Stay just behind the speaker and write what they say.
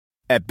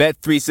At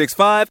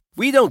Bet365,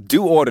 we don't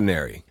do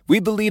ordinary. We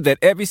believe that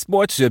every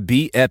sport should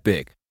be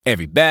epic.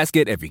 Every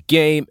basket, every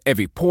game,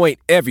 every point,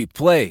 every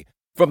play.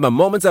 From the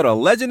moments that are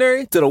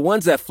legendary to the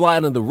ones that fly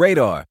under the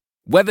radar.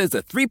 Whether it's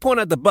a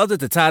three-pointer at the buzzer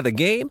to tie the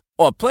game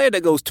or a player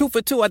that goes 2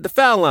 for 2 at the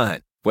foul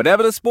line.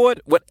 Whatever the sport,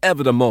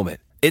 whatever the moment.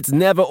 It's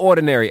never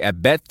ordinary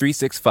at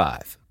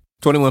Bet365.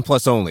 21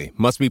 plus only.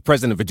 Must be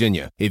present in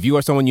Virginia. If you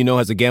or someone you know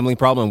has a gambling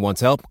problem and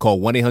wants help,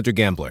 call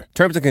 1-800-GAMBLER.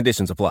 Terms and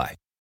conditions apply.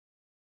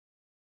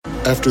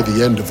 After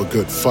the end of a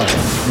good fight,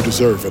 you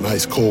deserve an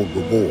ice-cold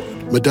reward.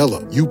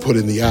 Modelo, you put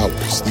in the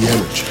hours, the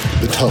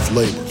energy, the tough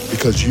labor,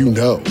 because you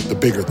know the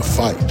bigger the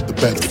fight, the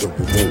better the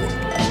reward.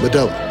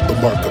 Modelo,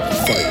 the mark of the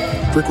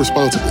fighter. Drink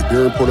responsibly.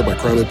 Beer imported by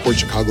Crown Imports,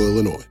 Chicago,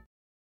 Illinois.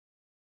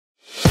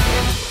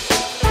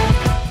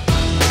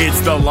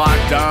 It's the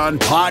Locked On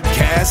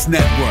Podcast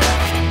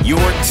Network,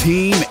 your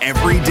team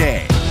every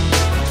day.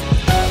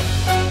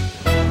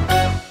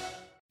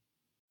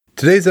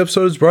 Today's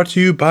episode is brought to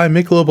you by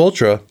Michelob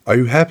Ultra. Are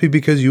you happy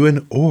because you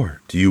win,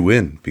 or do you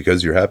win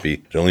because you're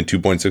happy? At only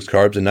 2.6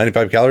 carbs and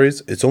 95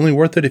 calories, it's only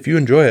worth it if you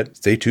enjoy it.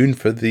 Stay tuned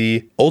for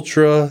the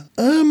Ultra,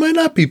 might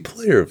not be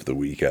player of the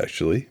week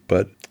actually,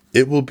 but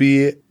it will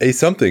be a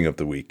something of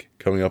the week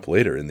coming up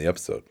later in the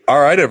episode.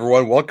 All right,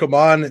 everyone, welcome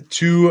on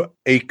to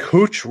a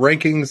coach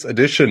rankings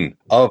edition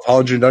of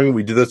Hollinger and Duggan.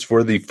 We did this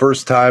for the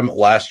first time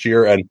last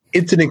year, and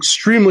it's an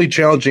extremely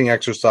challenging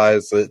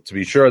exercise to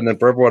be sure. And then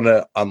for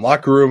everyone on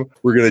Locker Room,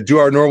 we're going to do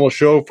our normal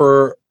show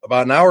for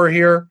about an hour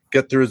here,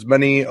 get through as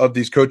many of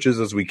these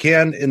coaches as we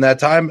can in that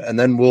time, and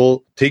then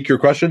we'll take your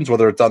questions,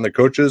 whether it's on the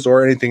coaches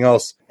or anything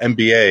else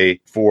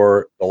NBA,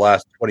 for the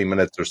last 20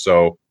 minutes or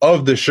so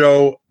of the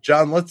show.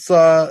 John, let's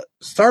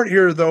start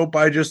here, though,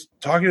 by just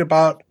talking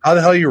about how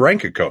the hell you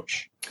rank a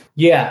coach.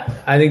 Yeah,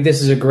 I think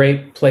this is a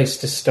great place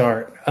to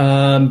start.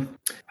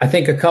 I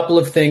think a couple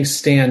of things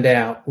stand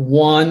out.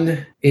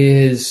 One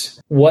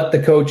is what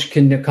the coach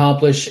can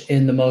accomplish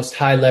in the most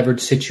high leverage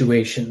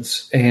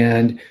situations.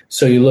 And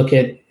so you look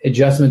at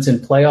adjustments in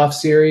playoff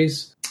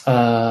series,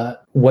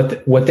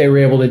 what they were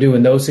able to do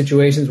in those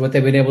situations, what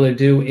they've been able to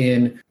do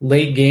in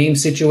late game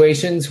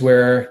situations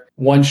where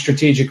one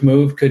strategic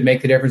move could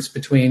make the difference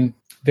between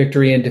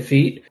victory and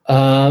defeat.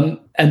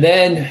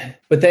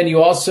 But then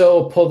you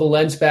also pull the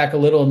lens back a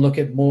little and look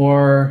at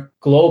more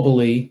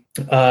globally.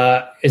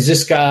 Is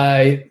this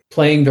guy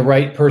playing the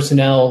right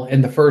personnel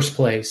in the first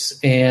place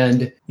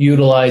and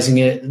utilizing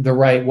it the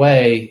right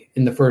way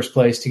in the first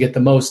place to get the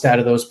most out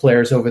of those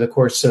players over the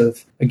course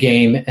of a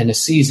game and a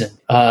season?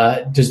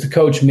 Does the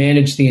coach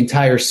manage the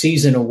entire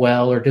season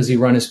well, or does he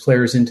run his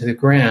players into the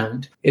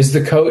ground? Does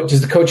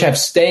the coach have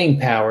staying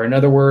power? In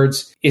other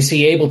words, is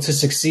he able to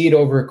succeed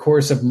over a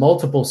course of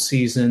multiple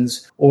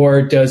seasons,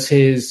 or does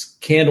his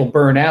candle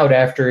burn out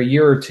after a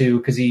year or two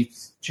because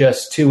he's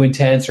just too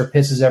intense or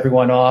pisses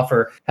everyone off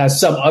or has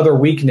some other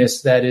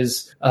weakness that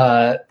is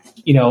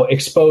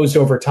exposed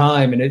over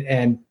time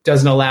and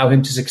doesn't allow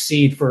him to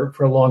succeed for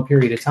a long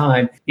period of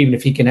time, even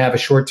if he can have a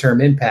short-term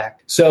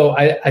impact? So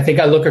I think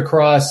I look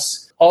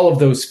across all of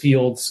those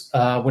fields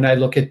when I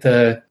look at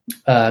the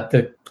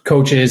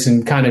coaches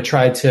and kind of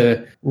try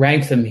to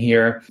rank them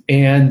here.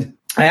 And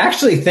I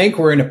actually think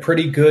we're in a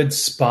pretty good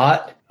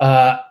spot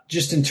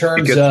just in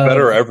terms of... It gets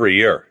better every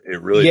year.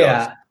 It really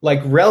does.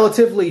 Like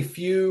relatively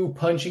few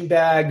punching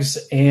bags,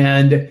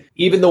 and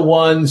even the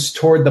ones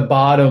toward the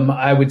bottom,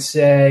 I would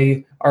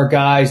say, are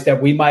guys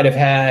that we might have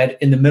had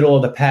in the middle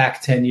of the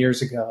pack 10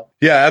 years ago.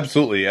 Yeah,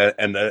 absolutely.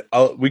 And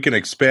we can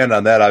expand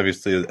on that,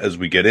 obviously, as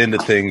we get into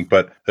things.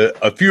 But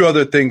a few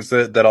other things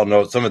that I'll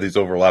note, some of these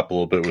overlap a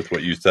little bit with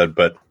what you said.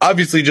 But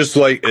obviously, just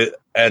like it,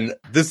 and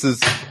this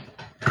is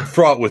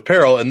fraught with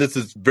peril, and this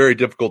is very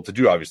difficult to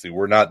do. Obviously,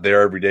 we're not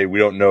there every day. We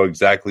don't know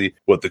exactly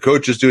what the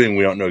coach is doing.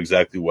 We don't know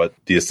exactly what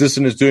the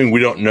assistant is doing.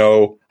 We don't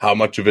know how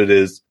much of it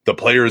is the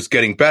players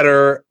getting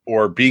better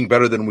or being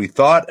better than we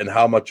thought, and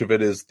how much of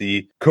it is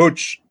the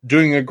coach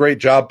doing a great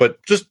job.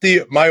 But just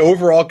my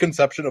overall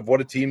conception of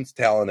what a team's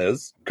talent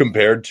is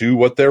compared to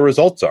what their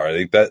results are. I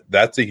think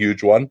that's a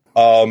huge one.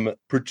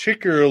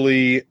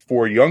 Particularly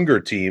for younger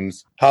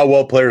teams, how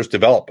well players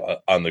develop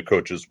on the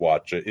coach's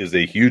watch is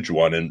a huge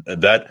one. And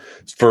that,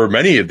 for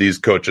many of these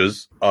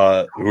coaches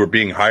who are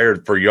being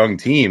hired for young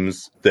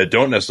teams that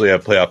don't necessarily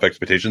have playoff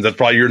expectations, that's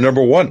probably your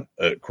number one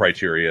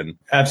criterion.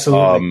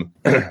 Absolutely.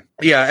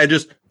 Yeah, and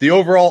just the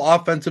overall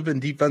offensive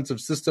and defensive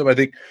system, I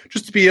think,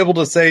 just to be able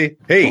to say,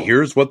 hey,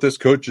 here's what this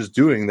coach is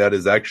doing that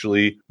has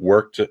actually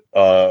worked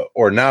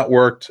or not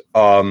worked.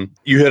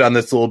 You hit on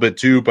this a little bit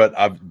too, but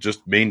I'm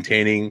just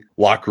maintaining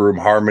locker room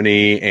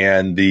harmony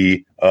and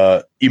the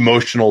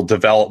emotional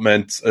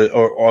development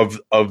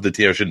of the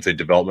team. I shouldn't say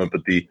development,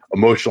 but the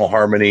emotional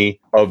harmony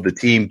of the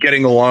team,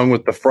 getting along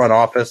with the front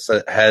office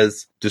that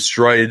has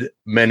destroyed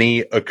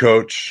many a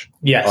coach.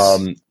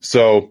 Yes.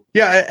 So,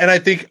 yeah, and I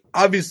think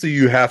obviously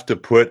you have to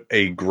put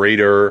a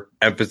greater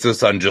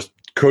emphasis on just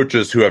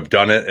coaches who have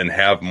done it and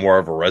have more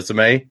of a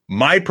resume.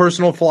 My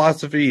personal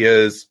philosophy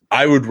is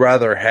I would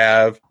rather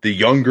have the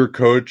younger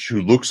coach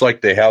who looks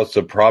like they have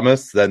some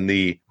promise than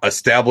the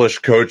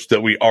established coach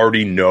that we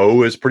already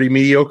know is pretty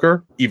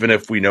mediocre, even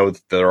if we know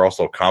that they're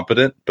also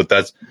competent. But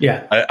that's,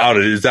 I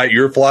don't know, is that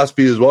your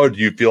philosophy as well? Or do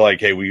you feel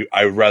like, hey,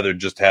 I would rather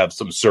just have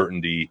some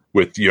certainty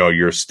with,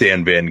 your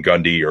Stan Van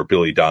Gundy or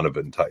Billy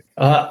Donovan type?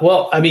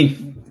 Well, I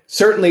mean,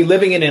 certainly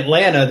living in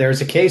Atlanta,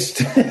 there's a case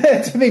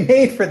to be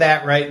made for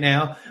that right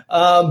now.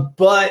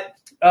 But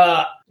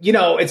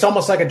it's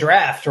almost like a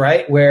draft,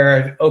 right?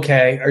 Where,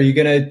 okay, are you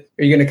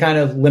gonna kind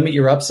of limit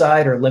your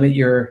upside or limit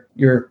your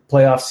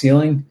playoff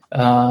ceiling?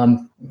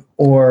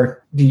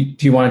 Or do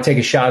you want to take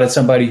a shot at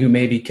somebody who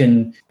maybe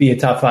can be a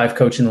top 5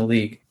 coach in the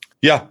league?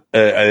 Yeah,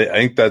 I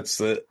think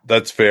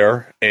that's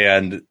fair.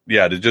 And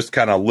yeah, to just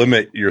kind of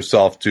limit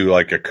yourself to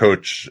like a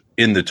coach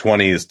in the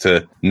 20s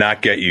to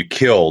not get you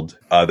killed.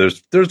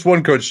 There's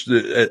one coach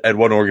at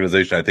one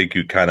organization, I think,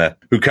 who kind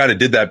of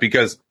did that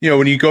because,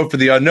 when you go for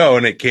the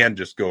unknown, it can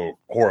just go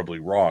horribly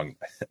wrong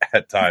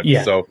at times.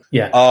 Yeah. So,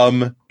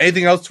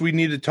 anything else we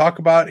need to talk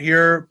about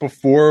here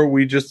before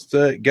we just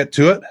get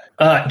to it?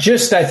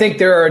 I think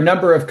there are a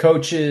number of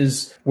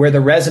coaches where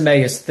the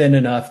resume is thin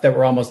enough that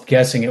we're almost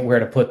guessing at where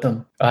to put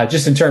them.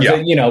 Just in terms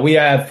of, we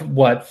have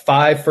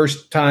 5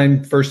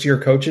 first-year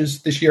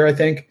coaches this year, I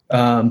think.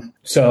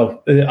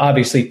 So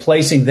obviously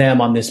placing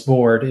them on this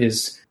board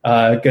is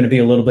going to be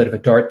a little bit of a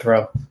dart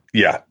throw.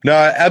 Yeah, no,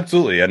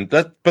 absolutely. And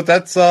that's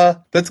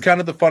kind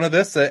of the fun of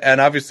this. And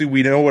obviously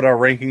we know what our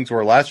rankings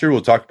were last year.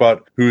 We'll talk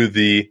about who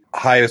the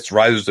highest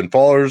risers and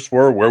fallers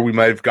were, where we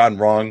might have gone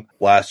wrong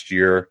last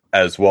year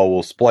as well.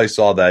 We'll splice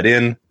all that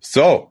in.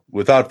 So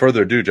without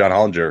further ado, John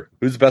Hollinger,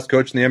 who's the best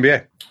coach in the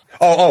NBA?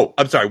 Oh,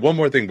 I'm sorry. One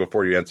more thing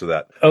before you answer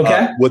that.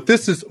 Okay. What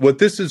this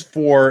is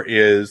for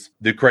is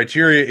the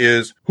criteria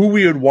is who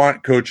we would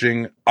want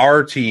coaching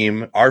our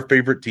team, our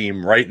favorite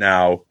team right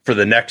now for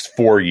the next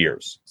 4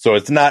 years. So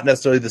it's not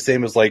necessarily the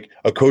same as like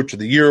a coach of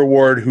the year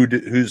award,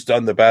 who's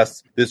done the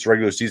best this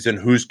regular season,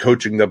 who's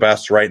coaching the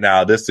best right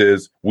now. This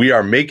is, we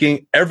are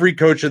making every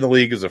coach in the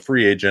league is a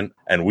free agent,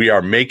 and we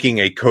are making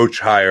a coach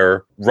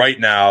hire right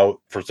now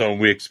for someone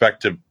we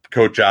expect to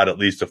coach out at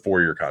least a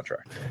 4-year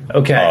contract.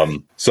 Okay.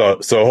 So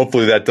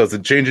hopefully that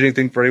doesn't change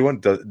anything for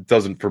anyone. It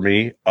doesn't for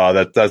me.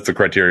 That's the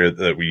criteria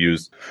that we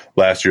used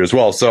last year as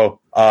well. So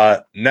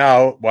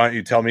now why don't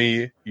you tell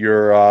me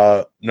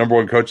your number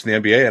one coach in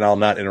the NBA, and I'll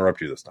not interrupt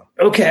you this time.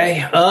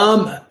 Okay.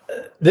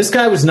 This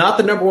guy was not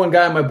the number one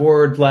guy on my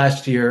board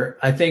last year.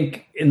 I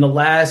think in the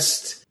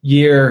last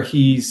year,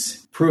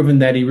 he's proven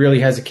that he really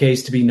has a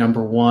case to be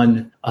number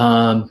one.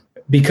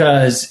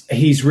 Because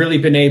he's really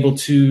been able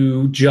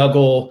to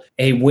juggle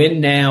a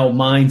win now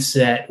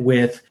mindset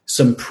with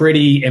some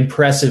pretty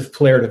impressive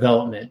player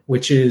development,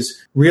 which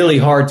is really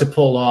hard to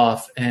pull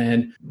off.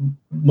 And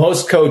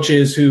most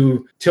coaches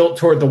who tilt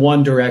toward the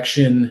one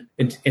direction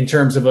in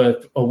terms of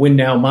a win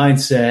now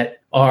mindset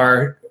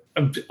are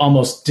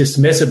almost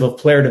dismissive of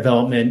player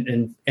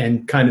development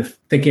and kind of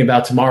thinking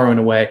about tomorrow in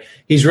a way.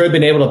 He's really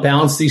been able to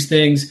balance these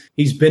things.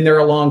 He's been there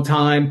a long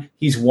time.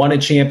 He's won a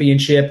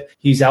championship.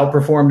 He's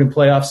outperformed in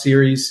playoff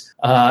series.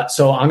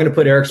 So I'm going to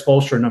put Erik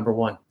Spoelstra number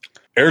one.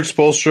 Erik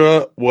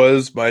Spoelstra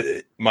was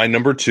my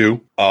number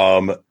two,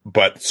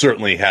 but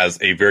certainly has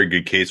a very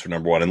good case for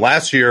number one. And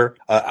last year,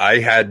 I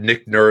had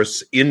Nick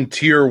Nurse in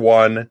tier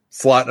one,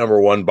 slot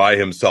number one by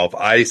himself.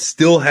 I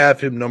still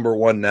have him number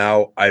one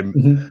now.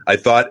 I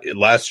thought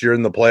last year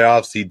in the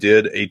playoffs, he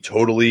did a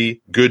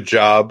totally good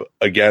job.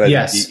 Again,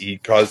 yes. He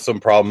caused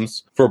some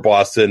problems for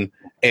Boston.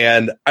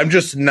 And I'm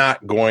just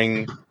not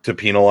going to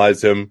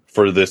penalize him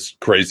for this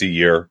crazy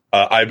year.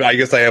 I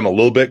guess I am a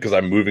little bit because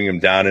I'm moving him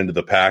down into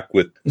the pack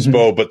with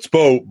Spo, but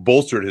Spo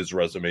bolstered his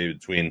resume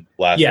between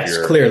last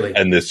year clearly.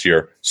 And this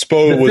year.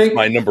 Spo was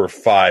my number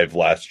 5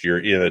 last year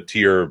in a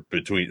tier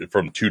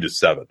from 2 to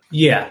 7.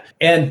 Yeah.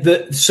 And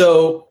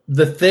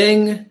the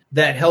thing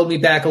that held me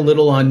back a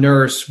little on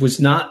Nurse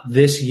was not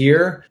this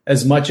year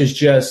as much as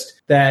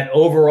just that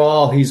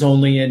overall he's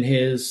only in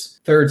his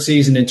third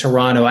season in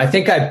Toronto. I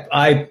think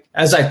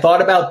as I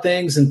thought about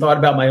things and thought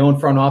about my own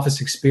front office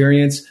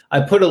experience,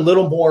 I put a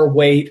little more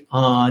weight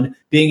on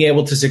being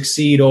able to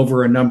succeed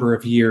over a number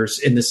of years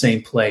in the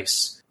same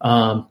place.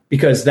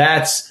 Because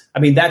that's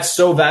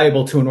so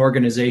valuable to an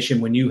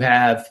organization when you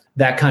have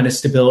that kind of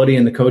stability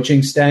in the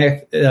coaching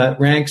staff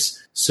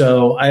ranks.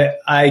 So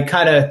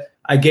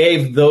I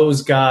gave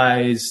those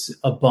guys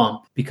a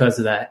bump because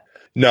of that.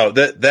 No,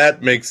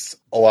 that makes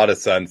a lot of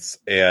sense.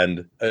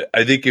 And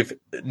I think if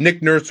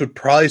Nick Nurse would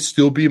probably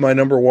still be my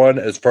number one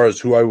as far as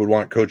who I would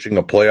want coaching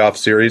a playoff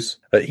series.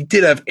 He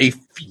did have a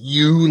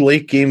few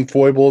late game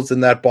foibles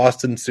in that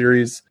Boston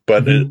series,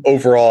 but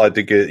overall, I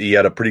think he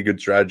had a pretty good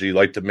strategy. He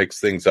liked to mix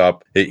things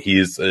up.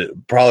 He's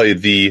probably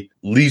the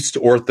least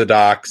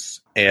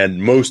orthodox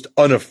and most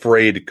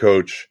unafraid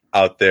coach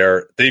out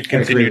there. They've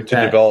continued to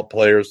develop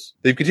players.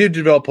 They've continued to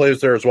develop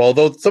players there as well.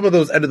 Although some of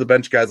those end of the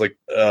bench guys like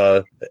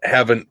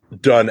haven't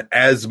done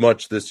as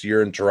much this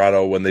year in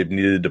Toronto when they've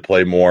needed to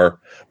play more.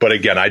 But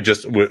again, I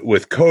just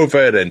with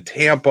COVID and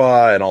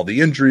Tampa and all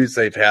the injuries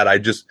they've had,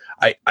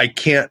 I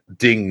can't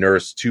ding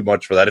Nurse too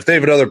much for that. If they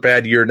have another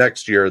bad year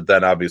next year,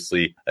 then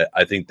obviously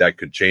I think that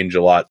could change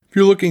a lot. If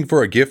you're looking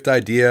for a gift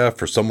idea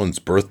for someone's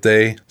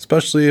birthday,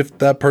 especially if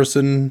that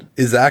person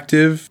is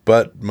active,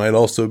 but might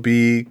also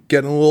be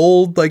getting a little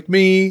old like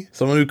me,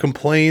 someone who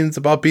complains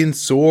about being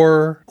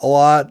sore a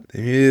lot,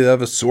 maybe they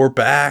have a sore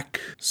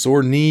back,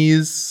 sore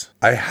knees,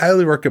 I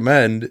highly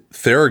recommend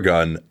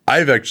Theragun.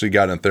 I've actually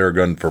gotten a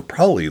Theragun for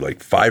probably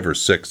like 5 or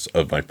 6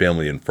 of my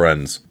family and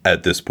friends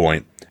at this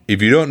point.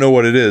 If you don't know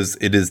what it is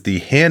the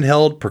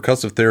handheld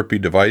percussive therapy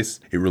device.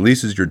 It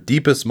releases your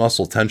deepest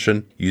muscle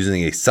tension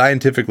using a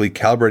scientifically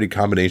calibrated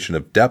combination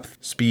of depth,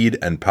 speed,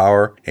 and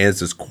power, and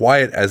it's as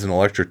quiet as an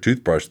electric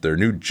toothbrush. Their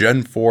new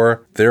Gen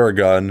 4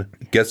 Theragun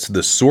gets to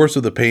the source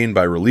of the pain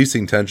by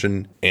releasing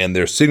tension, and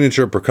their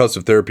signature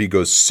percussive therapy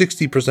goes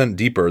 60%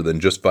 deeper than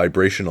just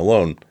vibration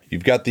alone.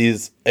 You've got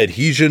these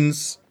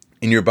adhesions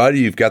in your body,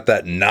 you've got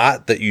that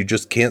knot that you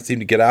just can't seem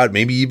to get out.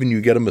 Maybe even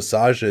you get a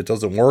massage and it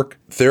doesn't work.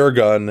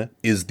 Theragun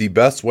is the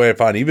best way I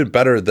find, even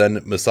better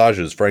than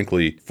massages,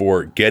 frankly,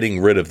 for getting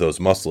rid of those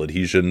muscle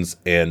adhesions.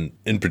 And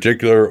in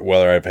particular,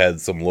 whether I've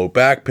had some low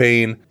back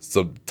pain,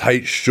 some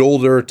tight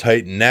shoulder,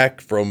 tight neck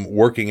from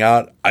working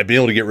out, I've been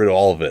able to get rid of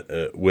all of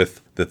it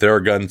with the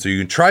Theragun. So you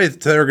can try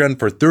Theragun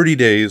for 30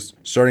 days,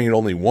 starting at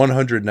only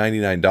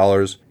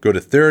 $199. Go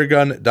to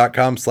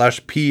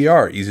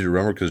Theragun.com/PER. Easy to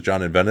remember because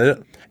John invented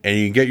it. And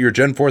you can get your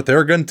Gen 4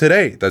 Theragun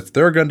today. That's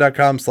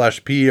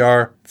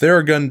Theragun.com/PER.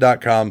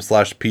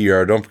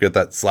 Theragun.com/PER. Don't forget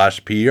that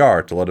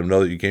 /PER to let them know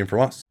that you came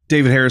from us.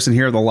 David Harrison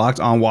here, the Locked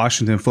On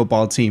Washington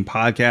Football Team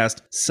podcast,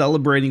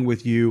 celebrating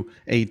with you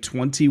a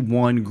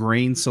 21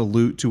 grain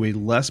salute to a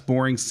less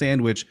boring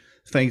sandwich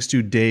thanks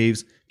to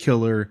Dave's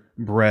Killer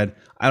Bread.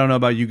 I don't know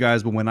about you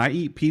guys, but when I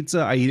eat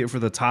pizza, I eat it for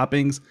the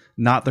toppings,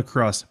 not the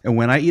crust. And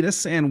when I eat a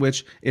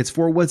sandwich, it's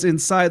for what's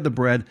inside the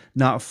bread,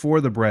 not for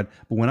the bread.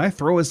 But when I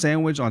throw a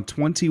sandwich on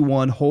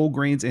 21 whole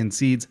grains and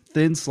seeds,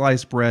 thin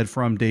sliced bread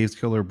from Dave's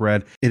Killer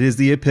Bread, it is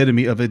the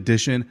epitome of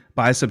addition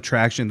by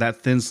subtraction.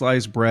 That thin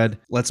sliced bread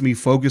lets me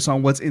focus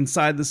on what's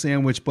inside the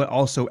sandwich, but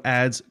also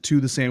adds to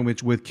the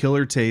sandwich with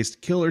killer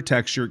taste, killer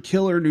texture,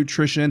 killer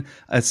nutrition,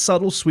 a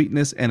subtle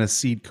sweetness, and a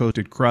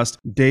seed-coated crust.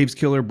 Dave's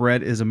Killer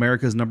Bread is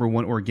America's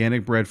 #1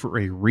 organic bread for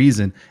a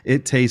reason.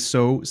 It tastes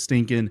so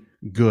stinking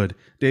good.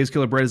 Dave's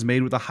Killer Bread is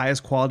made with the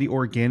highest quality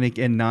organic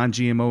and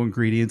non-GMO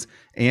ingredients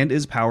and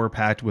is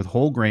power-packed with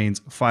whole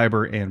grains,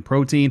 fiber, and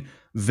protein.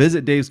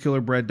 Visit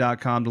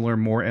daveskillerbread.com to learn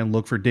more and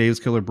look for Dave's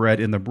Killer Bread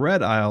in the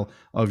bread aisle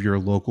of your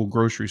local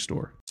grocery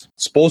store.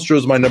 Spoelstra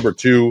is my number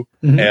 2.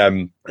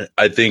 And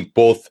I think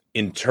both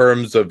in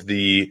terms of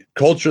the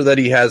culture that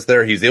he has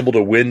there, he's able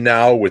to win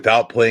now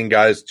without playing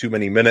guys too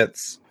many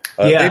minutes.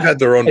 They've had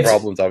their own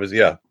problems, obviously.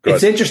 Yeah,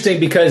 it's interesting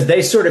because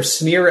they sort of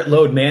sneer at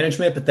load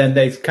management, but then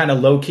they kind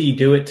of low-key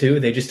do it too.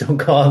 They just don't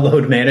call it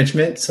load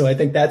management. So I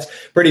think that's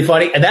pretty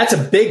funny. And that's a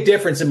big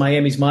difference in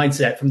Miami's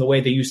mindset from the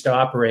way they used to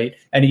operate.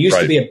 And it used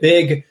to be a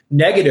big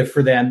negative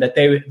for them that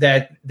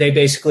they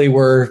basically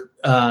were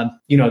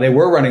they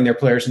were running their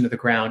players into the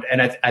ground.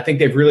 And I think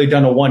they've really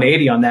done a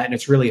 180 on that, and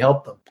it's really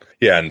helped them.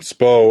 Yeah, and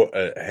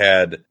Spo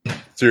had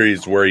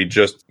series where he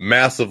just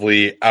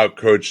massively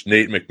outcoached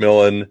Nate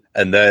McMillan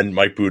and then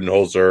Mike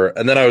Budenholzer,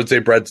 and then I would say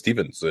Brad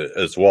Stevens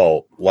as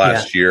well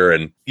last year.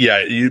 And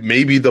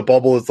maybe the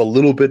bubble is a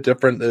little bit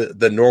different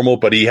than normal,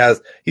 but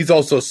he's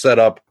also set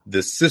up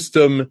this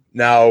system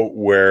now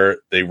where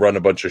they run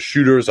a bunch of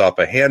shooters off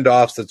of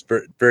handoffs. That's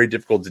very, very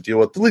difficult to deal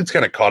with. The league's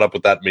kind of caught up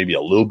with that maybe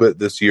a little bit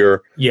this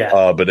year.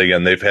 But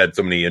again, they've had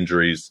so many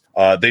injuries.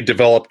 They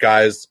develop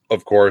guys,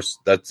 of course.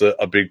 That's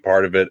a big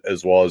part of it,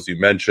 as well as you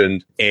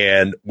mentioned,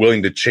 and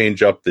willing to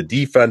change up the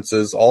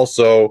defenses.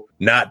 Also,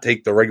 not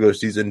take the regular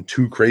season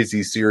too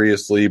crazy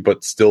seriously,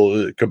 but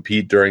still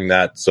compete during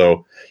that.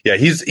 So, yeah,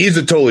 he's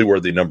a totally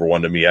worthy number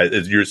 1 to me.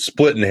 You're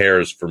splitting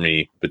hairs for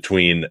me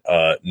between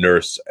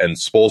Nurse and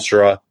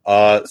Spoelstra.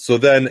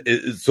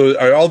 So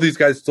are all these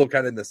guys still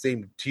kind of in the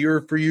same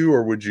tier for you,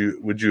 or would you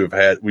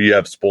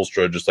have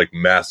Spoelstra just like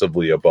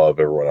massively above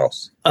everyone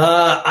else?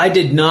 I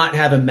did not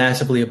have him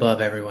massively above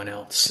everyone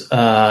else.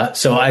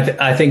 So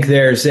I think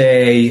there's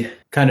a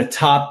kind of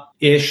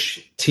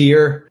top-ish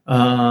tier.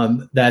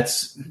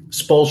 That's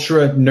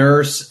Spoelstra,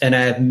 Nurse, and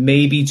I have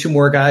maybe 2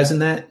 more guys in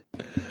that.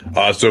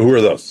 So who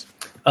are those?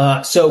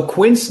 So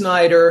Quinn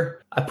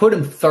Snyder, I put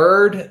him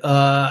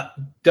 3rd.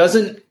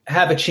 Doesn't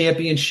have a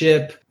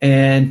championship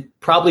and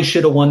probably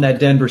should have won that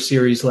Denver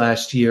series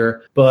last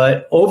year.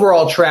 But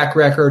overall track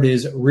record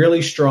is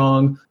really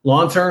strong.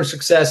 Long-term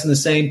success in the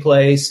same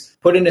place.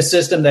 Put in a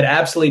system that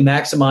absolutely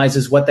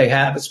maximizes what they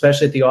have,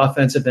 especially at the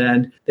offensive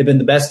end. They've been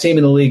the best team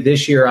in the league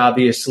this year,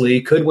 obviously.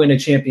 Could win a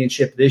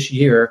championship this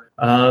year.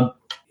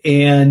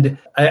 And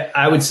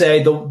I would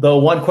say the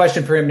one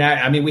question for him now,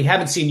 I mean, we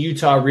haven't seen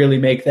Utah really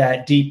make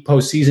that deep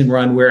postseason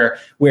run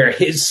where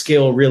his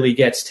skill really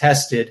gets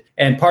tested.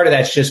 And part of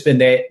that's just been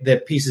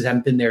the pieces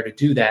haven't been there to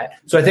do that.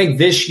 So I think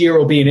this year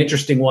will be an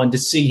interesting one to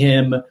see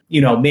him,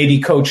 maybe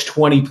coach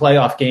 20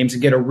 playoff games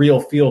and get a real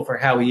feel for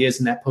how he is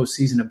in that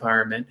postseason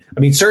environment. I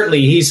mean,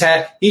 certainly he's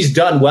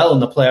done well in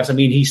the playoffs. I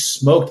mean, he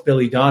smoked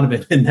Billy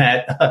Donovan in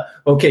that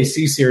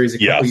OKC series a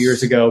couple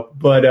years ago.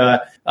 But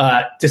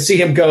to see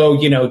him go,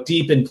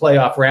 deep in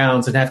playoff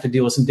rounds and have to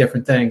deal with some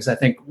different things, I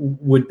think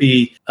would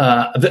be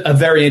a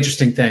very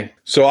interesting thing.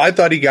 So I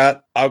thought he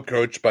got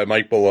outcoached by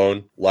Mike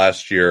Malone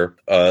last year.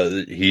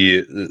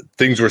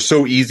 Things were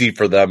so easy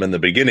for them in the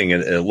beginning,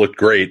 and it looked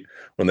great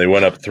when they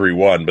went up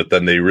 3-1, but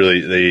then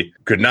they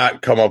could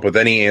not come up with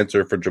any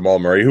answer for Jamal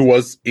Murray, who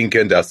was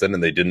incandescent,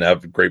 and they didn't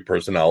have great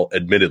personnel,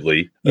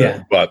 admittedly.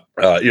 But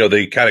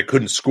they kind of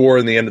couldn't score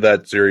in the end of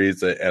that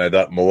series, and I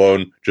thought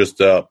Malone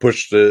just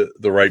pushed the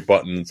right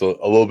buttons a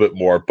little bit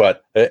more.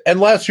 And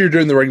last year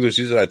during the regular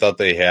season, I thought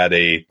they had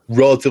a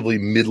relatively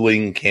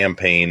middling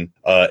campaign,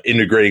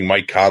 integrating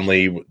Mike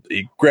Conley.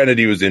 Granted,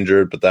 he was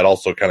injured, but that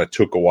also kind of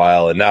took a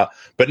while. And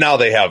now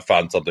they have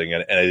found something.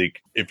 And I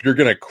think if you're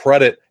going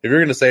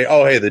to say,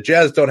 oh, hey, the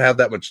Jazz don't have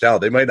that much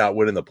talent, they might not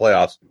win in the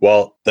playoffs.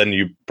 Well, then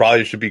you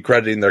probably should be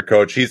crediting their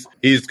coach.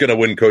 He's going to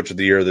win Coach of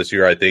the Year this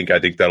year. I think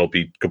that'll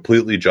be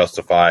completely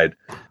justified.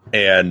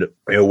 And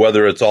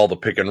whether it's all the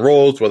pick and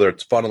rolls, whether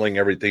it's funneling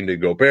everything to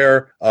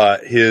Gobert,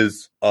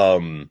 his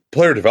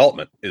player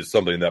development is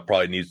something that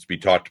probably needs to be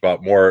talked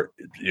about more.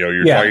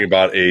 You're talking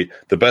about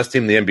the best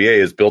team in the NBA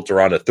is built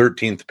around a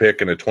 13th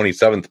pick and a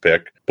 27th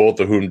pick, both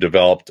of whom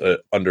developed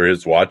under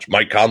his watch.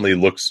 Mike Conley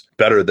looks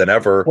better than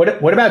ever.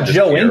 What about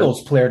Joe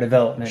Ingles' player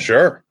development?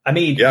 Sure. I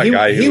mean,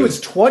 he was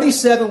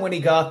 27 when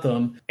he got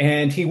them,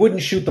 and he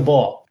wouldn't shoot the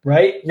ball.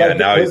 Right? Yeah,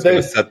 now he's going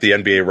to set the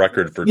NBA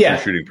record for true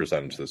shooting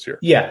percentage this year.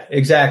 Yeah,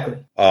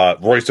 exactly.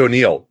 Royce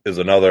O'Neal is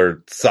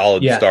another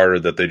solid starter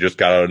that they just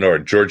got out of nowhere.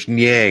 George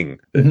Niang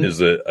is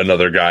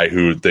another guy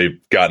who they've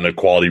gotten a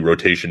quality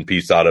rotation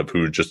piece out of,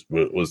 who just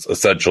was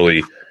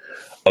essentially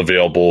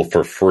available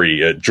for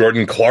free.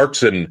 Jordan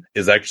Clarkson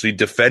is actually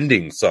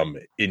defending some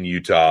in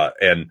Utah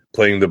and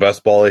playing the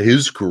best ball of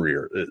his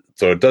career.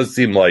 So it does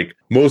seem like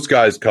most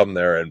guys come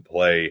there and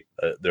play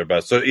their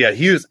best. So yeah,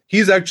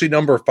 he's actually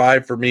number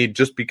 5 for me,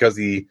 just because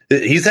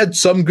he's had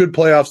some good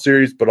playoff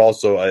series, but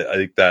also I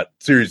think that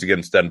series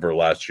against Denver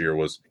last year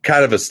was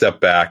kind of a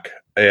step back.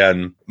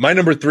 And my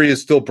number 3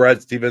 is still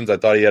Brad Stevens. I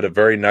thought he had a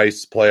very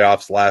nice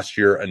playoffs last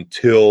year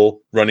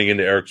until running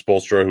into Eric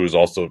Spoelstra, who's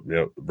also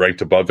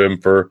ranked above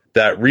him for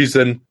that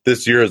reason.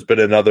 This year has been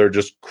another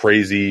just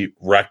crazy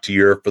wrecked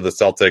year for the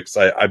Celtics.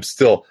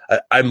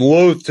 I'm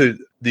loath to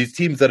these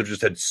teams that have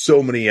just had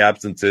so many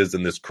absences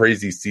in this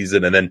crazy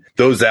season, and then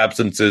those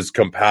absences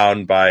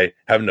compound by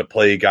having to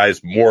play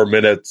guys more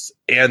minutes,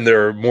 and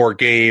there are more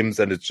games,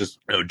 and it's just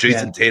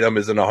Jason Tatum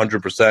isn't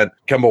 100%.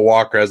 Kemba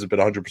Walker hasn't been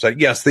 100%.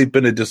 Yes, they've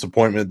been a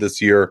disappointment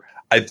this year.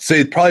 I'd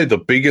say probably the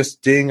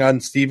biggest ding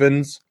on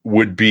Stevens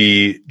would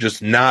be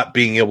just not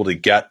being able to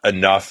get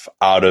enough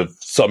out of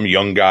some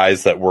young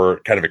guys that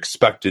were kind of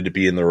expected to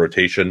be in the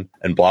rotation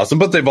and blossom.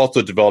 But they've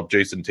also developed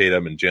Jason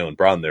Tatum and Jaylen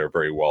Brown there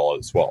very well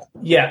as well.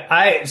 Yeah,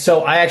 I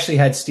actually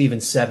had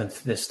Stevens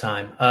 7th this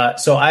time.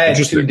 So I had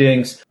 2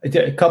 dings,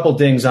 a couple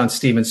dings on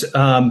Stevens.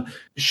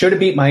 Should have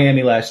beat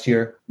Miami last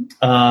year.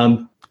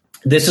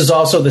 This is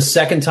also the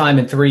second time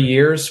in 3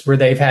 years where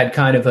they've had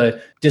kind of a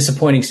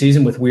disappointing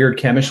season with weird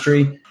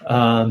chemistry.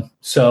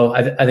 So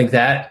I think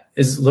that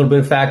is a little bit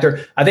of a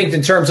factor. I think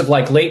in terms of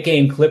like late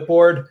game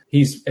clipboard,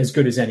 he's as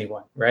good as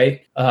anyone,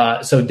 right?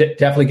 So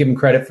definitely give him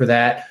credit for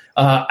that.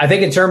 I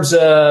think in terms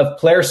of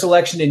player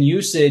selection and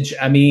usage,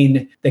 I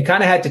mean, they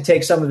kind of had to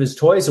take some of his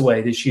toys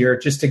away this year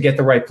just to get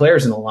the right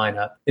players in the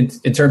lineup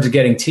in terms of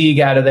getting Teague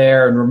out of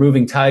there and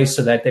removing Tice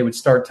so that they would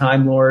start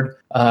Time Lord.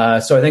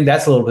 So I think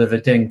that's a little bit of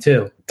a ding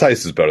too.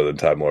 Tice is better than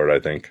Time Lord, I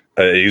think.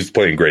 He was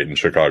playing great in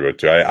Chicago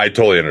too. I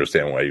totally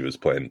understand why he was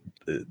playing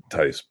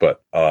Tice,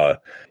 but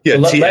let me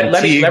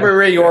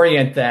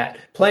reorient that.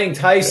 Playing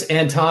Tice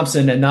and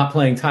Thompson and not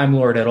playing Time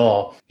Lord at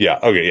all. Yeah.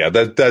 Okay. Yeah.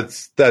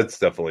 That's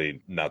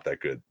definitely not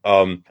that good.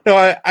 No,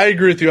 I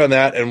agree with you on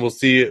that, and we'll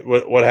see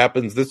what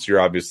happens this year.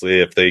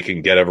 Obviously, if they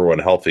can get everyone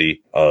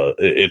healthy,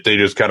 if they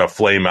just kind of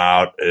flame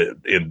out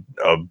in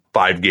a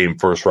 5-game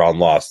first round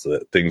loss,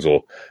 things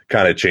will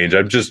kind of change.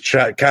 I'm just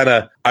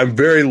I'm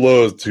very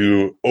loath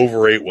to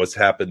overrate what's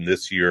happened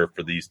this year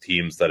for these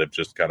teams that have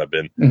just kind of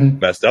been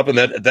messed up, and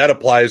that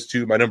applies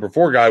to my number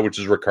 4 guy, which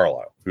is Rick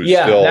Carlisle.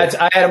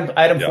 I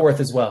had him 4th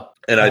as well.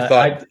 And I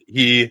thought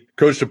he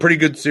coached a pretty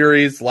good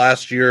series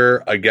last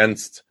year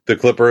against the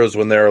Clippers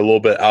when they're a little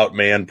bit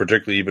outmanned,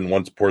 particularly even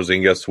once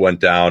Porzingis went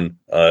down.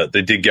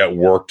 They did get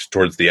worked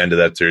towards the end of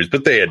that series,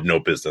 but they had no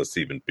business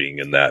even being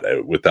in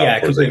that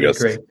without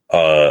Porzingis.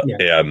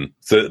 And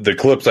so the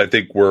Clips, I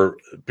think, were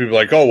people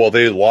like, oh, well,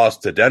 they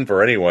lost to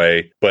Denver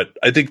anyway. But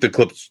I think the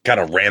Clips kind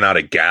of ran out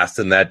of gas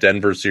in that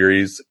Denver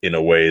series in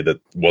a way that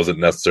wasn't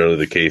necessarily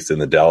the case in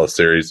the Dallas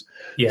series.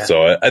 Yeah.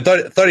 So I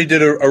thought he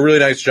did a really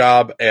nice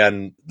job,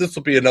 and this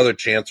will be another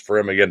chance for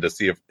him again to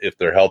see if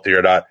they're healthy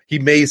or not. He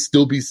may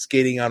still be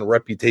skating on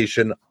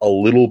reputation a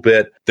little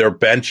bit. Their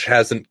bench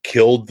hasn't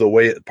killed the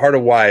way. Part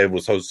of why I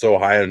was so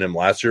high on him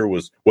last year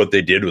was what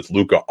they did with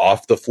Luka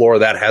off the floor.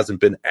 That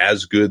hasn't been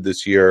as good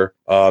this year.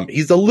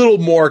 He's a little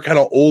more kind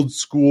of old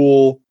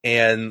school,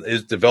 and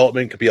his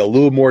development could be a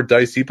little more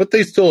dicey, but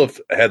they still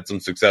have had some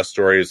success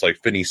stories like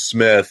Finney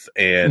Smith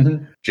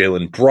and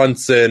Jalen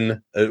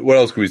Brunson. What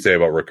else can we say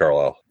about Rick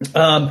Carlisle?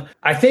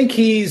 I think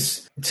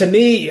to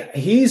me,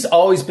 he's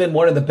always been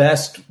one of the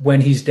best when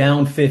he's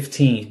down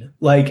 15.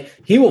 Like,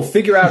 he will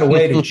figure out a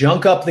way to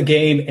junk up the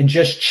game and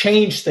just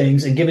change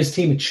things and give his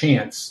team a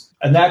chance.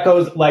 And that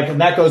goes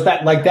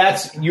back. Like,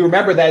 that's, you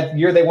remember that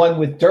year they won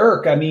with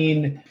Dirk. I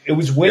mean, it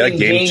was winning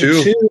game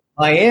two in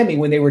Miami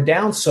when they were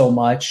down so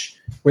much,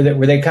 where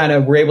they kind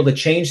of were able to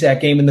change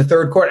that game in the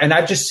third quarter. And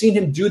I've just seen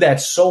him do that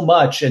so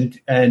much. And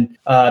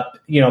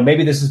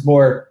maybe this is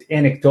more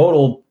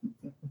anecdotal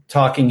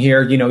talking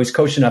here. He's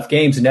coached enough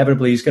games.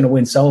 Inevitably, he's going to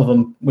win some of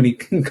them when he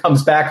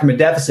comes back from a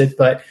deficit.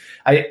 But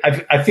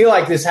I feel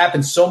like this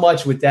happens so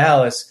much with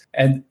Dallas,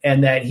 and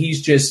that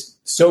he's just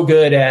so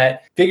good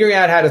at figuring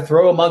out how to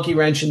throw a monkey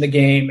wrench in the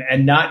game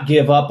and not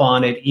give up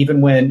on it, even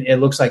when it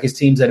looks like his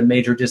team's at a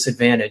major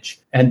disadvantage.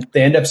 And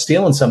they end up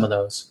stealing some of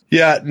those.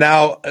 Yeah.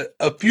 Now,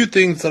 a few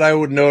things that I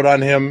would note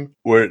on him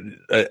where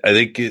I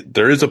think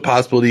there is a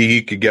possibility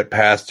he could get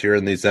past here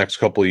in these next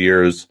couple of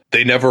years.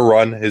 They never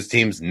run. His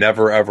teams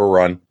never, ever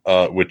run,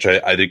 which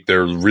I think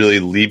they're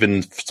really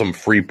leaving some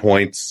free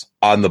points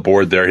on the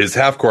board there. His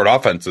half-court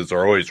offenses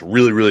are always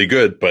really, really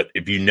good, but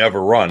if you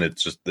never run,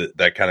 it's just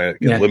that kind of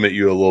can limit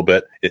you a little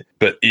bit.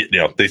 But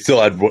they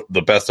still had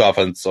the best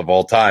offense of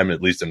all time,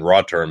 at least in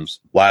raw terms,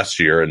 last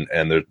year,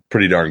 and they're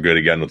pretty darn good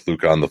again with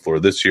Luka on the floor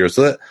this year.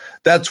 So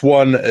that's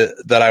one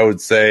that I would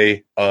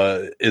say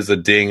is a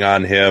ding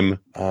on him.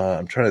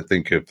 I'm trying to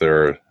think if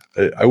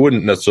I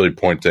wouldn't necessarily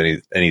point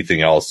to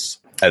anything else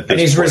at this point. And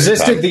he's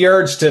resisted the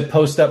urge to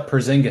post up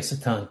Porzingis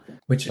a ton,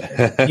 which,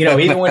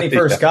 even when he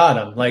first got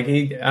him, I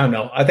don't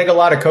know. I think a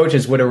lot of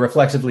coaches would have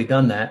reflexively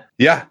done that.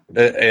 Yeah.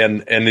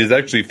 And he's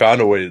actually found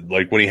a way,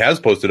 like when he has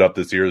posted up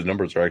this year, his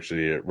numbers are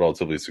actually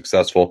relatively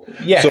successful.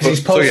 Yeah. He's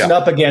posting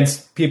up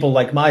against people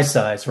like my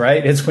size,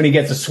 right? It's when he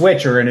gets a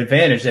switch or an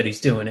advantage that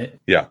he's doing it.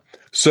 Yeah.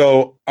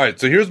 So, all right.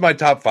 So here's my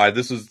top five.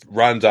 This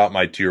rounds out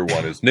my tier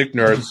one is Nick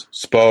Nurse,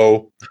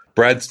 Spo,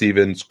 Brad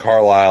Stevens,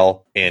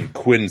 Carlisle, and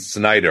Quinn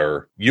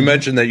Snyder. You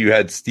mentioned that you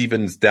had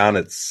Stevens down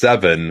at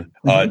 7.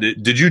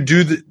 Did you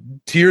do the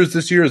tiers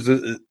this year?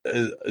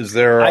 Is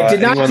there? I did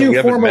not do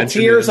formal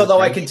tiers,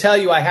 although I can tell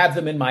you I have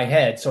them in my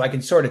head, so I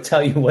can sort of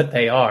tell you what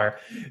they are.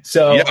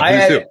 So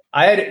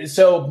yeah,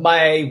 so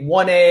my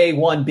 1A,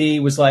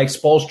 1B was like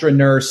Spoelstra,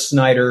 Nurse,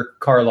 Snyder,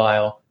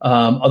 Carlisle.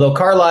 Although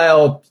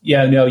Carlisle,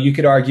 you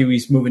could argue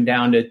he's moving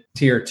down to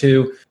tier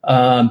 2.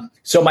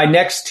 So my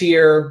next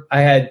tier,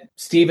 I had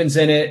Stevens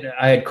in it,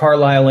 I had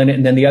Carlisle in it,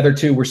 and then the other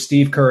two were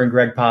Steve Kerr and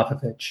Greg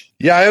Popovich.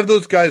 Yeah, I have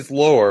those guys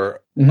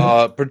lower,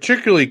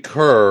 particularly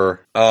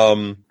Kerr.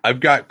 I've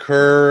got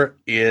Kerr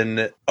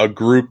in a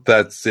group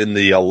that's in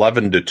the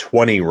 11 to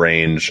 20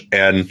 range,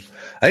 and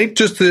I think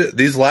just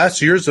these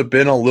last years have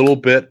been a little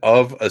bit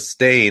of a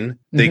stain.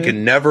 They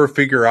can never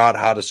figure out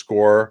how to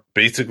score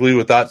basically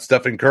without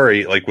Stephen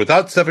Curry. Like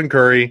without Stephen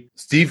Curry,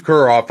 Steve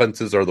Kerr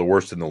offenses are the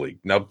worst in the league.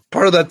 Now,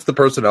 part of that's the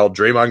personnel.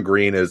 Draymond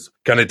Green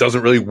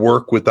doesn't really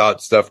work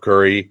without Steph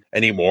Curry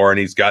anymore. And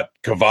he's got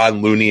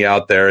Kevon Looney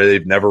out there.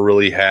 They've never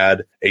really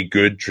had a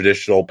good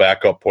traditional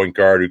backup point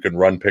guard who can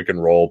run pick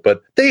and roll,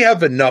 but they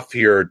have enough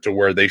here to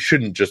where they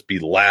shouldn't just be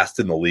last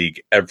in the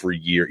league every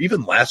year.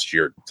 Even last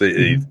year,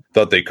 they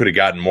thought they could have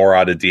gotten more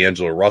out of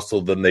D'Angelo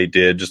Russell than they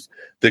did. Just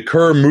the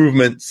Kerr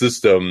movement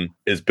system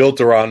is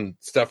built around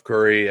Steph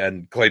Curry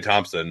and Klay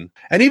Thompson.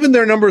 And even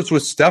their numbers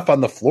with Steph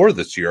on the floor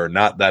this year are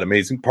not that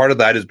amazing. Part of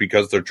that is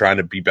because they're trying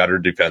to be better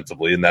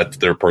defensively, and that's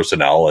their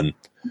personnel. And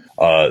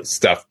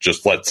Steph,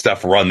 just let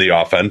Steph run the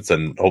offense,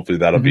 and hopefully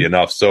that'll be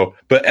enough. So,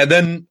 and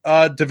then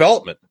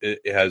development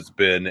it has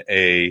been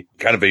a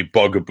kind of a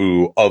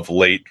bugaboo of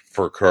late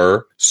for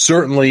Kerr.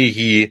 Certainly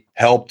he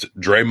helped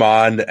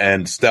Draymond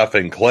and Steph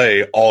and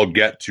Klay all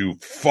get to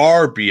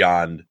far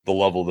beyond the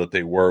level that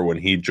they were when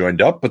he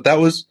joined up, but that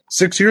was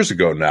 6 years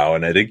ago now.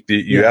 And I think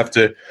you have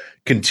to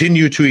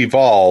continue to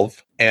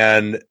evolve.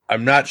 And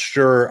I'm not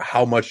sure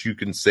how much you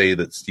can say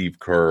that Steve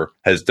Kerr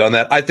has done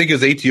that. I think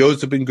his ATOs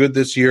have been good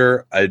this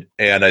year.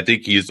 And I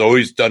think he's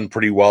always done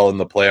pretty well in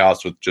the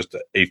playoffs with just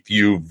a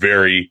few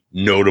very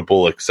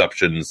notable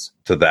exceptions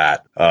to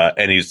that.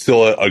 And he's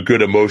still a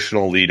good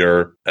emotional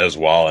leader as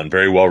well and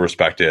very well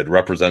respected,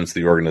 represents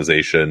the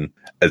organization,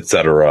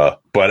 etc.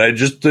 But I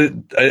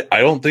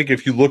don't think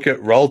if you look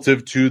at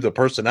relative to the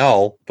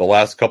personnel the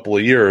last couple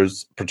of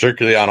years,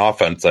 particularly on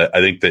offense, I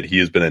think that he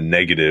has been a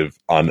negative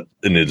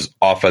in his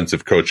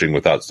offensive coaching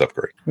without Steph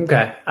Curry.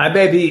 Okay. I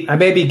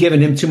may be giving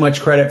him too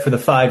much credit for the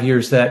 5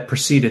 years that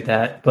preceded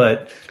that,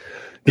 but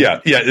Yeah,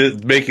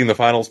 making the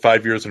finals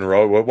 5 years in a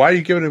row. Why are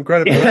you giving him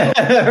credit for that?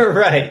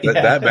 Right.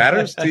 That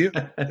matters to you?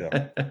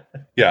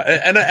 Yeah.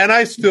 And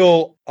I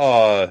still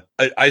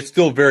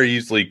very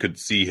easily could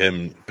see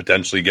him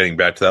potentially getting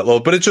back to that level.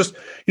 But it's just,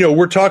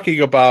 we're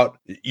talking about,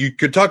 you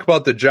could talk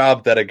about the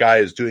job that a guy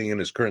is doing in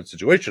his current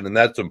situation, and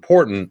that's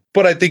important.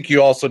 But I think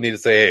you also need to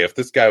say, hey, if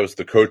this guy was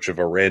the coach of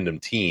a random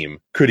team,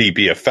 could he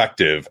be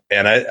effective?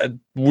 And I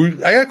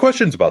got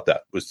questions about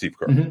that with Steve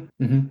Kerr.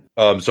 Mm-hmm.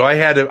 Mm-hmm. So I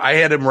had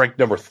him ranked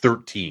number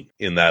 13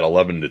 in that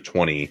 11 to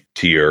 20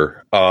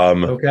 tier.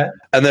 Okay.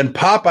 And then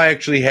Pop I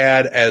actually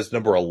had as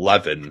number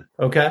 11.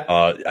 Okay.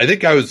 I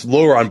think I was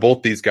lower on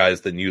both these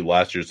guys than you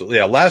last year. So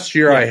last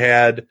year I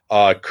had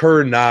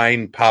Kerr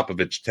 9,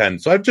 Popovich 10.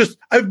 So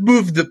I've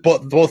moved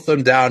both of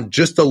them down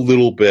just a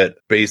little bit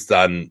based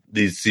on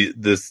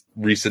this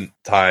recent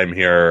time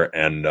here,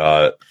 and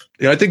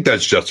I think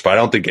that's justified. I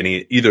don't think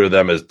either of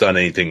them has done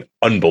anything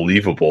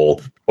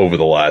unbelievable over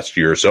the last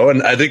year or so.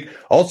 And I think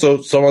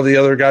also some of the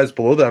other guys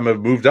below them have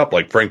moved up,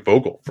 like Frank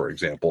Vogel, for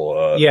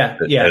example.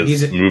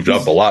 He's moved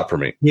up a lot for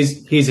me.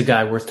 He's a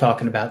guy worth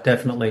talking about,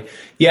 definitely.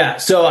 Yeah.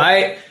 So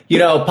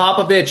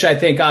Popovich, I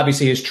think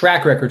obviously his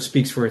track record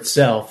speaks for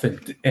itself,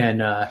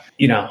 and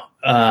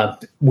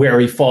where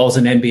he falls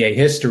in NBA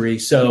history.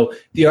 So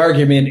the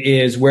argument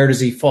is, where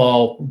does he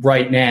fall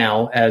right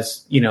now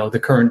as, the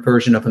current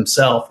version of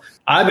himself?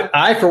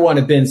 I, for one,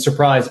 have been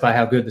surprised by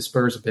how good the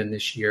Spurs have been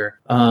this year.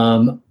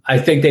 I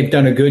think they've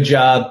done a good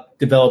job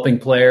developing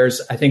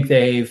players. I think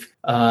they've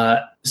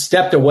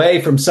stepped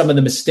away from some of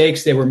the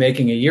mistakes they were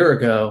making a year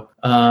ago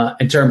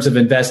in terms of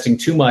investing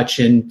too much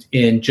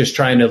in just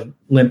trying to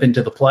limp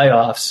into the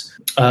playoffs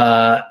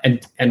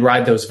and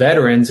ride those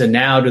veterans. And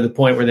now to the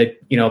point where they,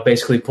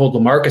 basically pulled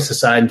LaMarcus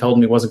aside and told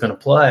him he wasn't going to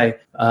play,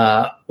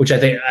 which I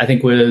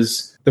think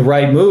was the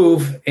right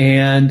move.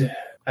 And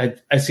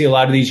I see a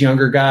lot of these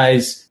younger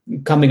guys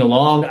coming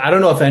along. I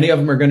don't know if any of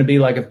them are going to be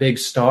like a big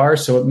star,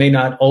 so it may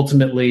not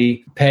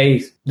ultimately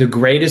pay the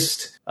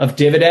greatest of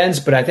dividends,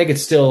 but I think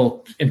it's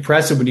still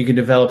impressive when you can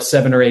develop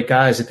 7 or 8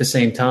 guys at the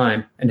same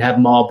time and have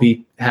them all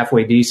be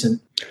halfway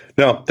decent.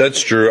 No,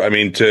 that's true. I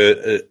mean,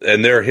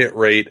 and their hit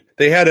rate,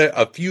 they had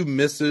a few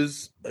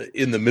misses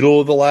in the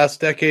middle of the last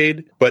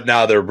decade, but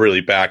now they're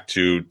really back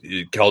to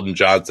Keldon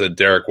Johnson,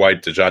 Derek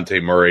White,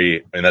 DeJounte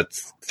Murray, and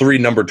that's 3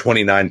 number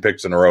 29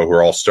 picks in a row who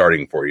are all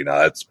starting for you now.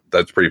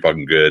 That's pretty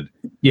fucking good.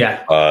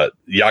 Yeah.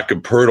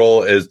 Jakob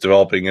Poeltl is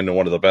developing into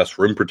one of the best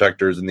rim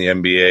protectors in the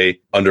NBA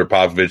under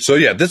Popovich. So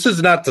yeah, this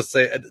is not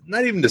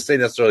even to say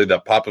necessarily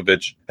that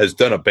Popovich has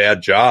done a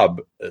bad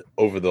job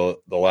over the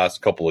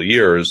last couple of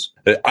years.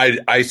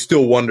 I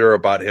still wonder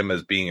about him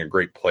as being a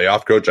great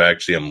playoff coach. I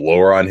actually am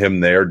lower on him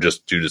there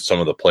just due to some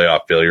of the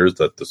playoff failures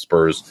that the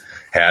Spurs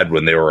had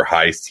when they were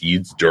high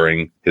seeds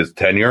during his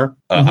tenure.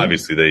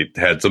 Obviously, they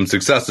had some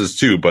successes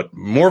too, but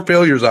more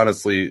failures,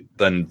 honestly,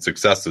 than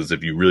successes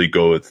if you really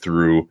go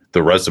through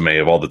the resume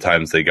of all the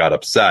times they got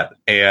upset.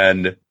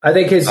 And I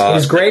think his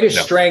greatest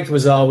strength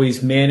was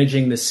always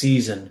managing the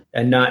season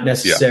and not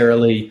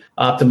necessarily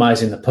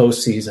optimizing the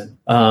postseason.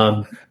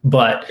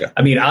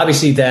 I mean,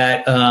 obviously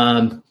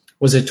that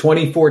was it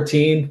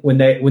 2014 when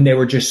they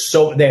were just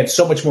they had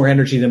so much more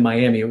energy than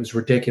Miami. It was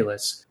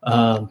ridiculous.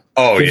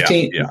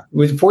 15, yeah.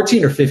 Was it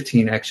 14 or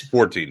 15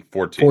 actually?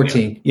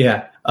 14.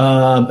 Yeah.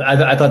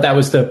 I thought that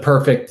was the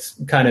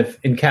perfect kind of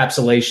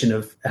encapsulation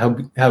of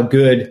how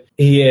good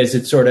he is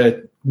at sort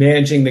of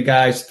managing the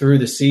guys through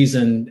the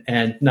season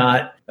and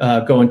not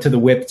going to the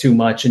whip too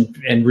much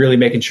and really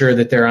making sure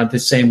that they're on the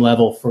same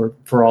level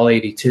for all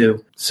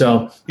 82.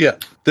 So yeah,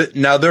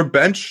 now their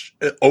bench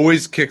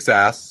always kicks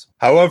ass.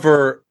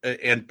 However,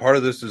 and part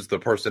of this is the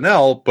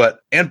personnel,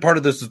 and part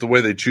of this is the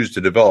way they choose to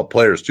develop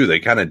players too.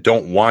 They kind of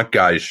don't want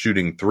guys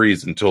shooting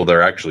threes until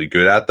they're actually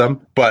good at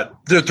them. But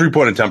their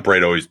 3-point attempt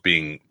rate always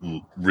being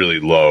really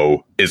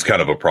low is kind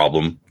of a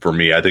problem for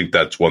me. I think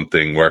that's one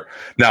thing where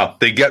now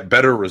they get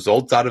better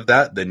results out of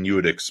that than you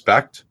would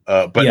expect.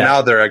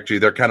 Now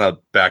they're kind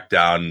of back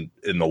down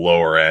in the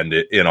lower end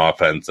in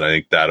offense. And I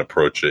think that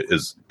approach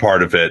is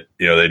part of it.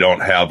 They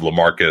don't have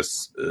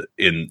LaMarcus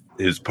in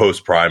his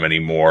post prime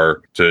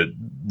anymore to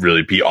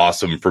really be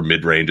awesome for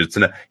mid range.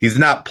 He's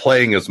not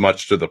playing as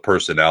much to the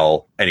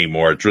personnel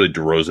anymore. It's really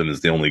DeRozan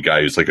is the only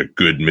guy who's like a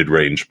good mid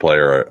range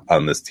player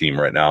on this team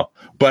right now.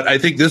 But I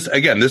think this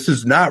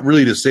is not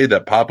really to say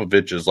that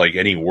Popovich is like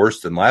any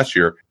worse than last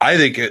year. I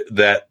think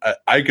that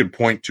I could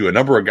point to a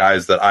number of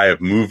guys that I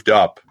have moved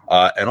up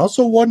and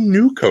also one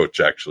new coach,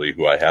 actually,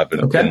 who I have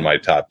in my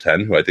top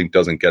 10, who I think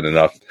doesn't get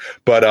enough.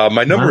 But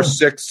my number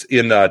 6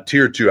 in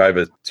tier 2, I have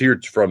a tier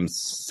from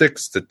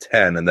 6 to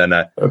 10, and then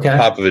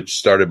Popovich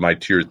started my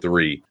tier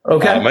 3.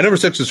 Okay. My number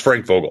 6 is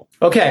Frank Vogel.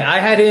 Okay, I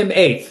had him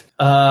 8th.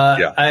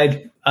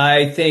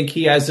 I think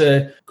he has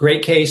a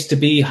great case to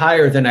be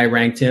higher than I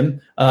ranked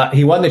him.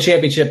 He won the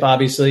championship,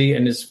 obviously,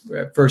 in his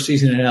first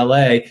season in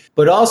LA,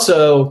 but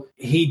also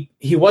he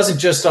wasn't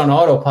just on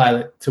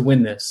autopilot to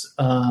win this.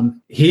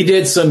 He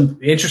did some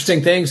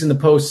interesting things in the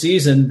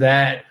postseason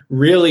that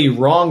really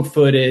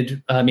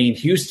wrong-footed,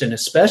 Houston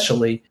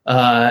especially,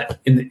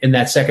 in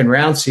that second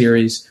round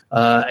series,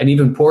 and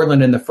even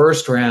Portland in the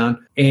first round.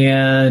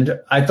 And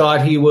I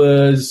thought he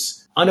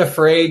was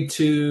unafraid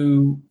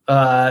to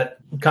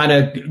kind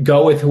of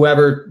go with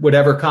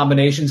whatever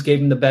combinations gave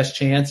him the best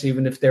chance,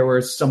 even if there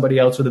was somebody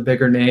else with a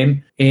bigger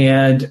name.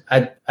 And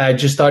I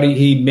just thought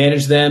he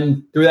managed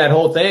them through that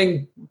whole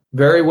thing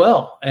very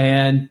well.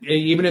 And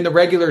even in the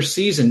regular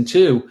season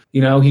too,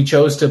 he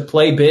chose to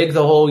play big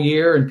the whole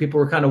year, and people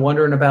were kind of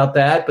wondering about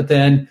that. But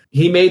then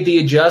he made the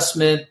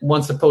adjustment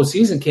once the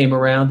postseason came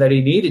around that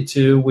he needed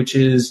to, which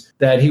is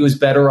that he was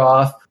better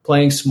off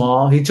playing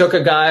small. He took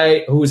a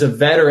guy who was a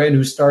veteran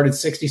who started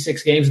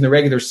 66 games in the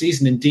regular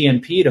season and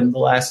DNP'd him the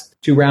last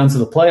 2 rounds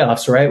of the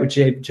playoffs, right, with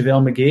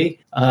JaVale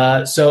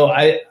McGee. So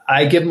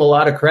I give him a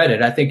lot of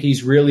credit. I think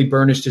he's really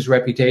burnished his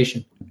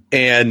reputation.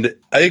 And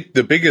I think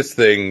the biggest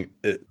thing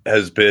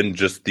has been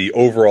just the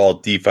overall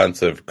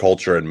defensive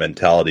culture and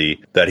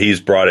mentality that he's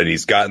brought in.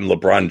 He's gotten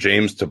LeBron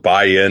James to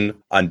buy in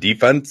on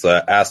defense.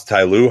 Ask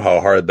Ty Lue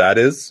how hard that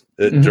is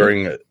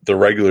during the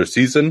regular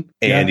season.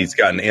 And he's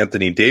gotten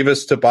Anthony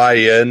Davis to buy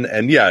in.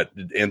 And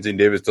Anthony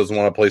Davis doesn't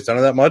want to play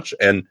center that much.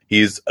 And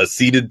he's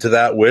acceded to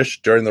that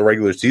wish during the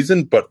regular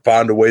season, but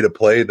found a way to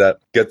play that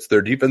gets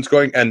their defense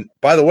going. And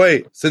by the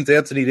way, since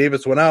Anthony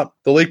Davis went out,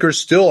 the Lakers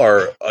still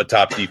are a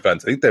top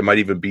defense. I think they might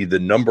even be the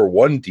number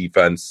 1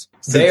 defense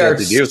since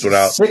Anthony Davis went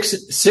out.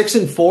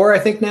 6-4, I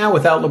think now,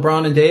 without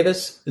LeBron and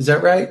Davis. Is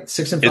that right?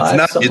 6-5.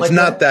 It's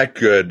not that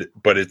good,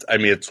 but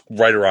it's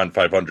right around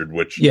 500,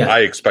 which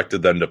I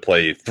expected them to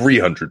play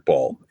 300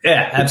 ball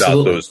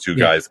without those two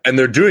guys. And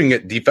they're doing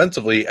it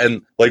defensively.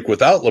 And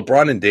without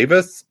LeBron and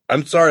Davis,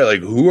 I'm sorry,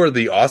 who are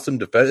the awesome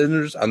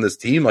defenders on this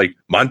team?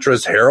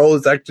 Montrezl Harrell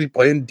is actually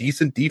playing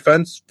decent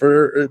defense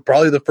for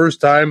probably the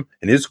first time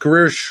in his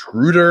career.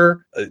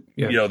 Schroeder,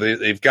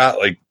 they've got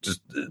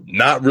just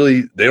not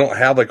really, they don't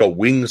have a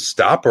wing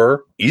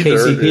stopper either.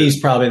 KCP's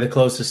probably the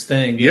closest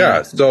thing.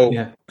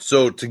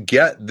 So to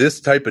get this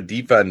type of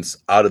defense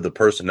out of the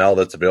personnel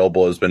that's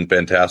available has been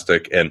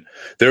fantastic. And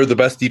they're the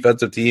best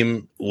defensive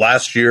team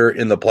last year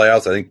in the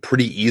playoffs, I think,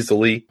 pretty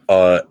easily.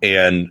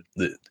 And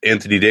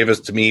Anthony Davis,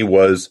 to me,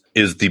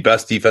 is the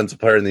best defensive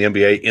player in the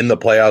NBA in the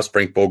playoffs.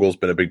 Frank Vogel's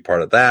been a big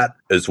part of that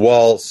as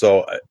well.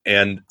 So,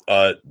 and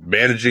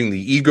managing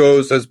the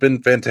egos has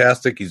been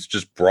fantastic. He's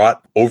just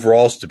brought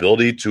overall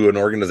stability to an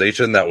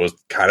organization that was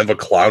kind of a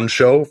clown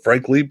show,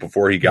 frankly,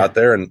 before he got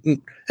there.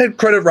 And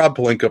credit Rob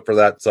Pelinka for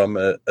that some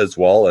as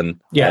well. And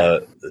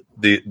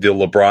the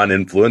LeBron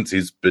influence,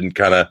 he's been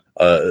kind of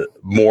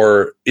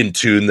more in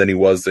tune than he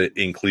was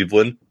in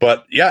Cleveland.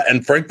 But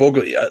and Frank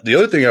Vogel, the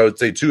other thing I would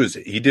say too is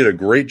he did a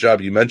great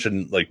job. You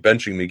mentioned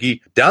benching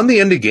McGee down the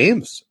end of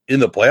games in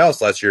the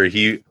playoffs last year.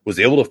 He was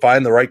able to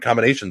find the right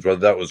combinations,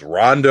 whether that was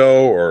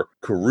Rondo or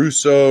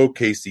Caruso,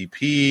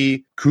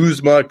 KCP,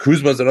 Kuzma.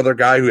 Kuzma's another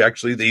guy who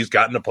actually he's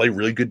gotten to play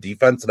really good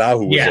defense now.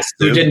 Who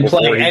didn't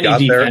play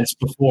any defense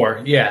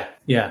before.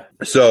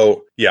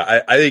 So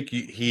I think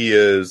he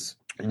is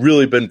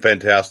really been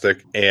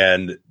fantastic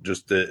and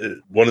just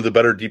one of the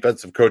better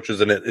defensive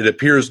coaches. And it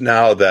appears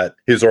now that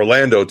his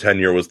Orlando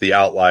tenure was the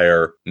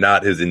outlier,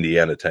 not his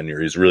Indiana tenure.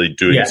 He's really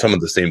doing some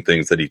of the same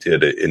things that he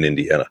did in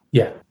Indiana.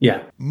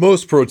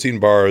 Most protein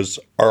bars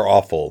are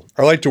awful.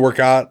 I like to work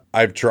out.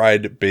 I've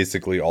tried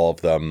basically all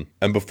of them.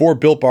 And before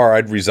Built Bar,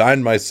 I'd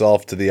resigned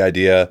myself to the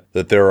idea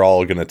that they're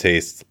all going to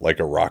taste like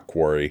a rock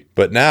quarry.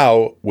 But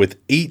now, with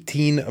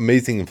 18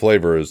 amazing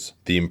flavors,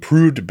 the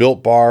improved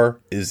Built Bar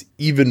is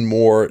even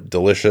more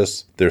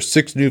delicious. There's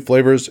 6 new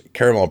flavors: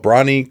 caramel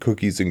brownie,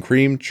 cookies and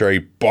cream,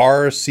 cherry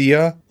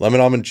barcia,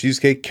 lemon almond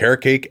cheesecake,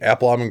 carrot cake,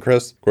 apple almond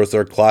crisp. Of course,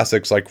 there are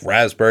classics like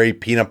raspberry,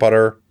 peanut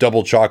butter,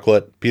 double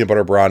chocolate, peanut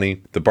butter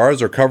brownie. The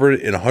bars are covered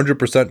in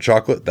 100%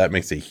 chocolate. That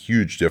makes a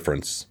huge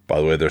difference. By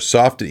the way, they're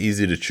soft and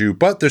easy to chew,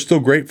 but they're still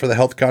great for the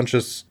health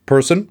conscious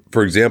person.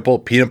 For example,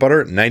 peanut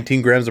butter,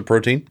 19 grams of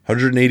protein,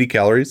 180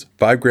 calories,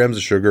 5 grams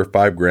of sugar,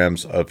 5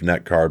 grams of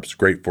net carbs.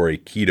 Great for a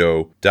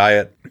keto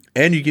diet.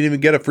 And you can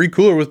even get a free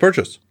cooler with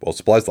purchase while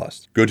supplies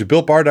last. Go to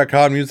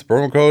BuiltBar.com, use the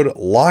promo code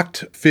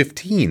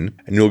LOCKED15,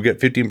 and you'll get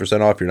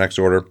 15% off your next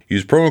order.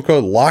 Use promo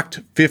code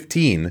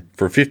LOCKED15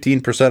 for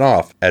 15%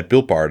 off at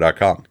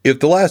BuiltBar.com. If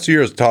the last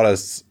year has taught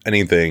us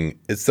anything,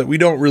 it's that we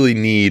don't really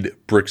need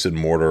bricks and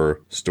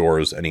mortar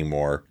stores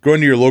anymore.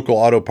 Going to your local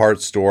auto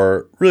parts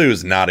store really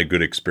was not a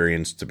good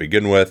experience to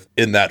begin with.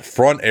 In that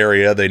front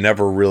area, they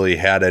never really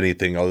had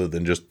anything other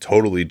than just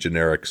totally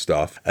generic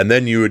stuff. And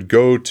then you would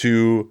go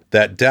to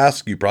that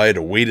desk, you probably probably had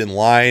to wait in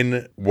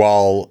line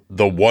while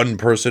the one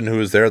person who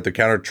was there at the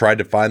counter tried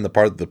to find the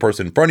part that the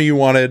person in front of you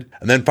wanted.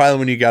 And then finally,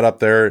 when you got up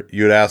there,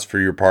 you would ask for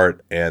your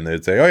part and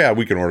they'd say, oh yeah,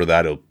 we can order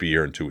that. It'll be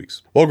here in 2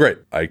 weeks. Well, great.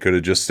 I could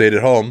have just stayed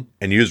at home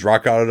and used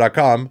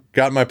rockauto.com,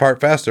 got my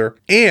part faster,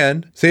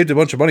 and saved a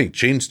bunch of money.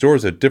 Changed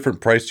stores at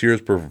different price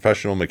tiers for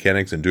professional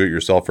mechanics and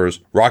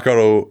do-it-yourselfers.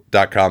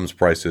 Rockauto.com's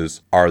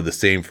prices are the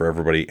same for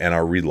everybody and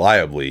are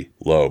reliably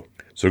low.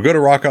 So go to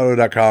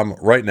rockauto.com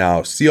right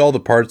now. See all the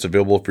parts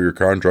available for your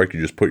car and truck.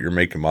 You just put your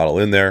make and model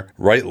in there.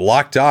 Write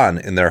Locked On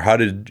in there. How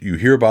did you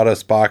hear about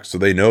us box so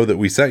they know that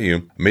we sent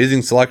you.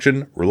 Amazing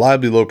selection,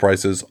 reliably low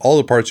prices, all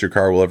the parts your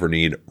car will ever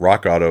need.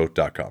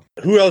 rockauto.com.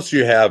 Who else do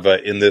you have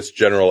in this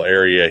general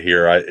area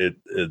here? It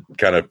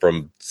kind of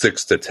from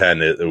 6 to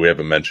 10 we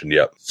haven't mentioned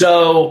yet.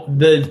 So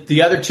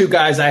the other two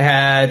guys I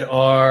had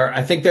are,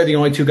 I think they're the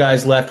only two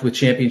guys left with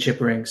championship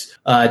rings.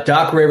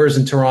 Doc Rivers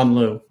and Tyronn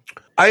Lue.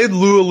 I had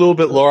Lue a little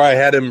bit lower. I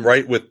had him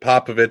right with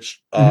Popovich,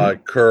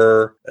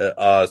 Kerr.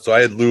 So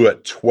I had Lue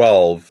at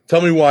 12.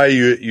 Tell me why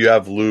you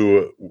have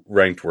Lue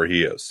ranked where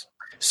he is.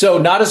 So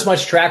not as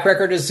much track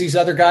record as these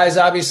other guys,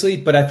 obviously,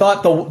 but I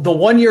thought the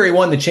 1 year he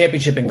won the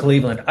championship in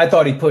Cleveland, I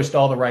thought he pushed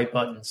all the right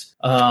buttons.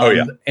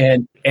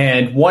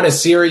 And won a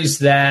series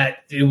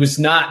that it was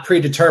not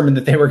predetermined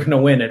that they were going to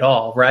win at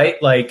all,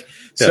 right? Like,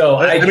 yeah. So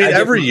I mean,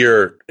 every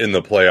year in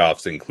the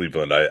playoffs in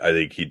Cleveland, I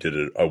think he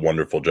did a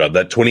wonderful job.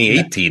 That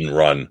 2018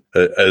 run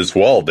as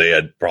well,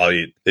 they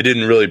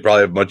didn't really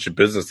probably have much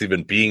business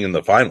even being in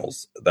the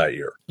finals that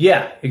year.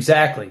 Yeah,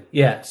 exactly.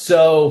 Yeah.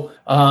 So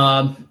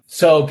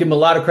give him a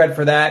lot of credit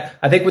for that.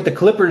 I think with the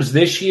Clippers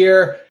this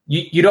year,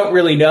 you don't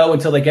really know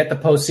until they get the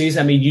postseason.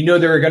 I mean, you know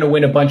they're going to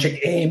win a bunch of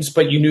games,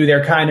 but you knew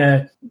they're kind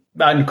of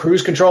on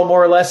cruise control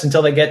more or less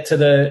until they get to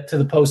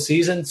the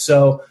postseason.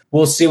 So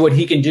we'll see what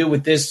he can do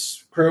with this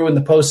crew in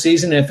the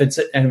postseason if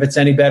it's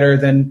any better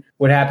than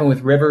what happened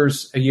with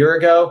Rivers a year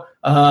ago.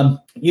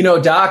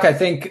 Doc, I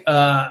think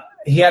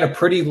he had a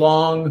pretty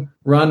long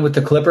run with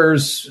the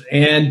Clippers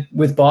and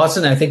with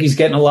Boston. I think he's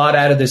getting a lot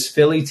out of this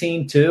Philly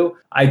team too.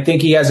 I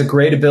think he has a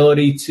great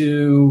ability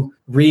to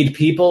read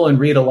people and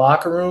read a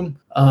locker room.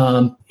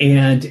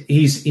 And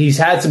he's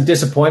had some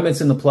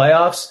disappointments in the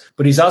playoffs,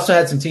 but he's also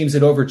had some teams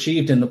that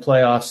overachieved in the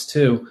playoffs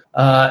too.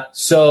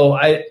 So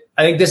I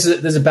think this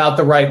is about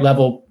the right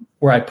level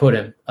where I put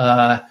him.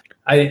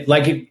 I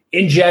like it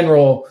in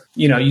general.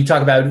 You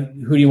talk about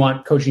who do you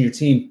want coaching your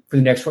team for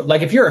the next.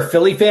 Like if you're a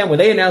Philly fan, when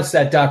they announced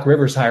that Doc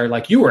Rivers hire,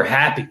 like you were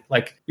happy.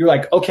 Like you're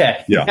like,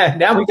 okay, yeah.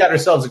 Now we got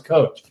ourselves a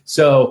coach.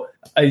 So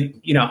I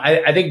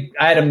think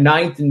I had him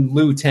 9th and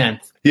Lue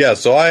 10th. Yeah,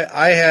 so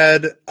I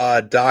had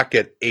Doc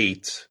at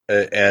 8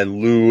 and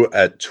Lue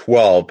at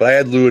 12, but I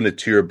had Lue in a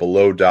tier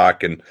below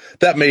Doc, and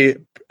that may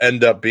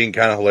end up being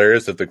kind of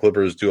hilarious if the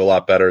Clippers do a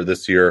lot better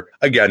this year.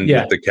 Again,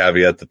 with the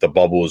caveat that the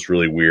bubble was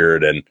really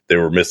weird and they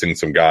were missing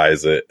some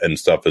guys and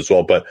stuff as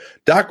well. But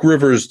Doc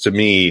Rivers, to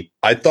me,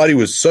 I thought he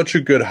was such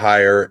a good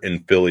hire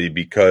in Philly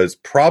because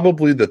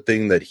probably the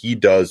thing that he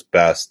does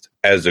best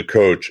as a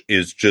coach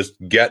is just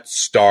get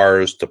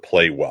stars to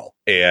play well.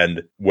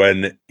 And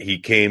when he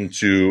came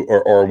to,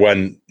 or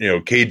when,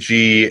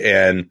 KG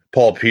and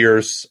Paul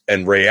Pierce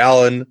and Ray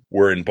Allen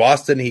were in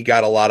Boston, he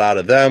got a lot out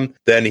of them.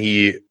 Then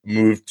he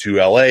moved to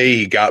LA.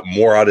 He got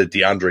more out of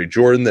DeAndre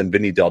Jordan than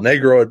Vinny Del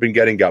Negro had been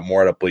getting, got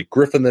more out of Blake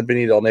Griffin than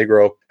Vinny Del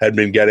Negro had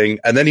been getting.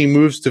 And then he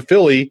moves to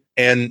Philly,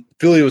 and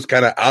Philly was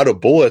kind of out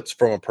of bullets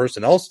from a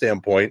personnel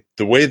standpoint.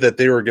 The way that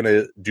they were going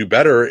to do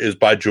better is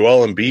by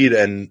Joel Embiid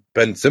and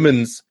Ben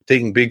Simmons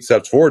taking big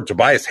steps forward.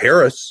 Tobias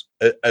Harris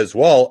as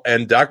well.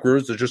 And Doc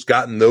Rivers has just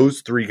gotten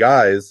those three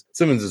guys.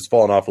 Simmons has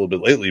fallen off a little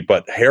bit lately,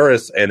 but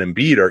Harris and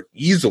Embiid are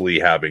easily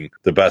having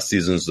the best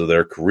seasons of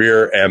their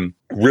career. And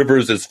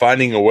Rivers is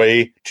finding a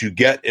way to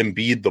get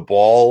Embiid the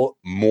ball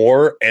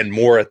more and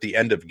more at the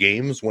end of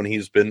games when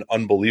he's been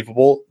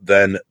unbelievable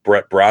than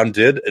Brett Brown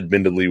did,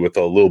 admittedly with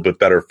a little bit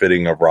better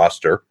fitting of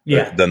roster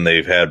than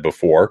they've had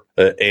before.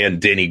 And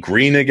Danny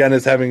Green, again,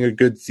 is having a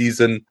good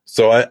season.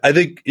 So I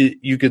think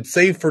you could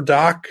say for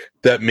Doc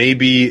that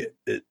maybe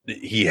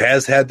he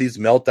has had these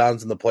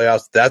meltdowns in the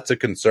playoffs. That's a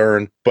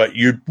concern, but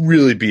you'd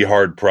really be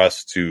hard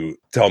pressed to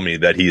tell me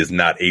that he is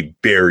not a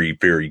very,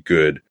 very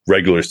good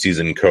regular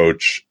season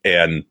coach.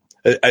 And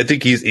I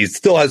think he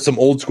still has some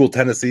old school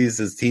tendencies.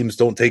 His teams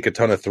don't take a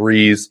ton of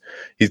threes.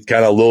 He's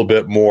kind of a little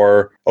bit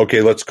more, okay,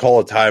 let's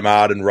call a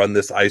timeout and run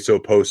this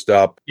ISO post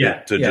up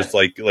to just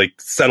like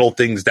settle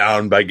things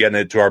down by getting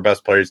it to our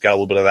best players. Got a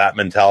little bit of that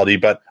mentality,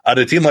 but on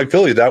a team like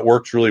Philly, that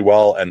works really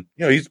well. And,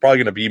 he's probably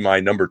going to be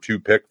my number 2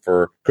 pick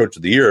for coach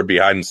of the year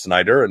behind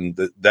Snyder. And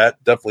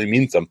that definitely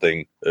means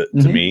something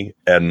to me.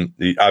 And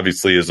he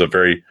obviously is a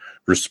very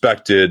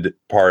respected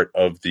part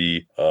of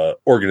the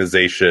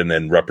organization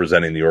and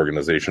representing the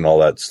organization, all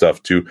that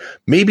stuff too.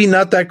 Maybe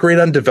not that great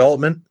on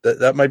development.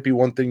 That might be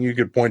one thing you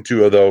could point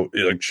to, although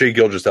like Shai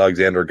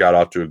Gilgeous-Alexander got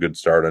off to a good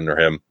start under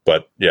him.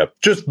 But yeah,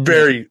 just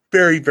very,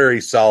 very,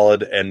 very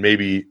solid. And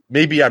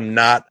maybe I'm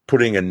not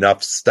putting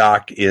enough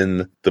stock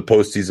in the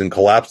postseason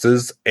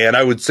collapses. And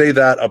I would say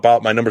that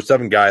about my number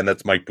 7 guy, and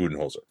that's Mike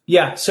Budenholzer.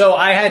 Yeah. So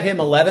I had him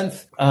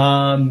 11th.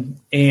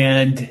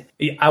 And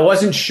I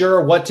wasn't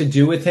sure what to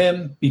do with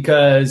him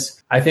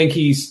because I think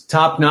he's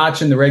top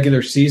notch in the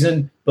regular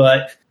season,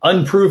 but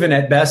unproven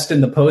at best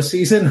in the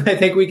postseason, I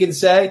think we can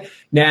say.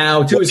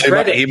 Now, to his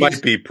credit, he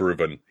might be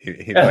proven.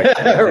 He might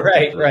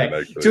be right.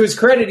 Actually. To his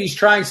credit, he's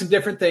trying some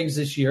different things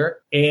this year,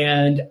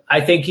 and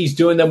I think he's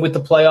doing them with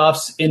the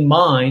playoffs in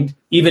mind,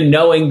 even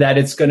knowing that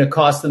it's going to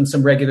cost them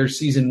some regular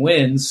season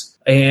wins,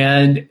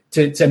 and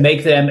to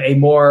make them a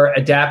more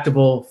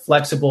adaptable,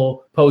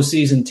 flexible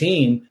postseason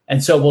team.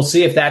 And so we'll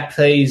see if that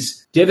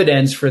pays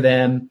dividends for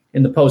them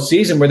in the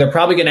postseason, where they're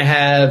probably going to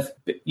have,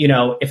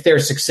 if they're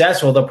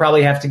successful, they'll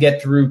probably have to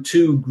get through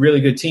 2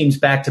 really good teams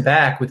back to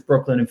back with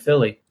Brooklyn and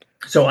Philly.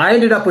 So I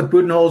ended up with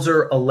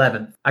Budenholzer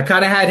 11th. I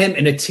kind of had him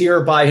in a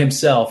tier by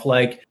himself,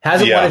 like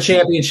hasn't won a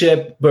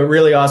championship, but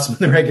really awesome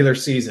in the regular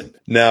season.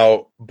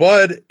 Now,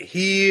 Bud,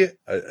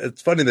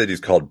 it's funny that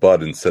he's called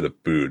Bud instead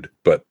of Bood,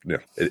 but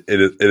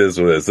it is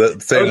what it is. The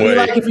same way.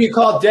 Like if you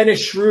call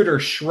Dennis Schroeder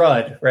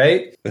Shrud,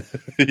 right?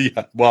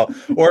 Yeah. Well,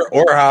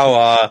 or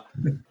how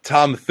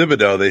Tom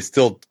Thibodeau, they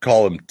still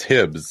call him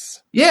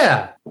Tibbs.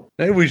 Yeah.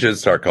 Maybe we should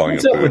start calling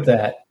What's him up Bood. with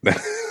that?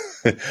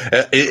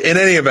 In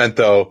any event,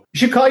 though, you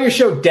should call your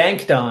show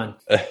Danked On.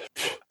 All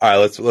right,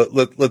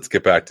 let's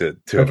get back to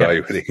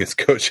evaluating his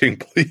coaching,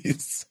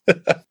 please.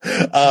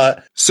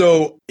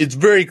 So it's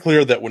very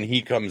clear that when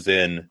he comes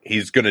in,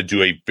 he's going to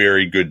do a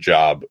very good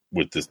job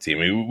with this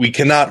team. We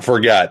cannot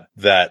forget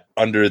that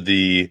under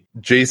the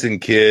Jason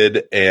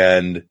Kidd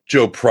and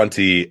Joe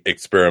Prunty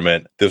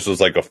experiment, this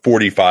was like a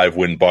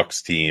 45-win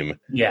Bucks team.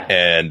 Yeah.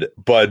 And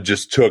Bud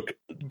just took,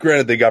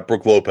 granted they got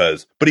Brook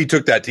Lopez, but he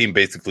took that team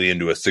basically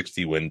into a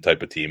 60-win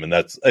type of team. And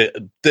that's,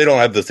 they don't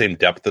have the same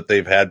depth that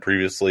they've had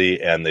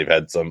previously. And they've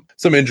had some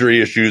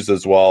injury issues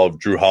as well.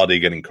 Drew Holiday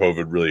getting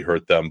COVID really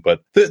hurt them,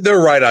 but they're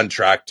right on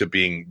track to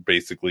being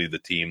basically the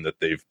team that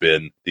they've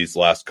been these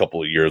last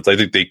couple of years. I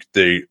think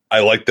I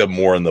like them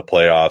more in the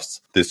playoffs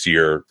this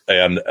year.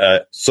 And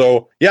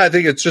so, yeah, I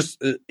think it's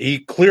just, he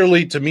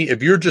clearly, to me,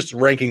 if you're just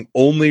ranking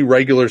only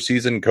regular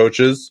season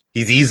coaches,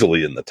 he's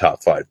easily in the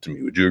top 5 to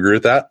me. Would you agree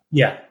with that?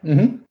 Yeah.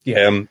 Mm-hmm.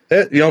 Yeah.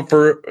 And,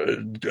 for,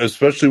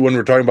 especially when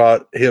we're talking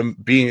about him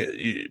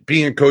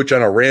being a coach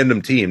on a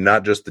random team,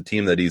 not just the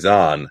team that he's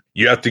on,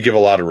 you have to give a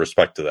lot of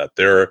respect to that.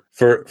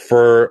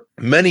 For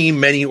many,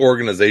 many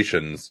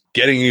organizations,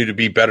 getting you to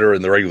be better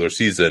in the regular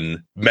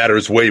season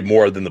matters way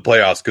more than the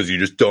playoffs because you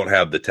just don't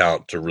have the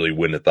talent to really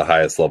win at the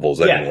highest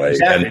levels anyway.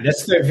 Exactly. And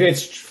it's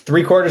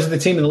 3/4 of the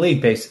team in the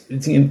league,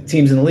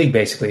 teams in the league,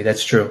 basically.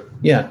 That's true.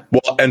 Yeah.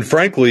 Well, and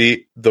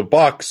frankly, the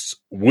Bucks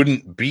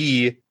wouldn't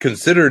be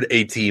considered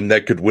a team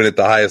that could win at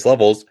the highest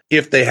levels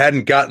if they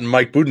hadn't gotten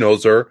Mike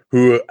Budenholzer,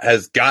 who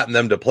has gotten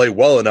them to play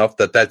well enough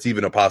that that's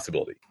even a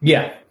possibility.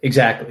 Yeah,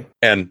 exactly.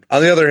 And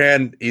on the other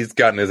hand, he's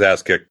gotten his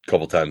ass kicked a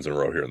couple times in a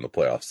row here in the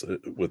playoffs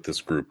with this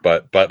group.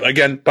 But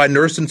again, by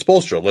Nurse and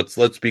Spoelstra,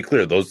 let's be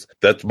clear.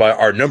 That's by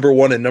our number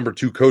 1 and number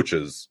 2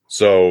 coaches.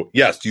 So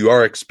yes, you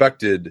are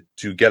expected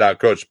to get out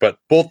coached, but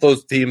both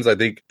those teams, I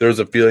think there's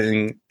a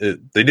feeling they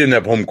didn't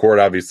have home court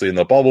obviously in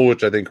the bubble,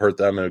 which I think hurt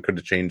them and it could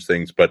have changed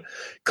things. But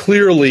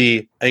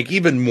clearly, I think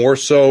even more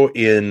so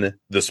in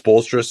the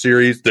Spoelstra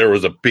series, there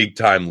was a big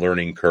time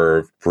learning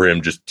curve for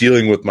him just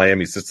dealing with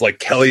Miami. So it's like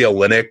Kelly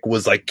Olynyk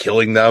was like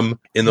killing them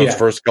in those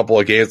first couple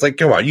of games. Like,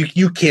 come on,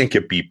 you can't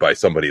get beat by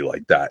somebody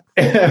like that,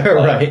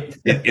 right?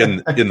 in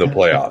the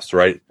playoffs,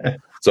 right?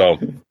 So,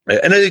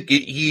 and I think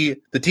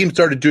the team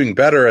started doing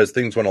better as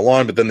things went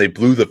along, but then they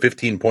blew the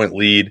 15-point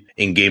lead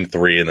in game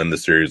 3, and then the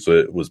series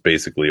was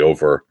basically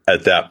over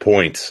at that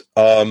point.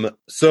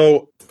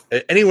 So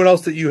anyone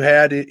else that you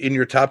had in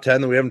your top 10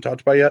 that we haven't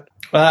talked about yet?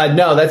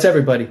 No, that's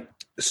everybody.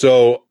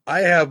 So I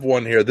have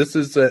one here. This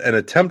is an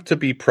attempt to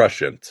be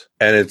prescient.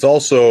 And it's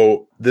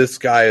also, this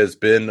guy has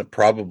been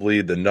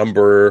probably the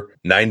number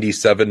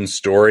 97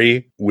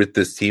 story with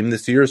this team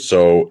this year.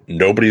 So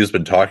nobody has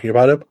been talking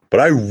about it. But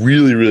I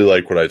really, really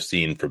like what I've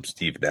seen from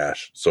Steve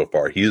Nash so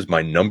far. He is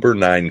my number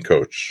 9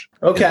 coach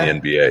in the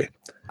NBA.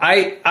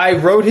 I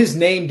wrote his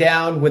name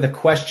down with a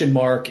question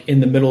mark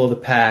in the middle of the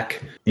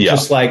pack. Yeah.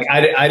 Just like,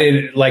 I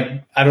didn't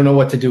like, I don't know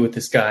what to do with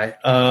this guy.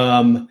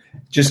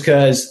 Just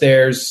because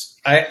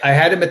I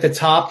had him at the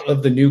top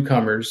of the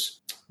newcomers,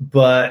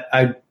 but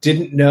I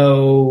didn't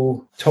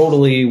know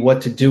totally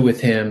what to do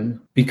with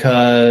him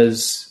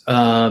because,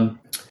 I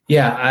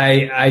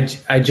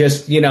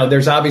just,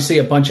 there's obviously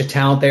a bunch of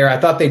talent there. I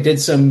thought they did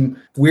some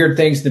weird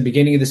things at the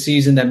beginning of the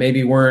season that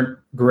maybe weren't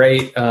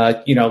great.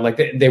 Like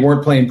they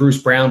weren't playing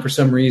Bruce Brown for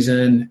some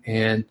reason.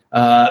 And,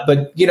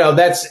 but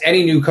that's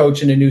any new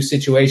coach in a new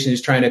situation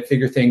is trying to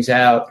figure things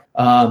out.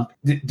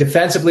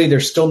 Defensively, they're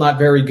still not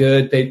very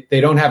good.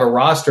 They don't have a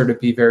roster to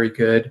be very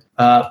good.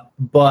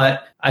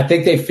 But I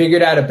think they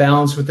figured out a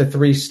balance with the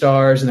 3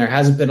 stars, and there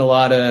hasn't been a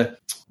lot of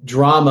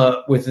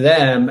drama with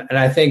them. And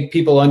I think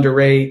people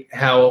underrate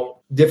how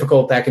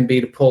difficult that can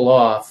be to pull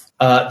off.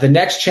 The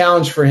next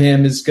challenge for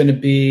him is going to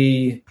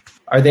be,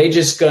 are they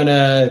just going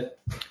to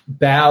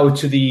bow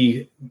to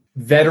the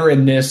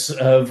veteranness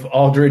of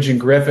Aldridge and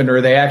Griffin, or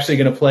are they actually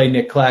going to play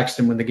Nick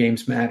Claxton when the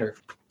games matter?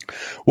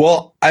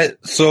 Well, I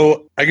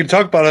can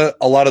talk about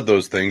a lot of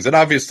those things, and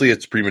obviously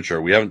it's premature.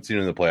 We haven't seen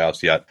him in the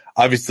playoffs yet.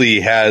 Obviously,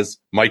 he has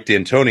Mike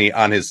D'Antoni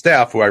on his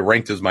staff, who I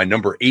ranked as my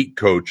number 8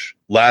 coach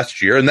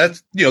last year, and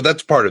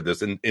that's part of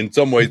this. And in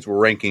some ways, we're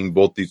ranking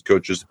both these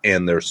coaches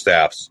and their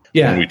staffs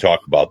when we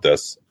talk about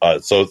this.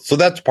 So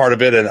that's part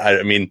of it. And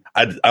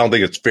I don't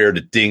think it's fair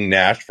to ding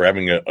Nash for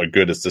having a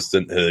good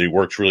assistant that he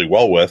works really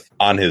well with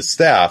on his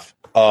staff.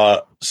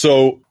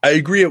 So I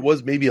agree it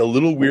was maybe a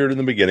little weird in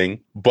the beginning,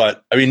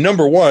 but I mean,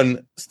 number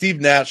one,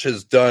 Steve Nash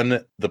has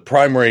done the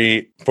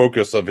primary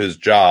focus of his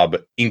job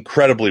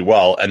incredibly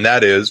well, and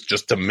that is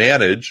just to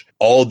manage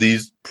all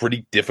these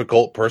pretty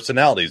difficult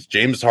personalities.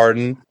 James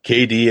Harden,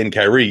 KD, and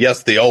Kyrie,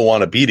 yes, they all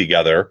want to be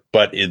together,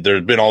 but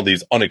there's been all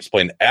these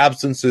unexplained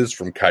absences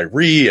from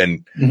Kyrie,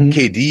 and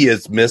KD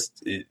has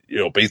missed,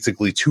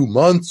 basically 2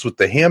 months with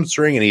the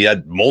hamstring, and he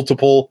had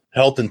multiple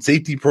health and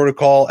safety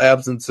protocol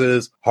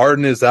absences.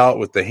 Harden is out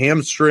with the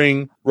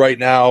hamstring right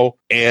now,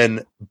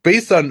 and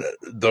based on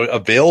the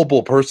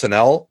available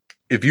personnel,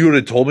 if you would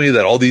have told me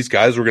that all these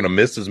guys were going to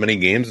miss as many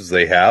games as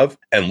they have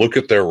and look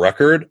at their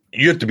record,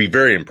 you have to be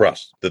very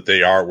impressed that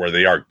they are where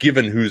they are,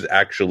 given who's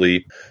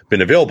actually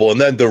been available. And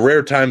then the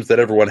rare times that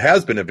everyone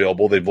has been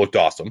available, they've looked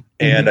awesome.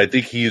 And I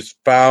think he's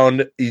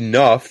found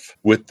enough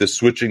with the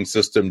switching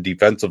system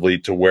defensively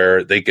to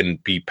where they can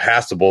be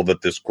passable,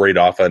 that this great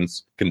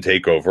offense can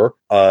take over.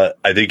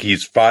 I think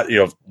he's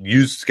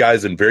used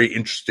guys in very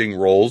interesting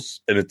roles,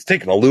 and it's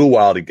taken a little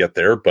while to get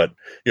there, but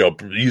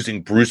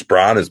using Bruce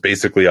Brown as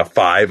basically a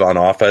 5 on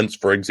offense,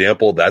 for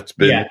example, that's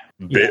been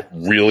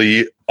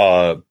really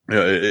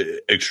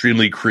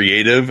extremely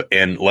creative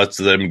and lets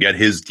them get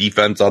his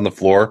defense on the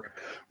floor,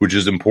 which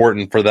is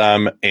important for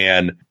them.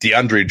 And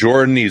DeAndre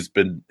Jordan, he's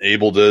been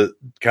able to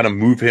kind of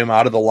move him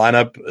out of the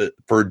lineup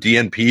for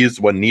DNPs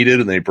when needed,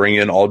 and they bring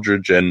in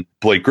Aldridge and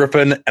Blake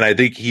Griffin. And I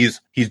think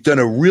he's done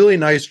a really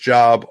nice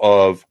job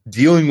of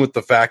dealing with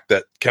the fact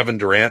that Kevin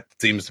Durant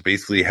seems to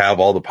basically have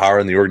all the power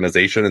in the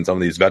organization, and some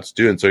of these vets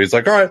do. And so he's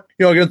like, all right,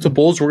 against the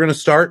Bulls, we're going to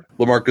start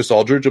LaMarcus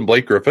Aldridge and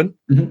Blake Griffin.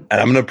 And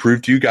I'm going to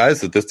prove to you guys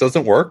that this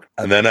doesn't work.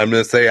 And then I'm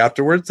going to say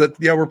afterwards that,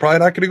 we're probably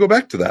not going to go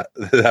back to that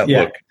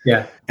look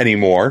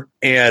anymore.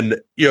 And,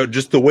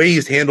 just the way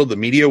he's handled the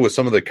media with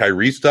some of the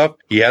Kyrie stuff,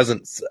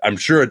 I'm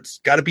sure it's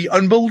got to be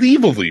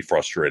unbelievably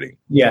frustrating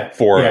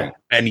for him.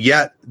 And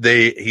yet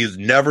he's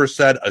never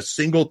said a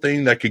single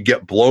thing that could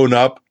get blown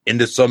up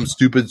into some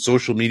stupid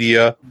social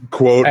media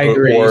quote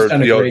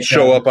or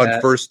show up on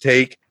First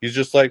Take. He's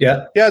just like,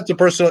 it's a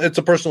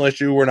personal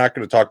issue. We're not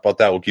going to talk about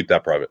that. We'll keep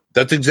that private.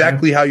 That's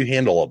exactly how you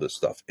handle all this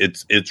stuff.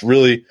 It's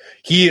really,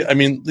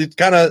 it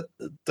kind of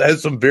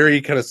has some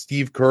very kind of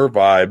Steve Kerr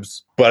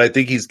vibes, but I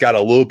think he's got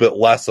a little bit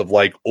less of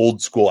like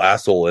old school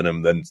asshole in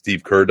him than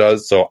Steve Kerr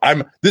does. So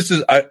I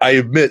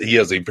admit he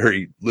has a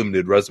very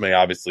limited resume,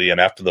 obviously.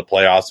 And after the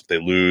playoffs, if they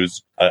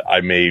lose,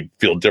 I may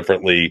feel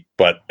differently,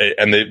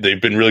 and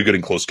they've been really good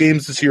in close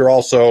games this year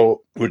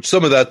also, which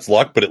some of that's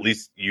luck, but at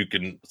least you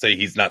can say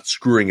he's not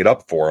screwing it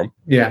up for him.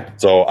 Yeah.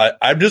 So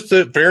I'm just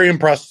very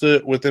impressed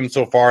with him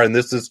so far. And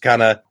this is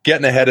kind of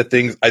getting ahead of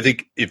things. I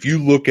think if you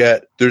look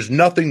at, there's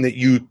nothing that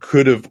you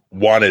could have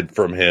wanted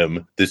from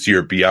him this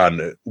year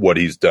beyond what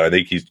he's done. I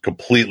think he's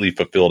completely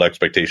fulfilled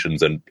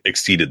expectations and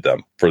exceeded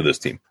them for this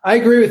team. I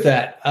agree with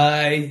that.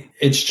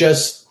 It's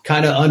just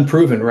kind of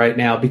unproven right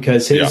now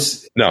because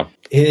his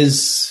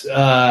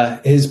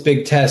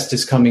big test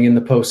is coming in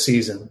the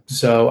postseason.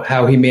 So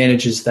how he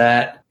manages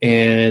that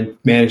and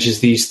manages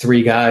these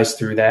 3 guys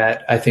through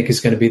that, I think is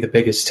going to be the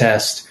biggest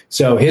test.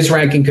 So his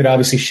ranking could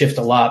obviously shift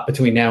a lot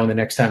between now and the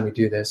next time we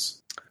do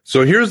this.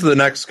 So here's the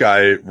next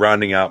guy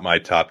rounding out my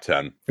top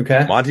 10.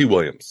 Okay. Monty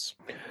Williams.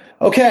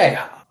 Okay.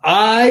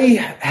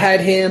 I had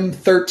him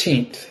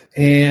 13th.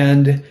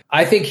 And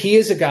I think he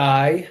is a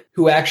guy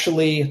who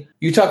actually,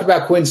 you talk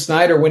about Quinn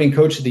Snyder winning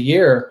Coach of the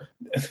Year,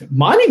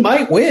 Monty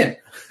might win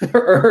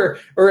or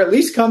at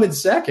least come in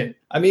second.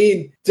 I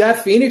mean, to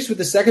have Phoenix with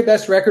the second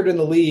best record in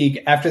the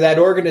league after that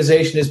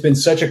organization has been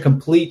such a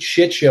complete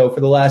shit show for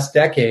the last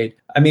decade.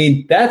 I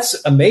mean, that's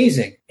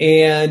amazing.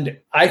 And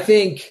I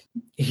think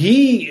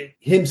he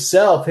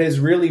himself has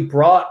really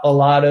brought a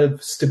lot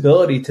of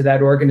stability to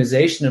that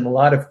organization and a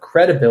lot of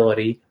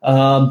credibility.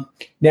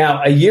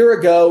 Now, a year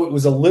ago, it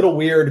was a little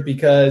weird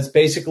because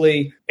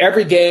basically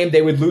every game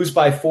they would lose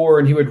by 4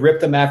 and he would rip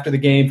them after the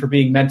game for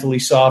being mentally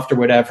soft or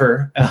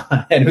whatever.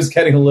 And it was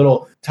getting a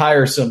little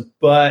tiresome.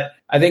 But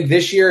I think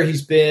this year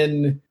he's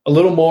been a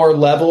little more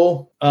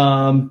level.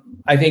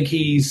 I think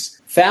he's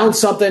found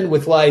something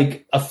with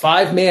like a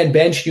 5-man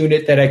bench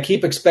unit that I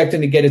keep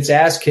expecting to get its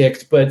ass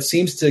kicked, but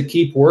seems to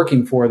keep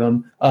working for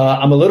them.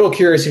 I'm a little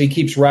curious if he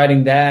keeps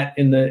riding that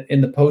in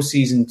the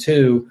postseason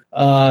too.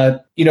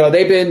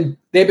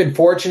 They've been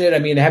fortunate. I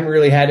mean, they haven't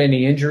really had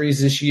any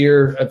injuries this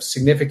year of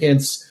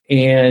significance,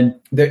 and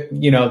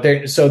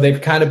so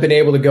they've kind of been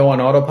able to go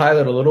on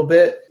autopilot a little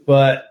bit.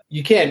 but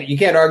you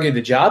can't argue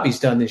the job he's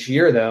done this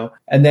year, though.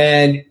 And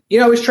then,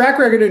 his track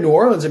record in New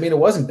Orleans, I mean, it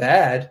wasn't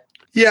bad.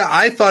 Yeah,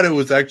 I thought it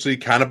was actually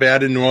kind of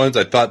bad in New Orleans.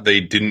 I thought they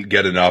didn't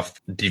get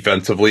enough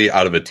defensively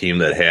out of a team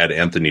that had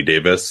Anthony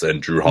Davis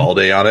and Drew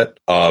Holiday on it.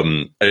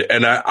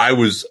 And I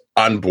was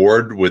on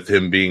board with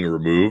him being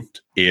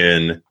removed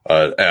in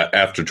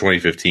after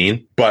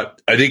 2015,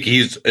 but I think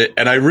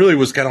and I really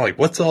was kind of like,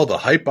 what's all the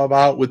hype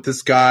about with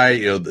this guy?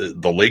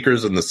 The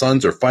Lakers and the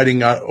Suns are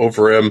fighting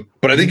over him,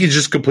 but I think he's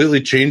just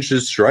completely changed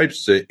his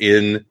stripes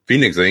in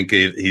Phoenix. I think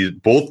he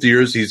both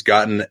years he's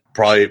gotten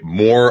probably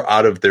more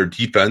out of their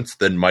defense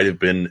than might have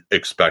been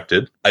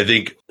expected. I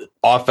think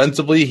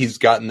offensively, he's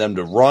gotten them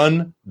to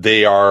run.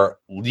 They are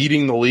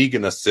leading the league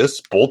in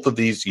assists both of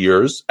these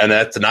years. And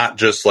that's not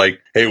just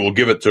like, hey, we'll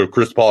give it to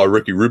Chris Paul or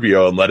Ricky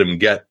Rubio and let him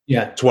get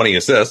 20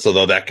 assists,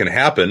 although that can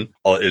happen.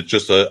 It's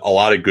just a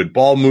lot of good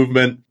ball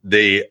movement.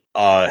 They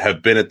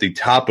have been at the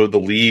top of the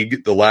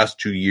league the last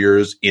 2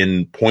 years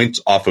in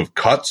points off of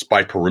cuts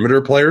by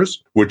perimeter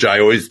players, which I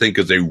always think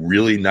is a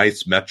really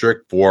nice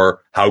metric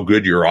for how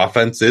good your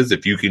offense is.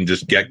 If you can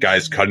just get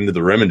guys cutting to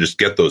the rim and just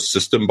get those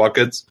system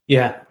buckets.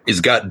 Yeah.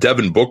 He's got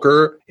Devin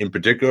Booker in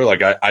particular.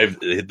 Like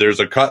there's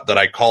a cut that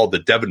I call the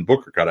Devin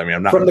Booker cut. I mean,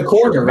 I'm not from the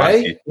corner,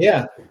 right?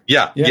 Yeah.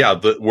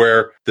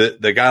 Where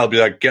the guy will be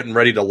like getting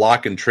ready to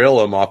lock and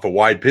trail him off a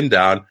wide pin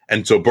down.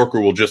 And so Booker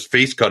will just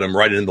face cut him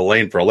right into the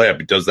lane for a layup.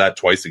 He does that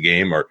twice a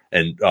game,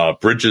 and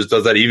Bridges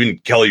does that. Even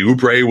Kelly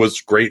Oubre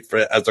was great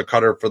as a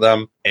cutter for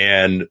them.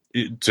 And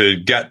to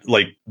get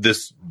like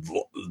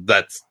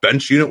that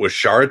bench unit with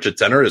Saric at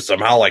center is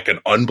somehow like an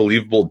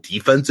unbelievable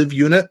defensive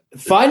unit.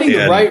 Finding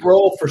the right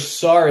role for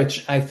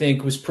Saric, I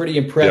think, was pretty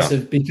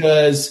impressive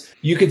because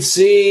you could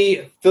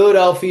see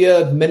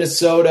Philadelphia,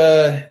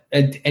 Minnesota,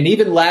 and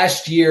even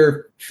last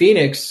year,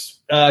 Phoenix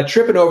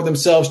tripping over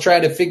themselves,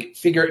 trying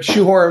to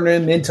shoehorn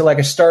him into like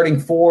a starting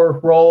 4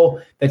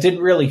 role that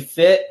didn't really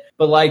fit.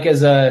 But like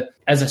as a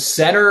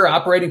center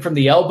operating from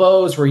the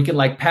elbows where he can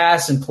like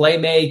pass and play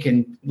make,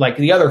 and like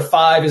the other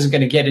 5 isn't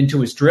going to get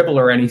into his dribble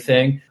or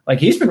anything. Like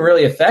he's been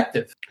really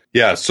effective.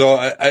 Yeah, so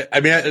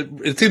I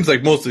mean, it seems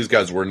like most of these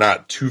guys were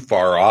not too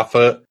far off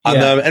on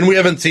them, and we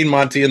haven't seen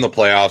Monty in the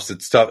playoffs.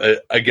 It's tough.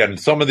 Again,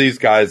 some of these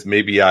guys,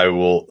 maybe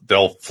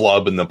they'll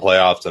flub in the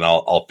playoffs, and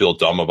I'll feel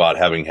dumb about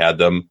having had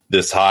them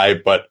this high.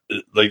 But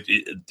like,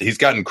 he's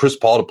gotten Chris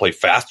Paul to play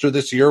faster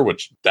this year,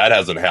 which that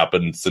hasn't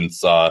happened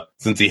since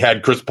he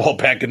had Chris Paul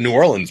back in New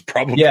Orleans,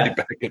 probably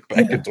back in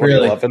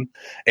 2011,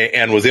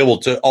 and was able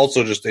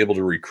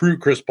to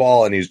recruit Chris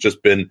Paul, and he's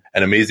just been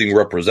an amazing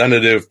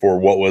representative for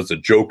what was a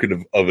joke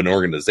of an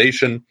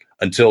organization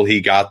until he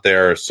got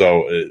there.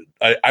 So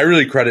I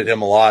really credit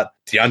him a lot.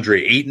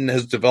 DeAndre Ayton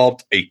has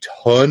developed a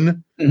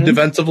ton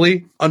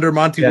defensively under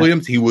Monty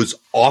Williams. He was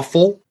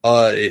awful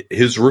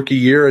his rookie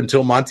year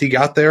until Monty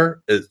got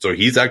there. So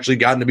he's actually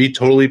gotten to be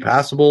totally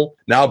passable.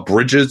 Now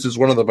Bridges is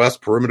one of the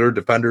best perimeter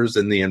defenders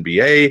in the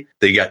NBA.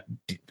 They got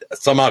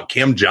somehow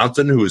Cam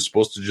Johnson, who is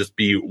supposed to just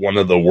be one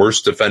of the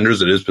worst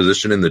defenders at his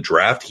position in the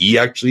draft. He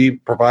actually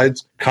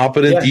provides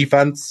competent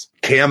defense.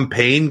 Cam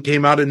Payne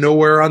came out of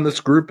nowhere on this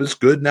group, is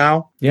good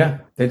now. Yeah,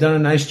 they've done a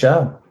nice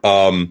job.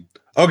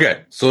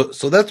 Okay, so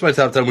that's my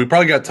top 10. We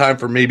probably got time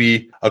for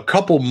maybe a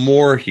couple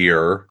more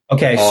here.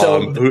 Okay,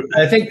 so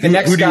I think the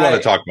next guy... Who do you want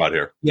to talk about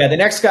here? Yeah, the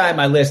next guy on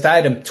my list, I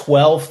had him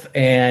 12th,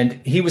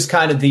 and he was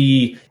kind of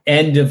the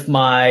end of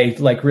my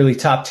like really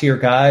top tier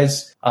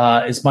guys,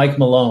 is Mike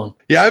Malone.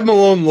 Yeah, I have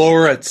Malone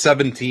lower at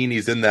 17.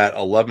 He's in that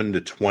 11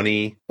 to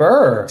 20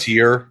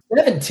 tier.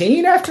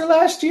 17 after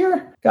last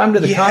year? Got him to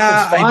the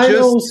conference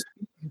finals.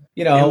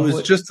 It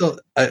was just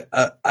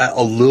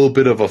a little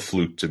bit of a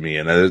fluke to me.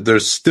 And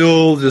there's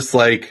still just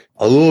like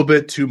a little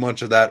bit too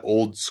much of that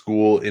old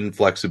school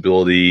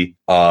inflexibility.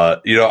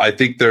 I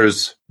think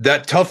there's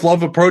that tough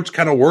love approach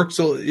kind of works.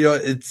 So,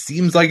 it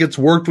seems like it's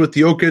worked with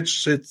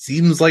Jokic. It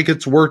seems like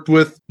it's worked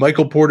with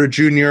Michael Porter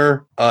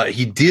Jr.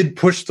 He did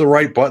push the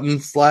right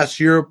buttons last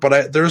year,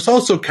 but there's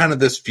also kind of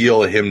this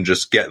feel of him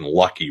just getting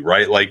lucky,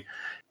 right? Like,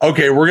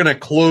 okay, we're going to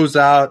close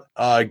out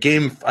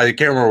game. I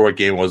can't remember what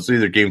game it was.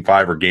 Either game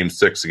 5 or game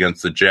 6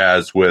 against the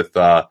Jazz with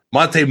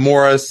Monte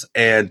Morris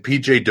and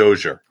PJ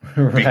Dozier.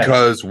 Right.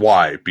 Because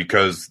why?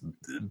 Because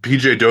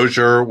PJ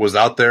Dozier was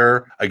out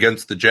there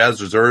against the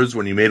Jazz reserves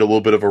when he made a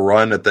little bit of a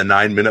run at the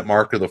 9-minute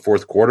mark of the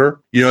fourth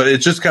quarter.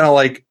 It's just kind of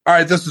like, all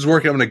right, this is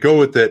working. I'm going to go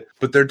with it.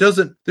 But there just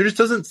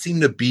doesn't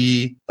seem to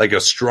be like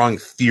a strong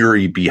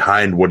theory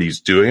behind what he's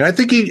doing. I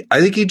think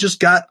he just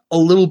got a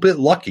little bit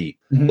lucky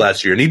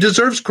last year, and he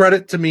deserves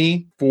credit to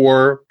me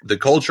for the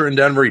culture in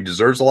Denver. He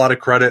deserves a lot of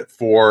credit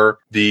for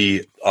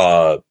the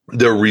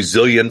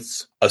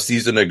resilience a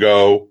season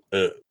ago.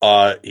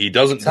 He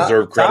doesn't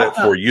deserve credit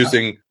for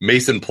using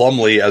Mason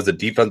Plumlee as a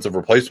defensive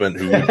replacement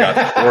who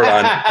got scored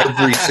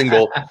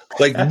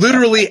on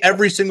literally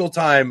every single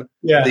time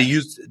they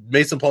used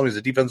Mason Plumlee as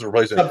a defensive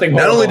replacement.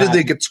 Not only did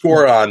they get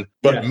scored on,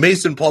 but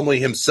Mason Plumlee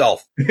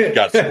himself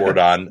got scored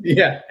on.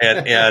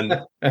 And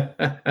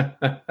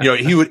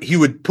he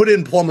would put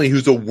in Plumlee,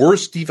 who's a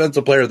worse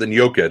defensive player than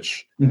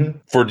Jokic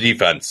for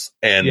defense,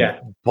 and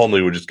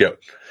Plumlee would just get.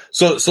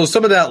 So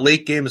some of that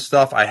late game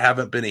stuff I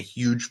haven't been a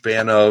huge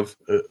fan of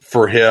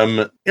for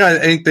him. I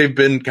think they've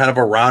been kind of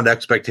around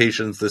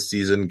expectations this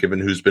season, given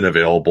who's been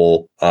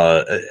available.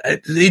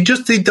 He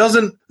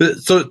doesn't.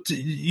 So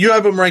you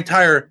have him ranked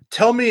higher.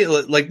 Tell me,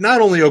 like,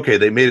 not only, okay,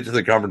 they made it to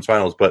the conference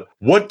finals, but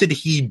what did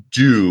he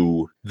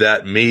do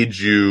that made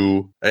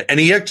you, and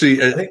he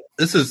actually,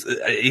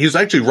 he's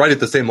actually right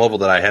at the same level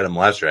that I had him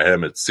last year. I had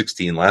him at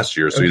 16 last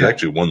year. So he's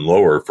actually one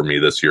lower for me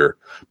this year.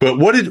 But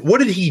what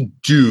did he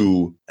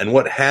do and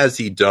what has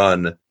he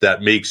done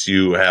that makes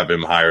you have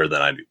him higher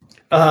than I do?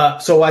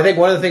 So I think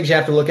one of the things you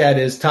have to look at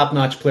is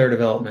top-notch player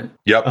development.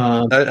 Yep,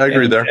 I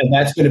agree there. And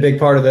that's been a big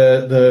part of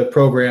the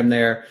program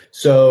there.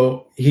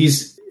 So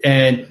he's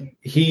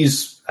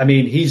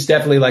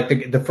definitely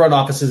like the front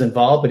office is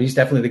involved, but he's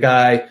definitely the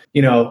guy,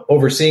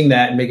 overseeing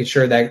that and making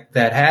sure that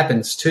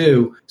happens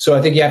too. So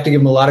I think you have to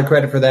give him a lot of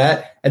credit for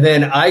that. And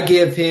then I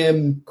give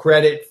him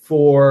credit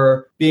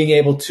for being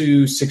able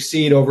to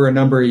succeed over a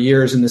number of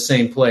years in the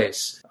same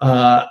place.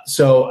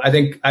 So I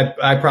think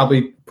I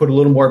probably put a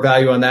little more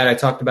value on that. I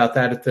talked about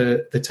that at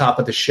the top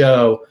of the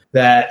show,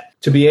 that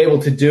to be able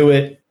to do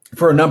it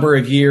for a number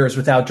of years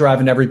without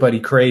driving everybody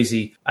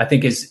crazy, I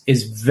think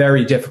is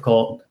very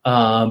difficult.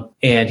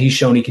 And he's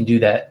shown he can do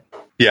that.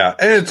 Yeah.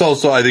 And it's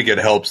also, I think it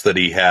helps that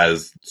he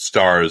has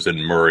stars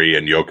in Murray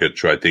and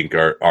Jokic, who I think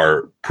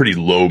are pretty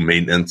low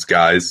maintenance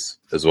guys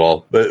as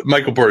well. But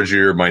Michael Porter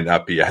Jr. might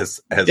not be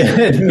as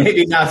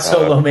maybe not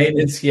so low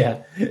maintenance.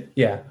 Yeah.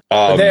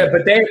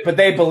 But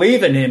they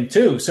believe in him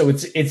too. So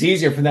it's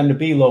easier for them to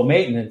be low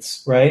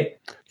maintenance, right?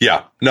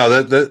 Yeah,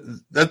 no,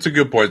 that's a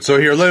good point. So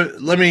here,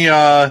 let me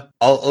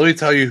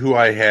tell you who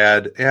I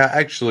had. Yeah,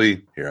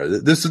 actually, here,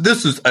 this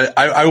is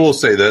I will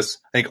say this.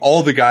 I think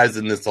all the guys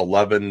in this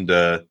 11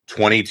 to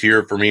 20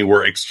 tier for me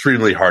were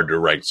extremely hard to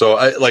rank. So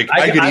after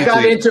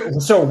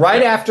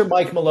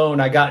Mike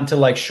Malone, I got into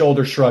like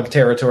shoulder shrug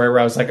territory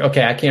where I was like,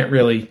 okay, I can't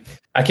really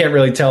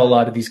tell a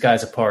lot of these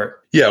guys apart.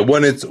 Yeah,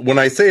 when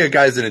I say a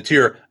guy's in a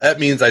tier, that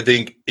means I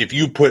think if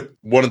you put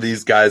one of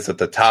these guys at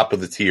the top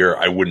of the tier,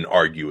 I wouldn't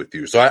argue with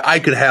you. So I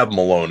could have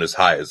Malone as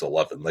high as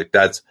 11. Like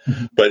that's,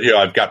 but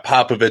I've got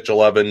Popovich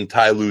 11,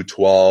 Ty Lue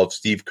 12,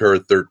 Steve Kerr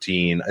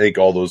 13. I think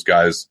all those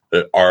guys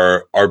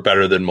are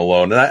better than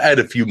Malone. And I had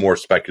a few more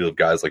speculative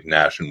guys like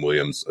Nash and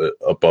Williams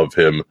above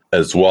him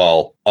as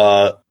well.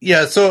 So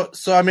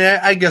I mean,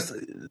 I guess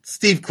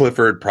Steve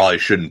Clifford probably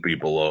shouldn't be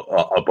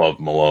above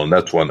Malone.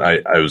 That's one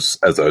as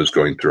I was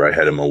going through, I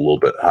had him a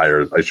little bit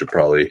higher. I should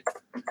probably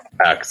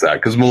axe that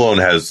because Malone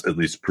has at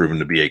least proven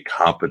to be a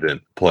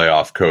competent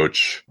playoff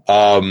coach.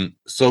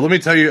 So let me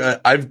tell you,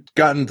 I've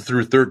gotten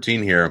through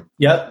 13 here.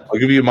 Yep. I'll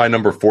give you my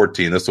number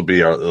 14. This will be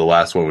the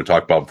last one we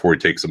talk about before we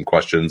take some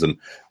questions. And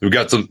we've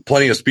got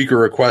plenty of speaker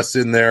requests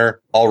in there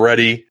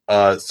already.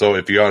 So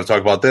if you want to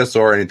talk about this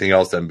or anything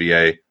else,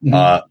 NBA,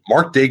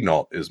 Mark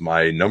Daigneault is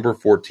my number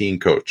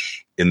 14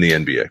 coach in the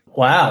NBA.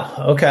 Wow.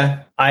 Okay.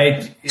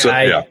 I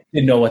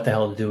didn't know what the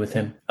hell to do with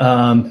him.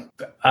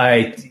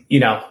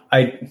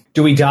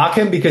 Do we dock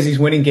him because he's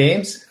winning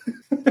games?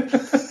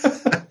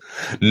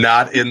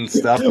 Not in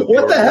stuff.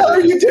 What the hell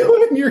are you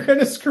doing? You're going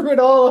to screw it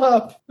all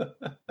up.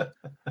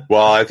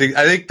 Well, I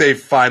think they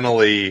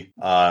finally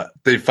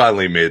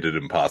made it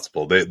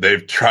impossible.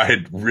 They've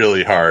tried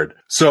really hard.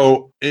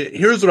 So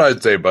here's what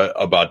I'd say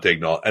about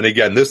Daigneault. And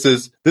again, this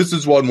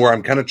is one where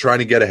I'm kind of trying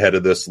to get ahead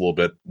of this a little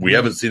bit. We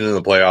haven't seen him in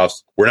the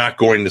playoffs. We're not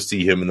going to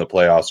see him in the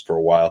playoffs for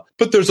a while.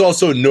 But there's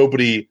also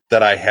nobody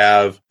that I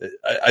have.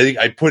 I think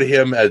I put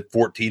him at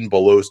 14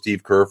 below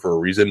Steve Kerr for a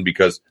reason,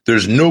 because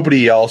there's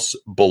nobody else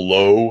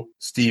below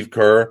Steve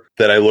Kerr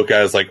that I look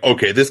at as like,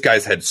 okay, this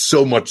guy's had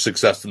so much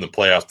success in the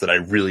playoffs that I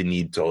really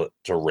need to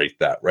rate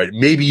that, right?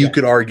 Maybe you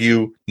could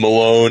argue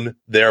Malone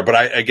there, but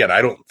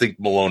I don't think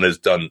Malone has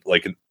done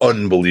like an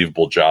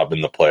unbelievable job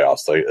in the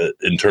playoffs, like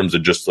in terms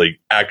of just like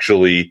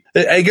actually,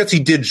 I guess he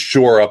did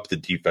shore up the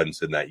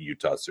defense in that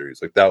Utah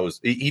series. Like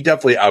he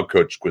definitely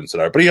outcoached Quinn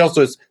Snyder, but he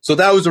also so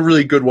that was a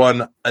really good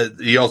one.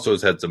 He also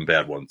has had some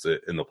bad ones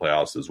in the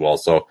playoffs as well.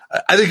 So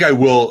I think I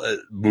will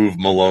move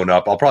Malone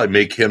up. I'll probably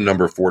make him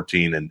number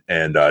 14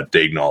 and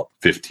Daigneault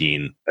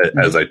 15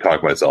 as I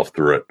talk myself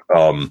through it.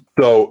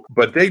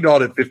 But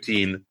Daigneault at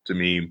 15 to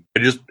me,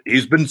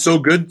 he's been so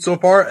good so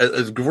far.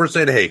 As we're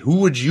saying, hey, who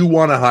would you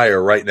want to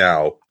hire right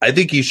now? I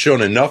think he's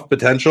shown enough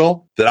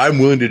potential that I'm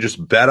willing to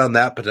just bet on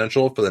that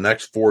potential for the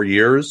next 4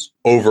 years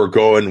over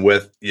going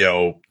with,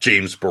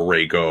 James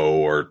Borrego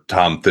or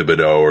Tom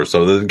Thibodeau or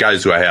so, the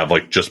guys who I have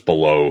like just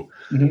below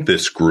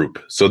this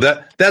group. So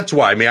that's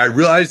why. I mean, I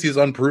realize he's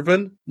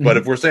unproven, but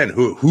if we're saying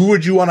who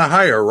would you want to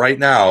hire right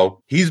now?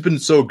 He's been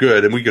so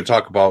good, and we could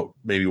talk about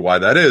maybe why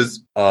that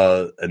is.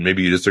 And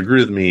maybe you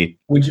disagree with me.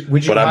 Would you?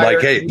 But I'm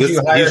like, hey,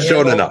 he's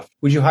shown enough.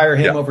 Would you hire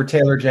him over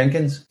Taylor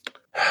Jenkins?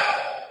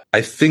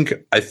 I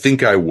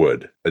think I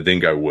would.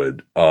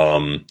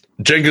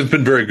 Jenkins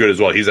been very good as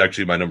well. He's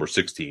actually my number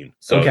 16.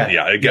 So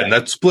yeah, again,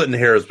 that's splitting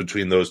hairs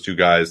between those two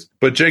guys.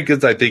 But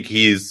Jenkins, I think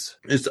it's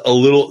a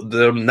little,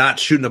 them not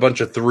shooting a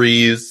bunch of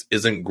threes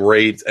isn't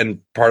great.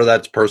 And part of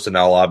that's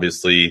personnel,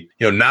 obviously.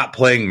 Not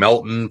playing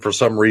Melton for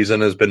some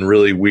reason has been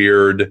really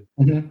weird.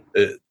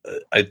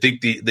 I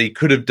think they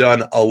could have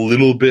done a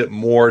little bit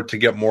more to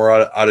get more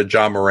out of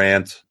John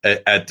Morant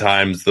at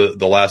times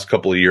the last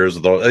couple of years,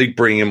 though I think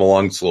bringing him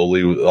along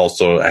slowly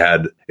also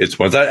had its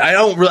points. I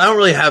don't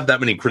really have that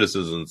many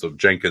criticisms of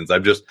Jenkins.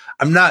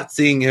 I'm not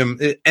seeing him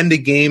end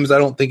of games. I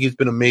don't think he's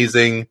been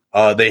amazing.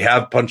 They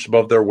have punched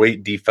above their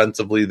weight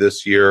defensively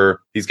this year.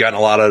 He's gotten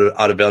a lot out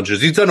of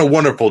advantages. He's done a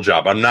wonderful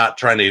job. I'm not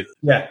trying to,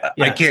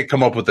 I can't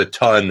come up with a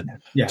ton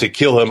to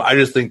kill him. I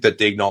just think that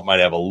Daigneault might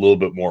have a little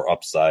bit more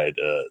upside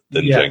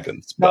than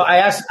Jenkins. But. No, I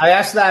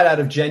asked that out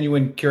of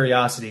genuine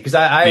curiosity because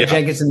I had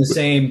Jenkins in the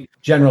same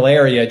general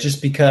area just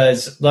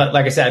because,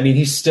 like I said, I mean,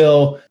 he's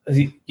still,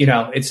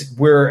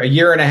 we're a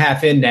year and a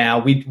half in now.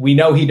 We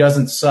know he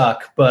doesn't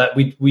suck, but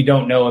we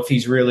don't know if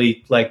he's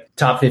really like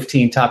top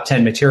 15, top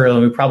 10 material,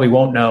 and we probably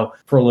won't know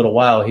for a little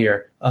while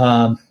here.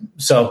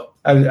 So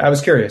I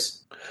was curious.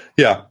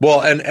 Yeah,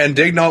 well, and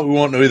Daigneault we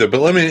won't know either. But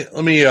let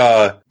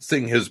me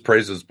sing his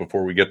praises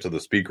before we get to the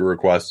speaker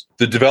request.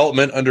 The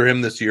development under him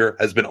this year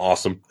has been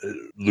awesome.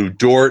 Lou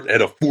Dort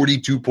had a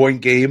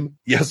 42-point game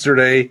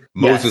yesterday.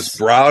 Moses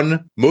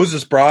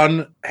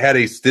Brown had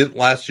a stint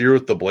last year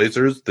with the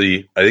Blazers.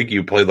 I think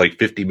he played like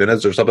 50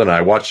 minutes or something. And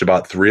I watched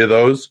about 3 of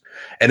those,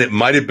 and it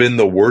might have been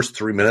the worst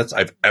 3 minutes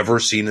I've ever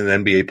seen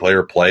an NBA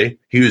player play.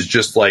 He was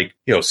just like,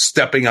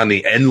 stepping on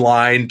the end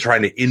line,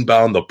 trying to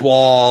inbound the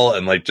ball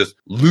and like just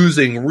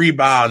losing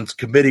rebounds,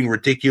 committing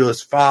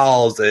ridiculous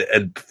fouls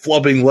and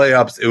flubbing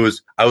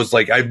layups. I was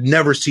like, I've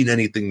never seen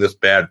anything this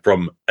bad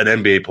from an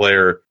NBA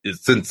player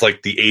since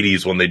like the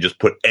 80s when they just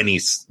put any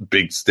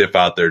big stiff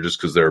out there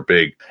just because they're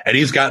big. And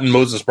he's gotten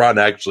Moses Brown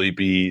to actually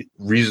be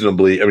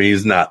reasonably, I mean,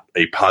 he's not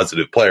a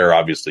positive player,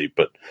 obviously,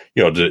 but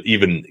to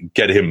even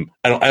get him,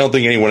 I don't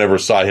think anyone ever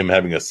saw him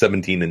having a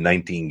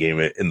 17-19 game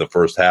in the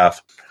first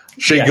half.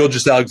 Shai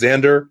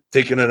Gilgeous-Alexander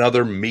taking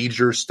another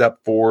major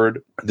step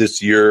forward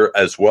this year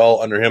as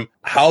well under him.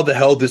 How the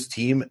hell this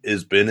team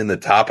has been in the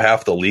top half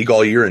of the league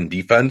all year in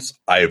defense,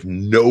 I have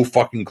no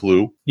fucking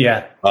clue.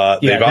 That's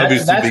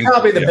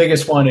probably the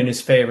biggest one in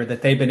his favor,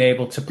 that they've been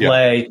able to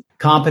play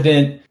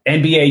competent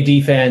NBA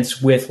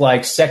defense with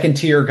like second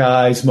tier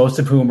guys, most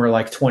of whom are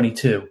like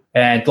 22.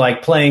 And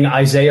like playing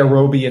Isaiah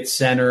Roby at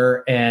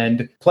center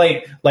and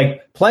playing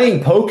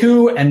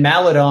Poku and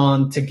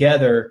Maledon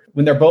together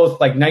when they're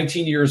both like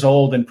 19 years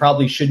old and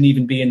probably shouldn't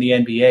even be in the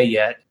NBA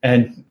yet.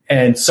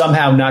 And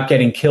somehow not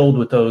getting killed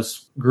with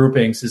those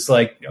groupings is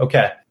like,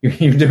 okay,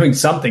 you're doing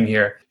something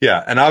here.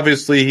 Yeah, and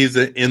obviously he's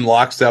in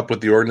lockstep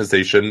with the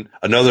organization.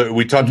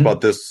 We talked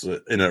about this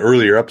in an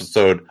earlier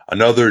episode,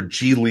 another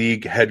G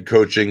League head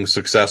coaching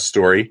success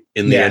story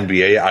in the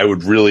NBA. I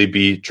would really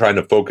be trying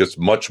to focus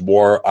much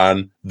more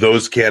on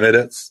those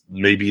candidates,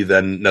 maybe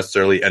than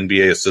necessarily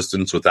NBA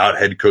assistants without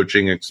head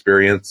coaching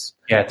experience.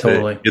 Yeah,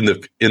 totally.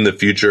 In the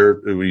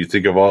future, when you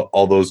think of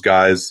all those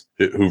guys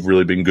who've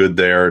really been good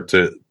there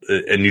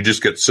and you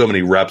just get so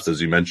many reps,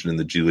 as you mentioned, in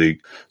the G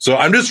League. So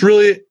I'm just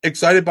really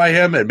excited by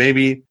him. And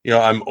maybe,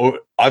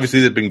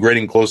 obviously they've been great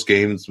in close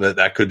games.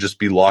 That could just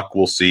be luck.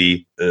 We'll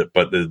see.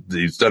 But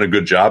he's done a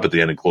good job at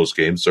the end of close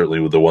games, certainly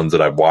with the ones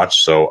that I've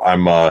watched. So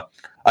I'm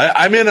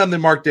in on the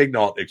Mark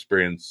Daigneault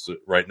experience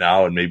right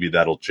now, and maybe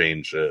that'll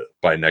change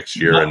by next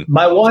year.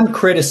 My one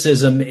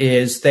criticism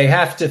is they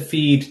have to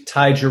feed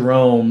Ty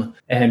Jerome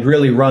and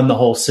really run the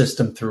whole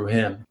system through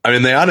him. I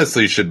mean, they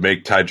honestly should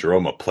make Ty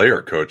Jerome a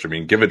player coach. I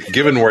mean,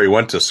 given where he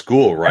went to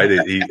school, right?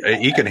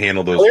 He can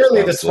handle those.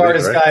 Clearly the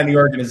smartest guy in the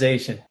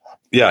organization.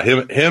 Yeah,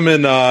 him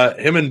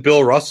and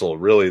Bill Russell,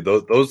 really,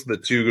 those are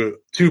the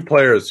two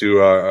players who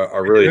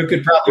are really who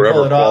could probably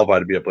forever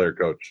qualified to be a player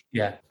coach.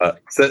 Yeah.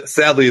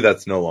 Sadly,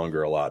 that's no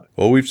longer allowed.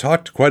 Well, we've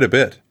talked quite a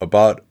bit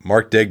about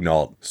Mark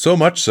Daigneault, so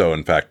much so,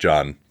 in fact,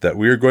 John, that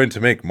we are going to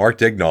make Mark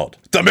Daigneault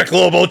the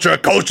Michelob Ultra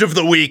Coach of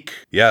the Week.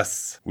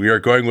 Yes, we are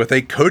going with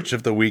a Coach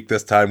of the Week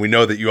this time. We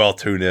know that you all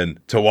tune in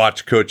to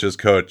watch coaches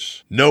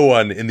coach. No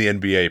one in the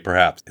NBA,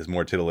 perhaps, is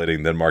more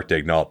titillating than Mark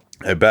Daigneault.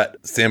 I bet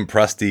Sam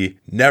Presti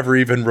never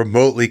even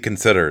remotely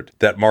considered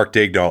that Mark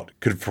Daigneault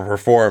could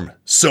perform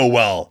so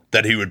well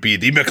that he would be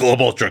the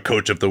Michelob Ultra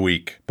Coach of the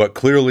Week. But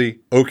clearly,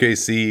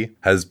 OKC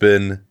has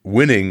been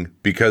winning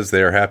because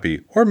they are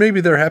happy. Or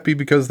maybe they're happy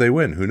because they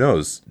win. Who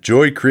knows?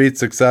 Joy creates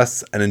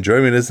success, and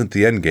enjoyment isn't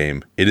the end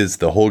game. It is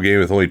the whole game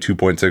with only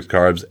 2.6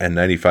 carbs and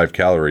 95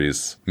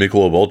 calories.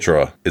 Michelob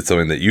Ultra is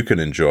something that you can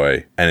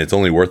enjoy, and it's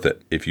only worth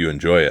it if you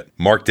enjoy it.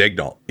 Mark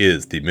Daigneault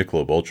is the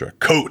Michelob Ultra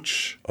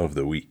Coach of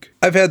the Week.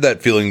 I've had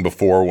that feeling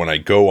before when I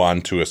go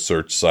onto a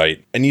search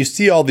site and you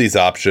see all these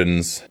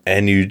options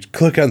and you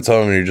click on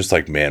some and you're just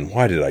like, man,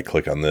 why did I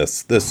click on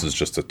this? This is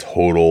just a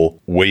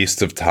total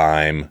waste of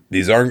time.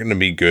 These aren't going to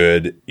be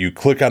good. You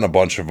click on a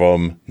bunch of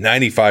them.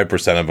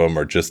 95% of them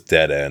are just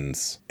dead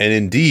ends. And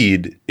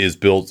Indeed is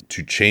built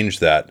to change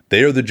that.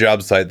 They are the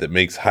job site that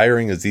makes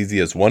hiring as easy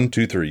as 1,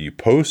 2, 3. You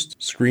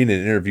post, screen,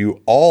 and interview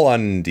all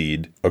on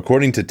Indeed.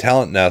 According to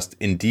Talent Nest,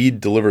 Indeed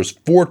delivers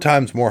 4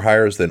 times more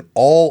hires than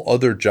all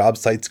other job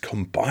sites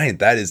combined.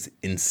 That is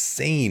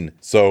insane.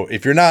 So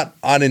if you're not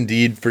on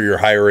Indeed for your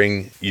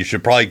hiring, you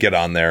should probably get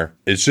on there.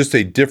 It's just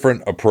a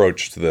different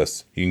approach to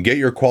this. You can get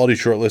your quality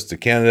shortlist of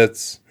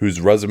candidates whose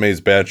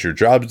resumes match your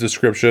job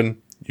description.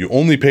 You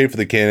only pay for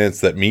the candidates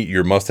that meet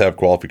your must-have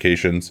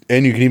qualifications,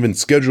 and you can even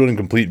schedule and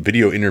complete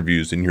video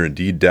interviews in your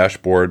Indeed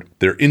dashboard.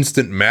 Their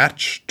instant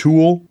match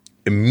tool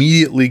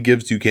immediately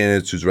gives you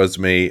candidates whose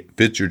resume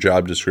fits your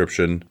job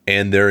description,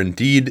 and their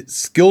Indeed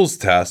skills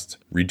test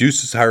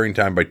reduces hiring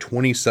time by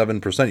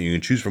 27%. You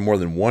can choose from more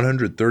than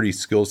 130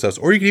 skills tests,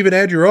 or you can even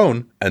add your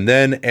own and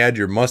then add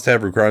your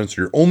must-have requirements.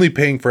 So you're only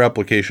paying for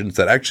applications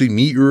that actually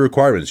meet your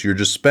requirements. You're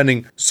just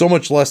spending so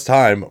much less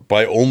time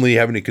by only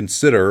having to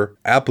consider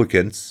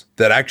applicants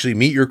that actually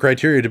meet your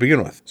criteria to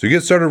begin with. So you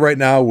get started right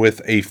now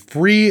with a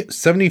free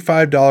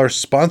 $75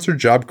 sponsored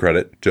job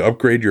credit to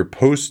upgrade your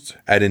post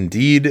at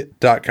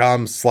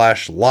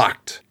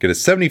Indeed.com/locked. Get a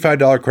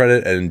 $75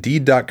 credit at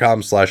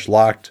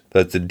Indeed.com/locked.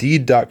 That's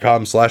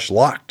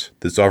Indeed.com/locked.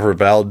 This offer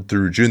valid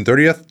through June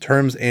 30th.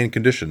 Terms and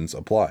conditions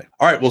apply.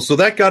 All right. Well, so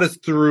that got us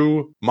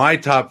through my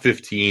top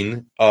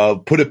 15.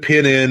 Put a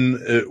pin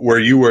in where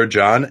you were,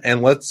 John,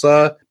 and let's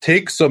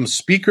take some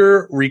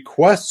speaker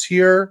requests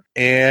here,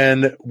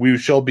 and we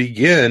shall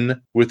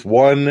begin with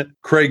one.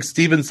 Craig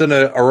Stevenson,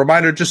 a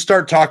reminder, just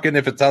start talking.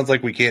 If it sounds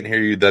like we can't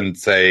hear you, then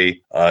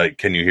say,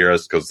 can you hear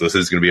us? Because this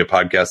is going to be a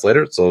podcast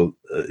later. So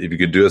if you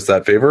could do us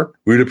that favor,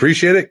 we'd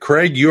appreciate it.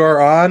 Craig, you are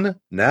on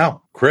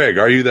now. Craig,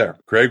 are you there?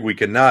 Craig, we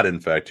cannot,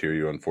 in fact, hear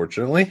you,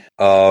 unfortunately.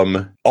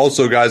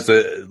 Also, guys,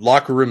 the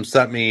locker room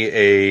sent me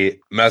a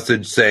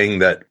message saying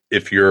that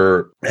if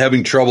you're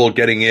having trouble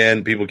getting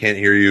in, people can't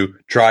hear you,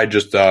 try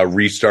just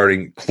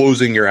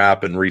closing your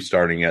app and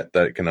restarting it.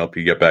 That can help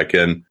you get back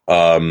in.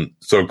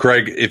 So,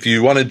 Craig, if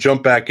you want to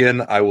jump back in,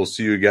 I will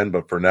see you again.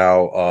 But for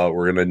now,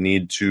 we're going to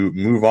need to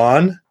move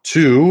on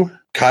to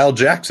Kyle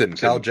Jackson.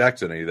 Kyle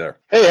Jackson, are you there?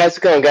 Hey, how's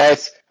it going,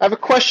 guys? I have a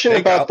question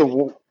about the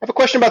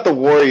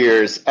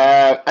Warriors.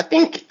 I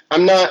think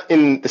I'm not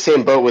in the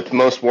same boat with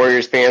most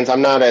Warriors fans.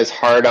 I'm not as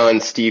hard on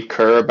Steve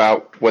Kerr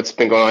about what's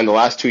been going on the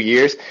last 2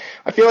 years.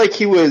 I feel like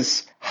he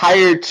was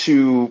hired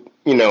to,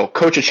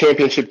 coach a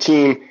championship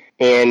team,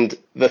 and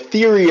the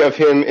theory of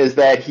him is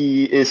that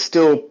he is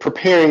still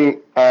preparing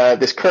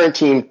this current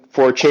team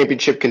for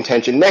championship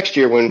contention next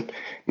year when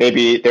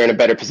maybe they're in a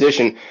better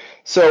position.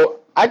 So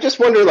I just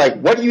wonder,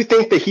 what do you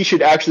think that he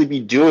should actually be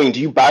doing? Do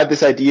you buy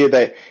this idea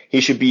that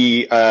he should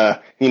be,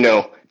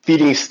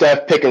 feeding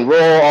Steph pick and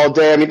roll all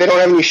day? I mean, they don't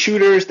have any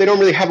shooters. They don't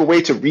really have a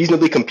way to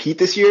reasonably compete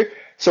this year.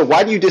 So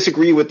why do you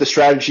disagree with the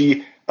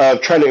strategy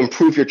of trying to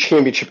improve your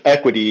championship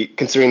equity,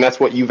 considering that's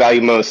what you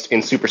value most in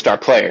superstar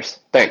players?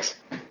 Thanks.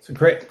 It's a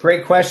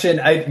great question.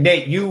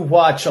 Nate, you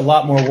watch a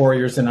lot more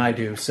Warriors than I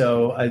do,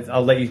 so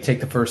I'll let you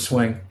take the first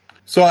swing.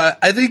 So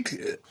I think,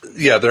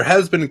 there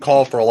has been a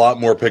call for a lot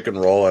more pick and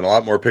roll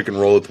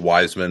with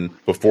Wiseman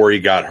before he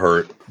got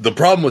hurt. The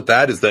problem with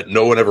that is that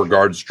no one ever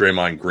guards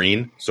Draymond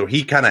Green, so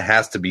he kind of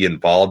has to be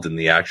involved in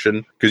the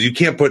action because you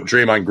can't put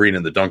Draymond Green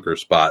in the dunker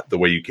spot the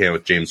way you can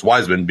with James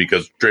Wiseman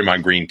because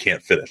Draymond Green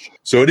can't finish.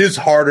 So it is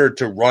harder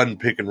to run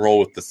pick and roll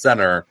with the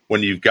center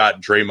when you've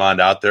got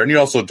Draymond out there, and you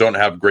also don't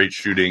have great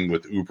shooting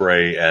with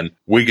Oubre and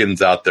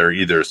Wiggins out there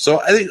either.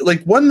 So I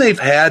think when they've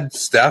had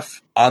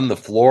Steph on the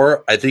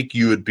floor, I think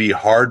you would be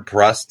hard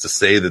pressed to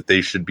say that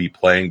they should be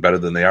playing better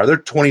than they are. They're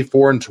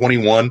 24 and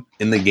 21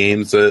 in the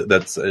games.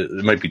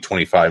 It might be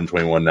 25 and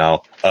 21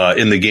 now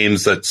in the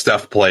games that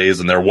Steph plays,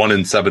 and they're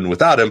 1-7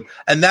 without him.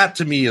 And that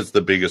to me is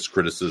the biggest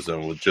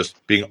criticism, with just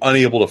being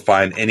unable to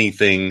find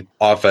anything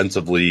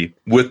offensively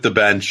with the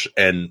bench.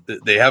 And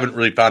they haven't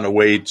really found a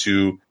way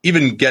to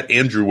even get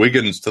Andrew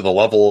Wiggins to the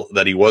level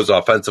that he was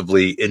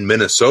offensively in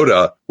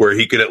Minnesota, where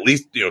he could at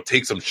least,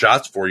 take some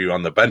shots for you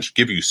on the bench,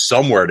 give you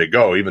somewhere to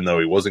go, even though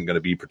he wasn't going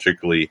to be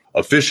particularly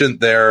efficient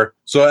there.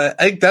 So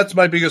I think that's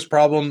my biggest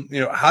problem.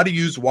 How to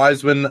use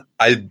Wiseman.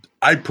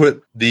 I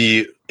put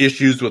the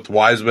issues with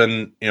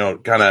Wiseman,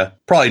 kind of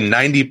probably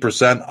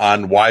 90%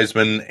 on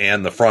Wiseman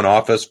and the front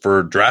office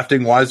for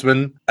drafting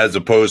Wiseman as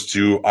opposed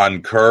to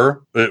on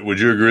Kerr. Would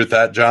you agree with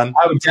that, John?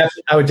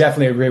 I would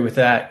definitely agree with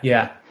that.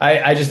 Yeah.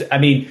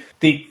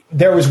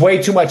 There was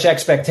way too much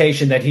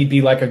expectation that he'd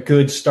be like a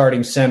good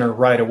starting center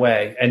right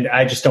away. And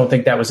I just don't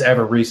think that was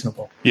ever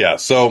reasonable. Yeah.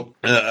 So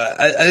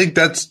I think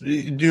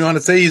do you want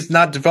to say he's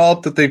not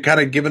developed, that they've kind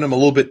of given him a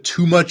little bit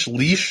too much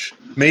leash?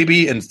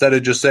 Maybe instead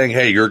of just saying,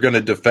 hey, you're going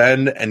to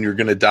defend and you're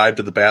going to dive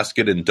to the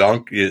basket and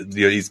dunk,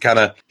 he's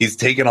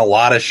taking a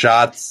lot of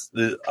shots,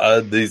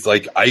 these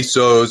like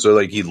ISOs, or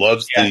like he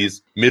loves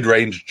these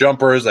mid-range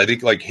jumpers. I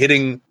think like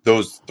hitting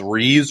those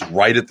threes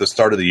right at the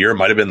start of the year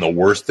might have been the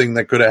worst thing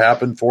that could have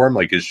happened for him.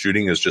 Like, his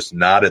shooting is just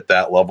not at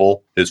that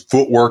level. His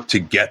footwork to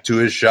get to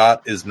his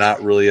shot is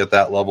not really at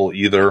that level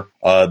either.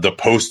 The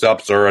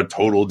post-ups are a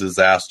total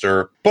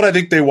disaster. But I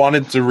think they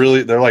wanted to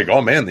really, they're like,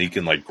 oh man, he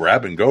can like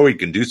grab and go. He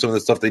can do some of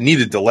this stuff. They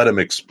needed to let him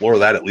explore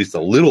that at least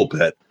a little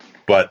bit.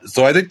 But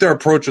so I think their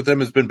approach with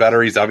him has been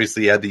better. He's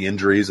obviously had the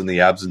injuries and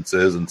the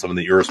absences and some of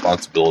the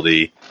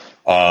irresponsibility.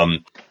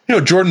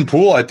 Jordan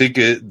Poole, I think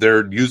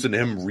they're using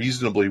him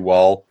reasonably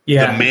well.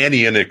 Yeah. The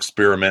Mannion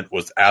experiment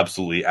was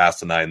absolutely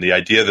asinine. The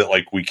idea that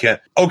like we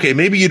can't, okay,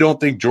 maybe you don't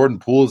think Jordan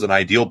Poole is an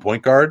ideal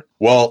point guard.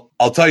 Well,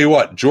 I'll tell you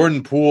what,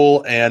 Jordan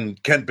Poole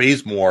and Kent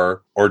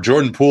Bazemore, or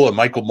Jordan Poole and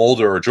Michael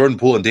Mulder, or Jordan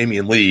Poole and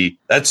Damian Lee,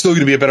 that's still going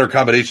to be a better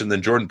combination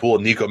than Jordan Poole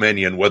and Nico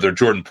Mannion, whether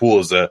Jordan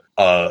Poole is a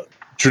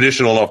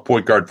traditional enough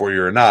point guard for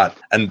you or not.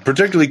 And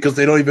particularly because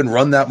they don't even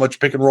run that much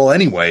pick and roll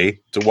anyway.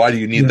 So why do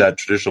you need that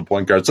traditional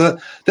point guard? So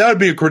that would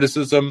be a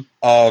criticism.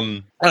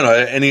 I don't know.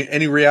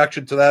 Any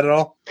reaction to that at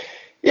all?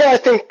 Yeah, I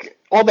think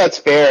all that's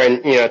fair.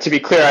 And, to be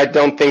clear, I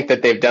don't think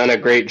that they've done a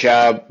great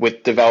job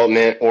with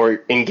development or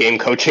in-game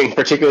coaching,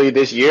 particularly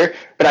this year.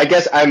 But I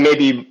guess I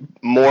maybe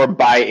more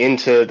buy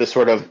into the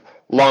sort of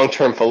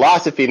long-term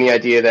philosophy and the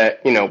idea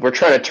that, we're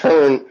trying to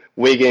turn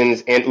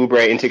Wiggins and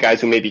Oubre into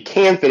guys who maybe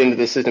can fit into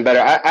the system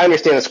better. I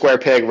understand the square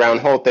peg, round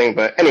hole thing,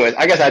 but anyways,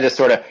 I guess I just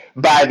sort of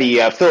buy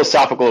the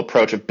philosophical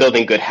approach of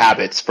building good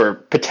habits for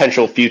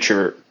potential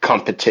future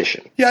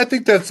competition. Yeah, I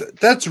think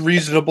that's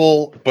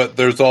reasonable, but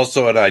there's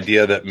also an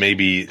idea that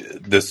maybe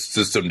this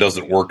system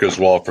doesn't work as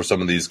well for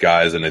some of these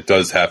guys, and it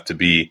does have to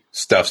be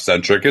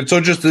Steph-centric. And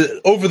so just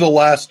over the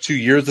last 2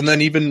 years, and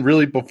then even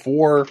really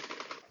before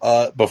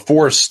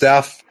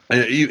Steph,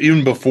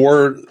 even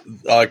before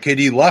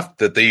KD left,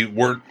 that they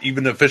weren't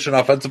even efficient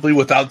offensively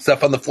without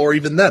Steph on the floor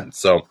even then.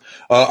 So,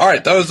 all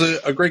right, that was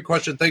a great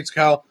question. Thanks,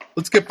 Kyle.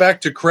 Let's get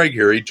back to Craig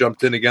here. He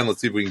jumped in again.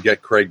 Let's see if we can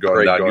get Craig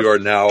going. You are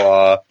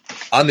now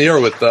on the air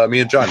with me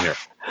and John here.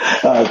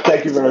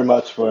 Thank you very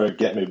much for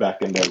getting me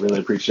back in there. Really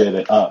appreciate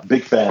it.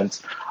 Big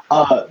fans.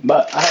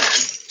 But I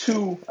have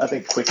two, I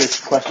think,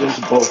 quickest questions,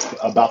 both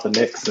about the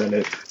Knicks, and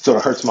it sort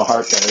of hurts my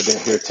heart that I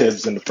didn't hear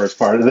Tibbs in the first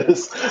part of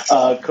this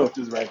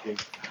coaches ranking.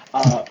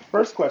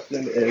 First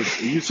question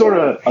is, you sort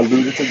of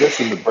alluded to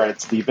this in the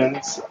Brad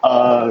Stevens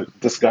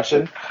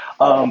discussion.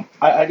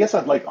 I guess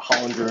I'd like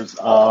Hollinger's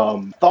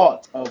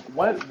thoughts of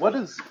what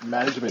does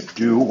management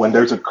do when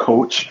there's a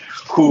coach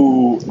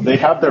who they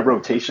have their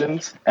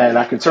rotations, and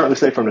I can certainly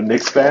say from the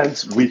Knicks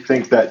fans, we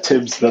think that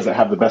Tibbs doesn't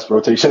have the best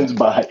rotations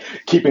by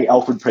keeping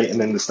Elfrid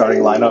Payton in the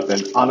starting lineup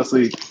and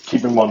honestly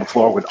keeping him on the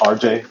floor with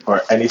RJ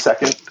for any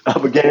second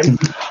of a game.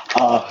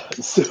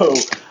 So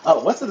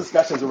what's the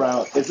discussions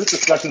around? Is it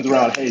discussions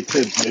around, hey,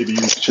 Tibbs, maybe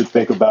you should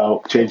think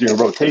about changing your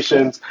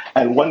rotations?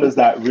 And when does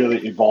that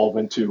really evolve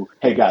into,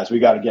 hey, guys, we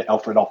got to get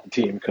Elfrid off the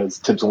team because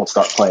Tibbs won't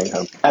start playing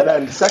him? And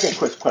then the second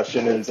quick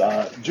question is,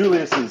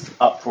 Julius is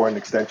up for an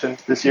extension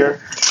this year.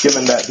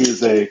 Given that he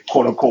is a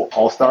quote-unquote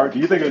all-star, do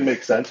you think it would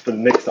make sense for the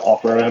Knicks to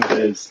offer him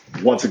his,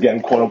 once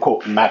again,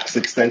 quote-unquote max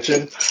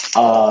extension?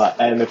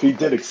 And if he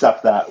did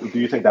accept that, do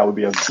you think that would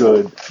be a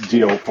good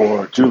deal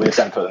for Julius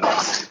and for the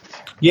Knicks?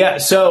 Yeah,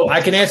 so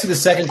I can answer the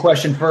second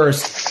question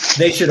first.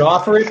 They should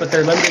offer it, but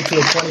they're limited to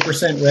a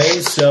 20%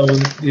 raise, so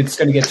it's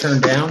going to get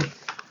turned down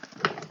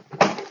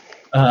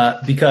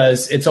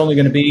because it's only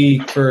going to be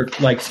for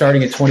like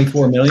starting at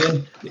 $24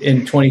 million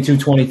in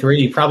 22-23.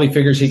 He probably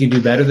figures he can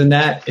do better than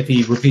that if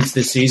he repeats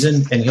this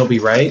season, and he'll be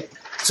right.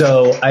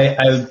 So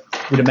I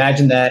would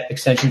imagine that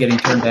extension getting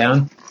turned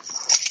down.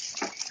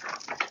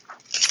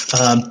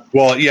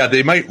 Well, yeah,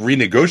 they might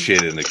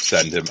renegotiate and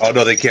extend him. Oh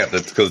no, they can't.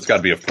 That's because it's got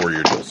to be a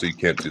 4-year deal, so you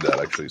can't do that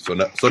actually. So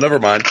never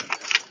mind.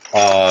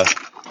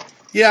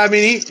 Yeah, I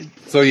mean,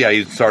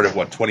 he started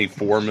at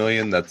 24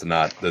 million. That's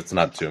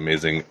not too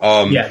amazing.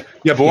 But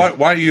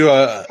why don't you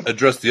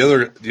address the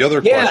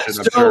other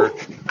question? So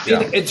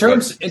in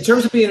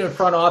terms of being in the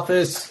front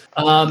office,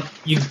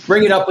 you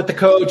bring it up with the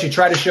coach. You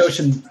try to show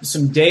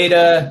some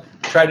data.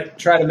 Try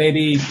to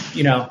maybe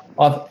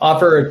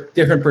offer a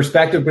different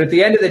perspective. But at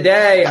the end of the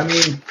day, I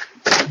mean,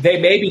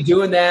 they may be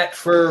doing that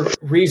for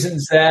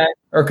reasons that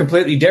are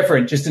completely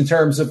different, just in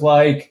terms of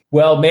like,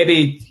 well,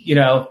 maybe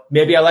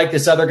I like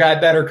this other guy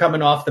better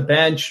coming off the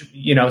bench,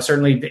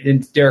 certainly in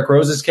Derrick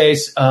Rose's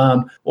case,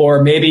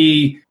 or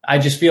maybe I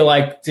just feel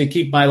like to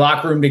keep my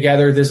locker room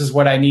together, this is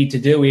what I need to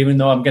do, even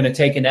though I'm going to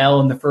take an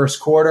L in the first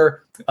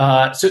quarter.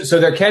 So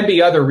there can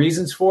be other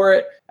reasons for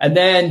it. And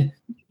then,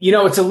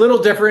 it's a little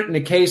different in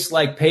a case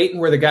like Peyton,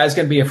 where the guy's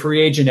going to be a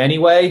free agent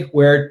anyway,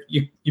 where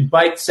you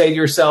might say to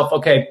yourself,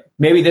 okay,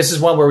 maybe this is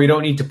one where we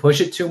don't need to push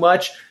it too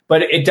much.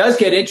 But it does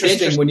get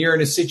interesting when you're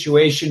in a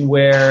situation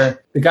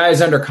where the guy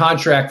is under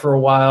contract for a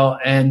while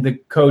and the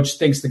coach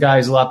thinks the guy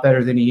is a lot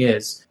better than he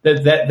is.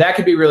 That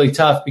could be really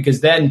tough,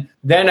 because then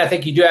I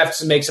think you do have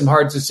to make some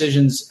hard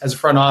decisions as a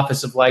front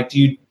office of like, do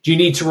you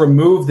need to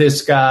remove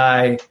this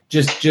guy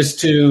just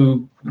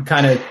to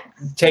kind of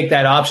take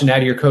that option out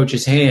of your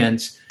coach's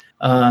hands?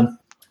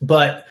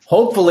 But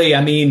hopefully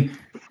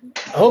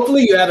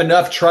you have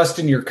enough trust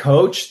in your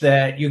coach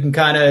that you can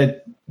kind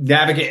of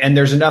navigate, and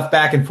there's enough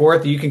back and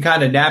forth that you can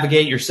kind of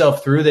navigate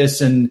yourself through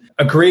this and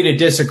agree to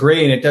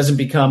disagree, and it doesn't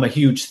become a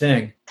huge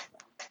thing.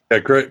 Yeah,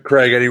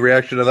 Craig, any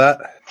reaction to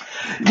that?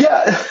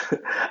 Yeah,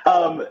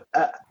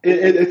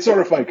 it's sort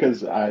of funny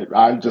because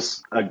I'm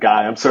just a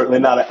guy. I'm certainly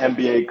not an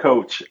NBA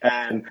coach,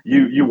 and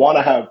you want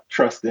to have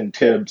trust in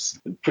Tibbs,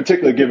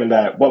 particularly given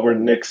that what were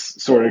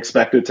Knicks sort of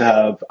expected to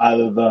have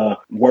either the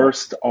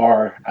worst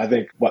or I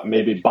think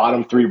maybe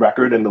bottom 3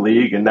 record in the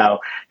league, and now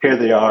here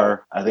they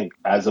are. I think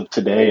as of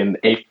today in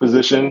 8th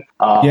position,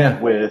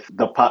 with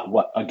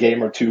a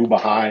game or 2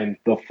 behind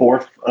the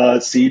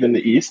 4th seed in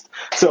the East.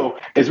 So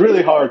it's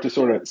really hard to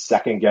sort of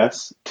second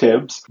guess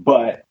Tibbs,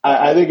 but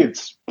I think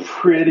it's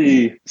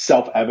pretty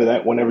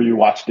self-evident whenever you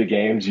watch the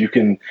games. You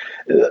can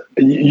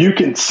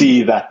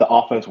see that the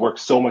offense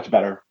works so much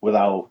better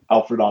without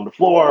Alfred on the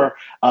floor.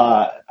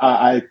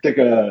 I think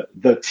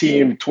the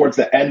team towards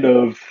the end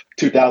of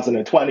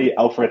 2020,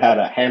 Alfred had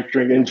a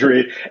hamstring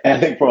injury, and I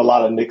think for a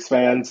lot of Knicks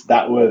fans,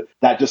 that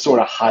just sort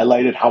of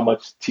highlighted how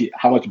much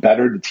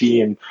better the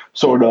team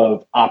sort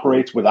of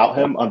operates without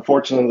him.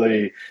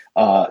 Unfortunately,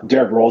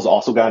 Derrick Rose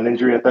also got an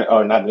injury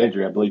not an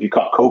injury. I believe he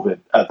caught COVID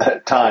at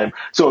that time.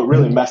 So it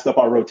really messed up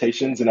our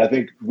rotations. And I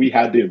think we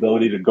had the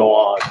ability to go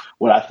on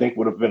what I think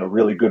would have been a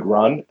really good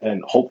run.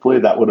 And hopefully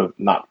that would have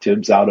knocked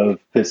Tibbs out of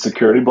his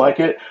security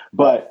blanket.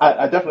 But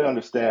I definitely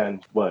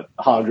understand what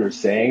Chandra is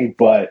saying.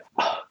 But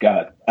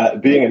God,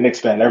 being a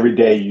Knicks fan, every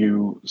day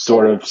you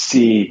sort of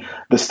see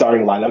the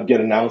starting lineup get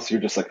announced.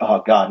 You're just like,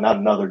 oh God, not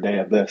another day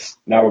of this.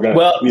 Now we're going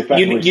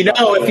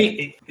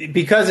to,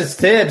 because it's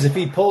Tibbs, if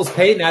he pulls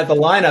Peyton out of the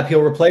lineup,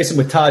 he'll replace him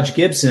with Taj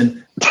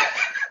Gibson.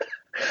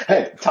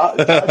 Hey, Taj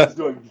is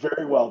doing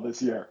very well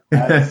this year.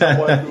 As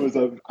someone who is,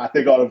 I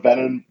think, on a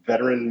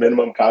veteran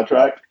minimum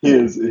contract, he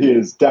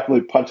is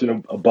definitely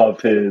punching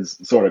above his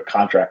sort of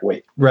contract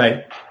weight.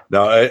 Right.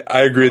 No,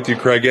 I agree with you,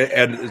 Craig.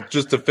 And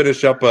just to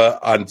finish up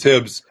on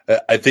Tibbs,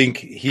 I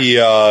think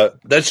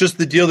that's just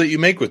the deal that you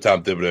make with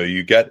Tom Thibodeau.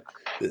 You get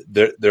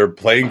they're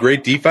playing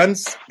great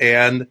defense,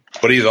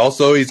 but he's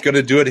going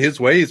to do it his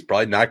way. He's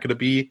probably not going to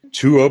be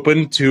too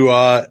open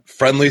to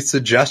friendly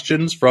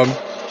suggestions from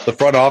the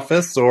front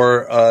office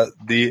or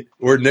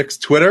Nick's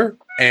Twitter,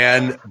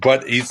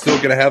 but he's still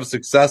going to have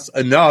success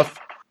enough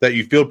that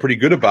you feel pretty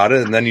good about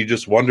it, and then you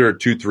just wonder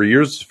 2-3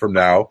 years from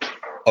now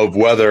of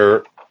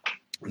whether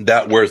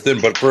that wears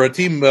thin. But for a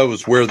team that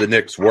was where the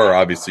Knicks were,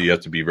 obviously you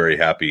have to be very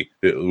happy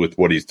with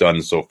what he's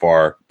done so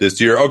far this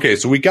year. Okay,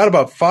 so we got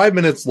about 5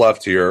 minutes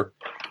left here,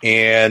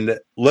 and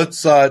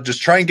let's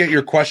just try and get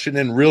your question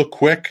in real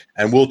quick,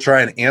 and we'll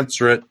try and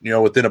answer it,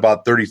 within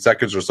about 30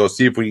 seconds or so.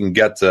 See if we can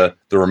get to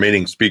the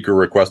remaining speaker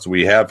requests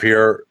we have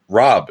here.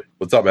 Rob,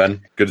 what's up,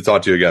 man? Good to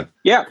talk to you again.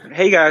 Yeah.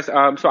 Hey, guys. So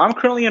I'm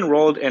currently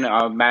enrolled in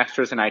a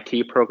master's in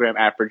IT program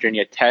at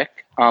Virginia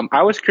Tech.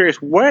 I was curious,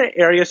 what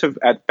areas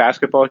at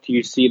basketball do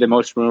you see the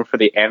most room for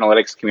the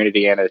analytics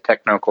community and the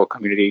technical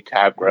community to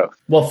have growth?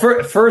 Well,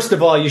 first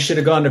of all, you should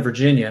have gone to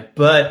Virginia.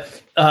 But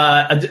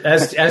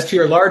as to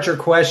your larger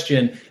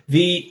question,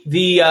 the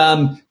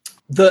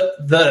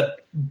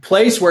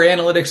place where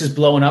analytics is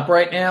blowing up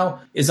right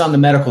now is on the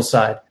medical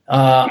side,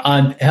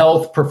 on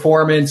health,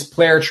 performance,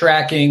 player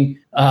tracking.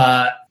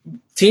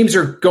 Teams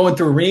are going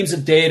through reams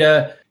of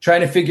data,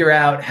 trying to figure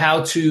out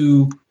how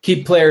to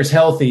keep players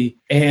healthy,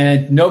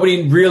 and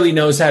nobody really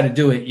knows how to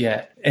do it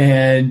yet.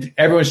 And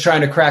everyone's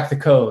trying to crack the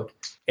code.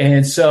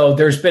 And so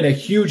there's been a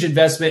huge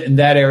investment in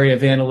that area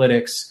of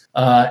analytics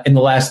in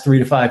the last 3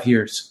 to 5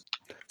 years.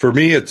 For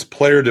me, it's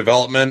player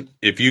development.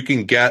 If you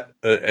can get,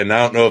 and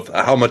I don't know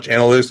how much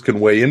analytics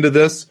can weigh into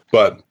this,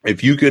 but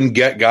if you can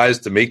get guys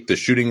to make the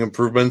shooting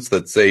improvements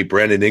that, say,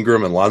 Brandon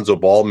Ingram and Lonzo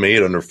Ball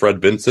made under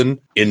Fred Vinson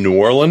in New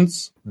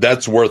Orleans,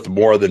 that's worth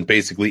more than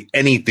basically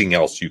anything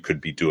else you could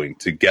be doing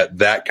to get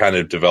that kind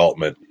of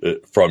development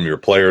from your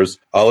players.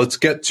 Let's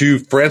get to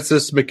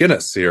Francis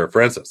McInnes here.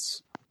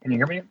 Francis. Can you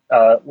hear me?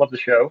 Love the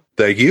show.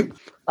 Thank you.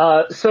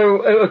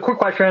 So a quick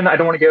question. I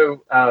don't want to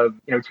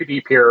go, too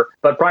deep here,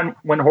 but Brian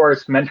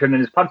Windhorst mentioned in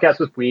his podcast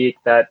this week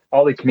that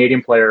all the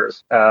Canadian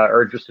players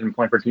are interested in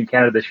playing for Team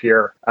Canada this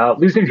year.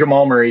 Losing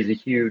Jamal Murray is a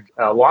huge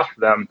loss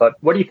for them. But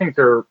what do you think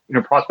their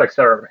prospects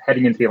are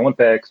heading into the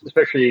Olympics,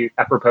 especially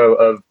apropos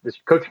of this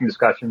coaching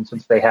discussion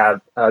since they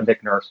have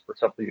Nick Nurse for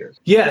several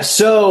years? Yeah,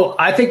 so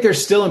I think they're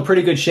still in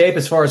pretty good shape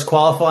as far as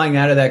qualifying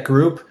out of that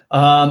group.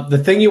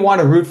 The thing you want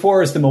to root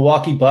for is the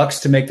Milwaukee Bucks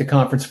to make the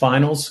conference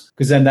finals,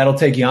 because then that'll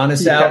take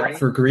Giannis out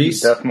for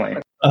Greece.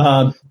 Definitely.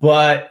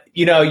 But,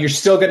 you're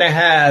still going to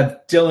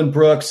have Dylan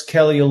Brooks,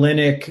 Kelly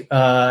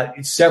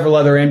Olynyk, several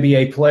other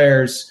NBA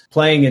players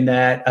playing in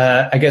that.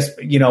 I guess,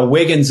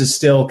 Wiggins is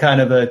still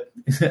kind of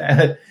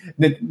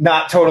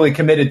not totally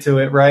committed to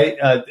it, right?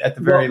 At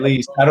the very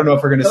least. I don't know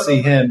if we're going to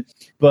see him.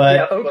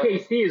 But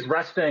OKC is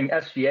resting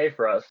SGA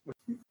for us.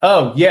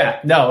 Oh,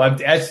 yeah. No,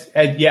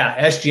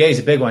 SGA is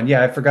a big one.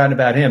 Yeah, I've forgotten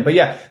about him. But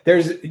yeah,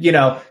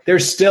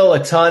 there's still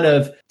a ton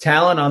of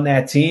talent on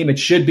that team. It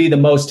should be the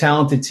most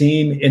talented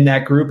team in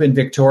that group in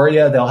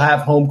Victoria. They'll have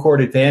home court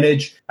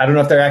advantage. I don't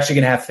know if they're actually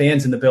going to have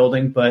fans in the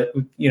building, but,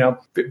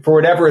 for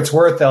whatever it's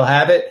worth, they'll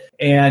have it.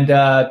 And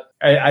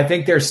I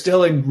think they're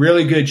still in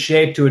really good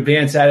shape to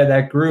advance out of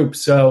that group.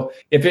 So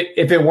if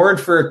it weren't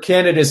for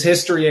Canada's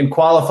history in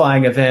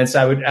qualifying events,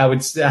 I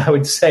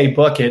would say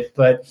book it.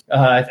 But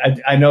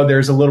I know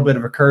there's a little bit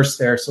of a curse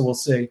there, so we'll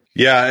see.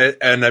 Yeah,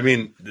 and I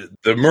mean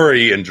the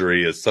Murray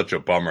injury is such a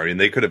bummer. I mean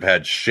they could have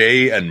had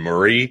Shea and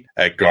Murray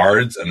at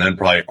guards, and then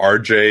probably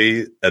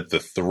RJ at the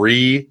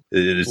 3.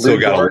 It still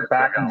got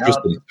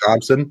Tristan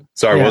Thompson.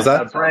 Sorry, what was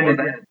that?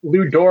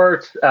 Lou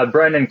Dort,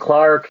 Brendan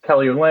Clark,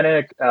 Kelly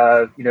Olynyk.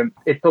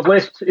 The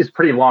list is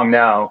pretty long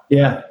now.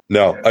 Yeah.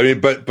 No, I mean,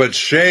 but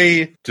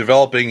Shea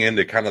developing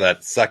into kind of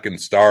that second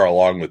star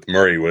along with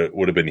Murray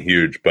would have been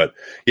huge. But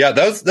yeah,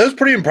 that was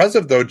pretty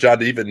impressive though, John,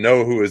 to even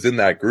know who was in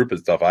that group and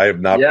stuff. I have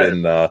not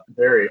been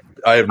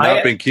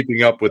been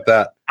keeping up with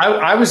that.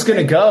 I was going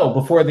to go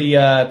before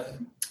the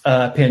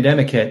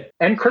pandemic hit.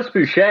 And Chris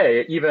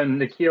Boucher, even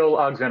Nickeil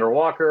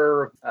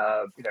Alexander-Walker,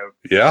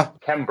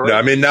 Kem Burke. No,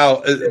 I mean, now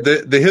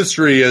the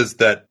history is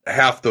that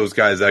half those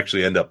guys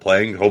actually end up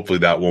playing. Hopefully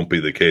that won't be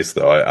the case,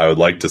 though. I would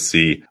like to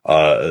see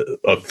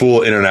a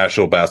full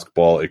international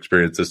basketball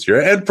experience this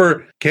year. And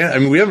for Canada, I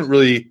mean, we haven't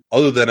really,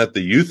 other than at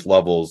the youth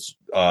levels,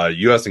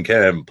 U.S. and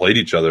Canada haven't played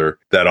each other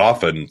that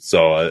often,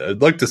 so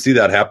I'd like to see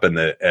that happen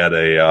at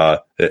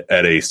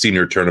a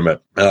senior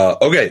tournament.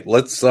 Okay,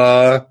 let's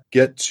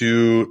get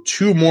to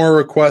 2 more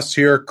requests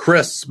here.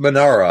 Chris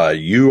Manara,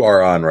 you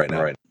are on right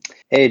now.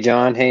 Hey,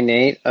 John. Hey,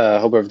 Nate.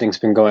 Hope everything's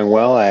been going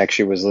well. I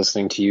actually was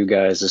listening to you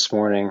guys this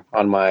morning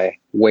on my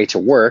way to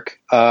work.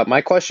 My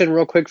question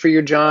real quick for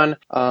you, John,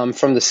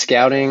 from the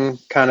scouting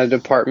kind of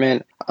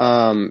department.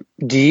 Do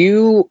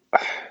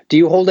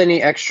you hold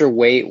any extra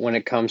weight when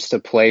it comes to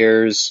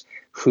players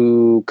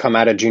who come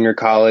out of junior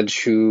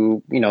college,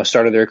 who,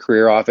 started their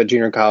career off at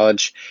junior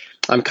college?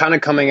 I'm kind of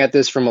coming at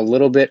this from a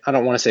little bit, I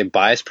don't want to say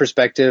biased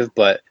perspective,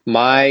 but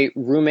my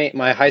roommate,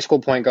 my high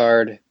school point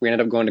guard, we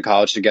ended up going to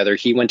college together.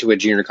 He went to a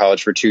junior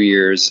college for 2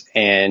 years,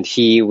 and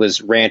he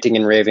was ranting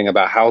and raving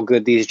about how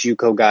good these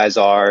JUCO guys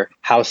are,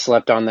 how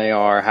slept on they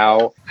are,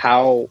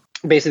 how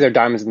basically they're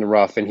diamonds in the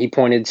rough. And he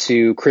pointed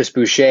to Chris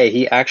Boucher.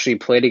 He actually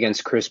played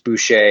against Chris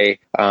Boucher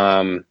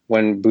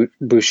when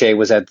Boucher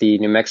was at the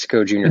New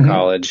Mexico Junior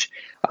College.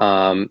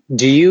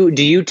 Do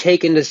you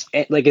take into,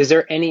 is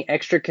there any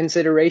extra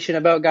consideration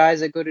about guys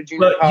that go to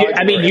junior college?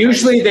 I mean,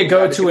 usually they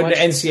go to an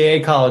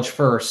NCAA college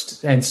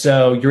first, and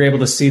so you're able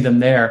to see them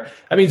there.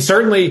 I mean,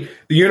 certainly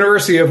the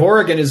University of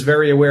Oregon is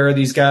very aware of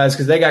these guys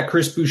because they got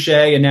Chris Boucher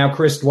and now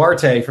Chris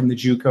Duarte from the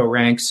JUCO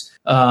ranks.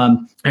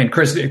 And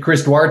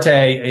Chris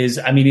Duarte is,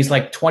 I mean, he's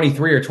like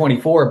 23 or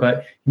 24,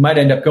 but he might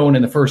end up going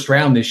in the first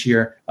round this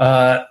year.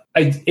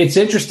 It's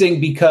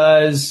interesting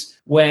because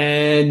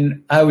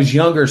when I was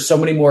younger, so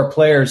many more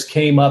players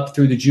came up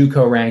through the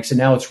JUCO ranks, and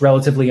now it's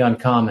relatively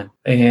uncommon,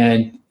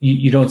 and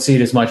you don't see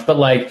it as much. But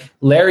like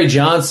Larry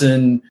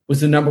Johnson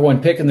was the number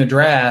 1 pick in the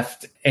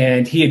draft,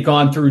 and he had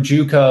gone through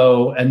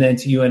JUCO and then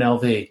to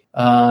UNLV.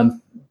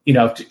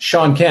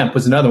 Sean Kemp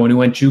was another one who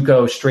went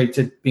JUCO straight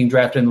to being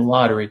drafted in the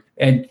lottery,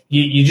 and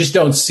you just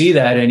don't see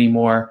that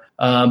anymore.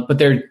 But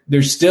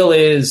there still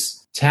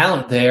is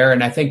talent there,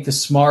 and I think the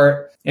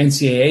smart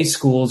NCAA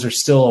schools are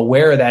still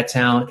aware of that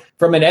talent.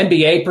 From an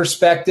NBA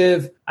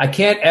perspective, I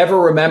can't ever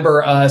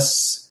remember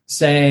us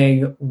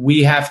saying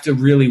we have to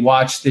really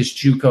watch this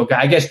JUCO guy.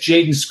 I guess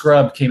Jaden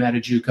Scrubb came out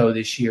of JUCO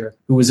this year,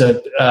 who was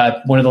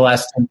one of the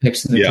last 10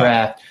 picks in the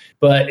draft.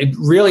 But it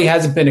really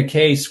hasn't been a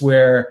case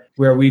where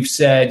we've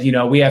said,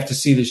 we have to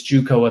see this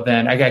JUCO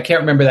event. I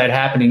can't remember that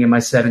happening in my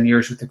 7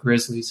 years with the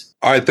Grizzlies.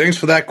 All right, thanks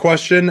for that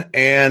question.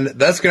 And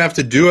that's going to have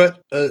to do it.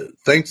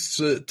 Thanks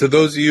to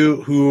those of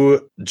you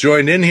who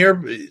joined in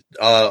here.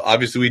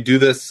 Obviously, we do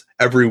this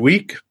every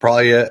week,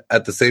 probably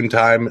at the same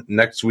time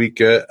next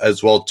week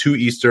as well, 2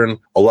 Eastern,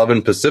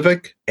 11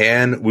 Pacific.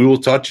 And we will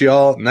talk to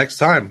y'all next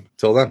time.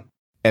 Till then.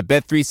 At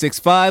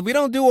Bet365, we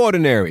don't do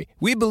ordinary.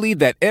 We believe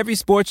that every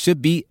sport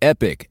should be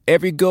epic.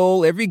 Every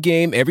goal, every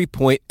game, every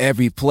point,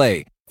 every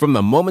play. From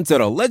the moments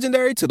that are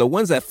legendary to the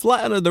ones that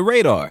fly under the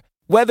radar.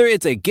 Whether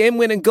it's a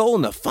game-winning goal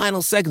in the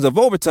final seconds of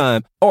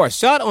overtime or a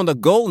shot on the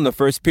goal in the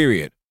first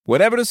period.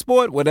 Whatever the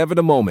sport, whatever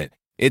the moment.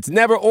 It's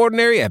never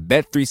ordinary at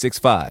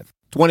Bet365.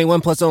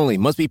 21 plus only.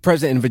 Must be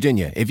present in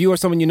Virginia. If you or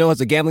someone you know has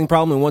a gambling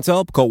problem and wants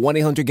help, call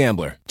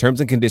 1-800-GAMBLER. Terms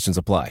and conditions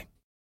apply.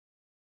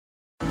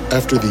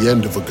 After the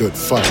end of a good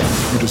fight,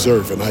 you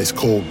deserve an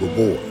ice-cold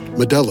reward.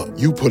 Medalla,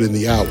 you put in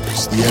the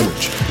hours, the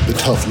energy, the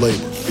tough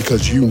labor,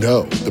 because you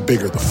know the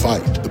bigger the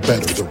fight, the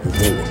better the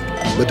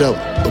reward.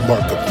 Medalla, the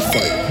mark of the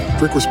fighter.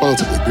 Drink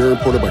responsibly. Beer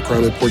imported by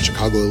Crown Imports,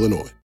 Chicago,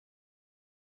 Illinois.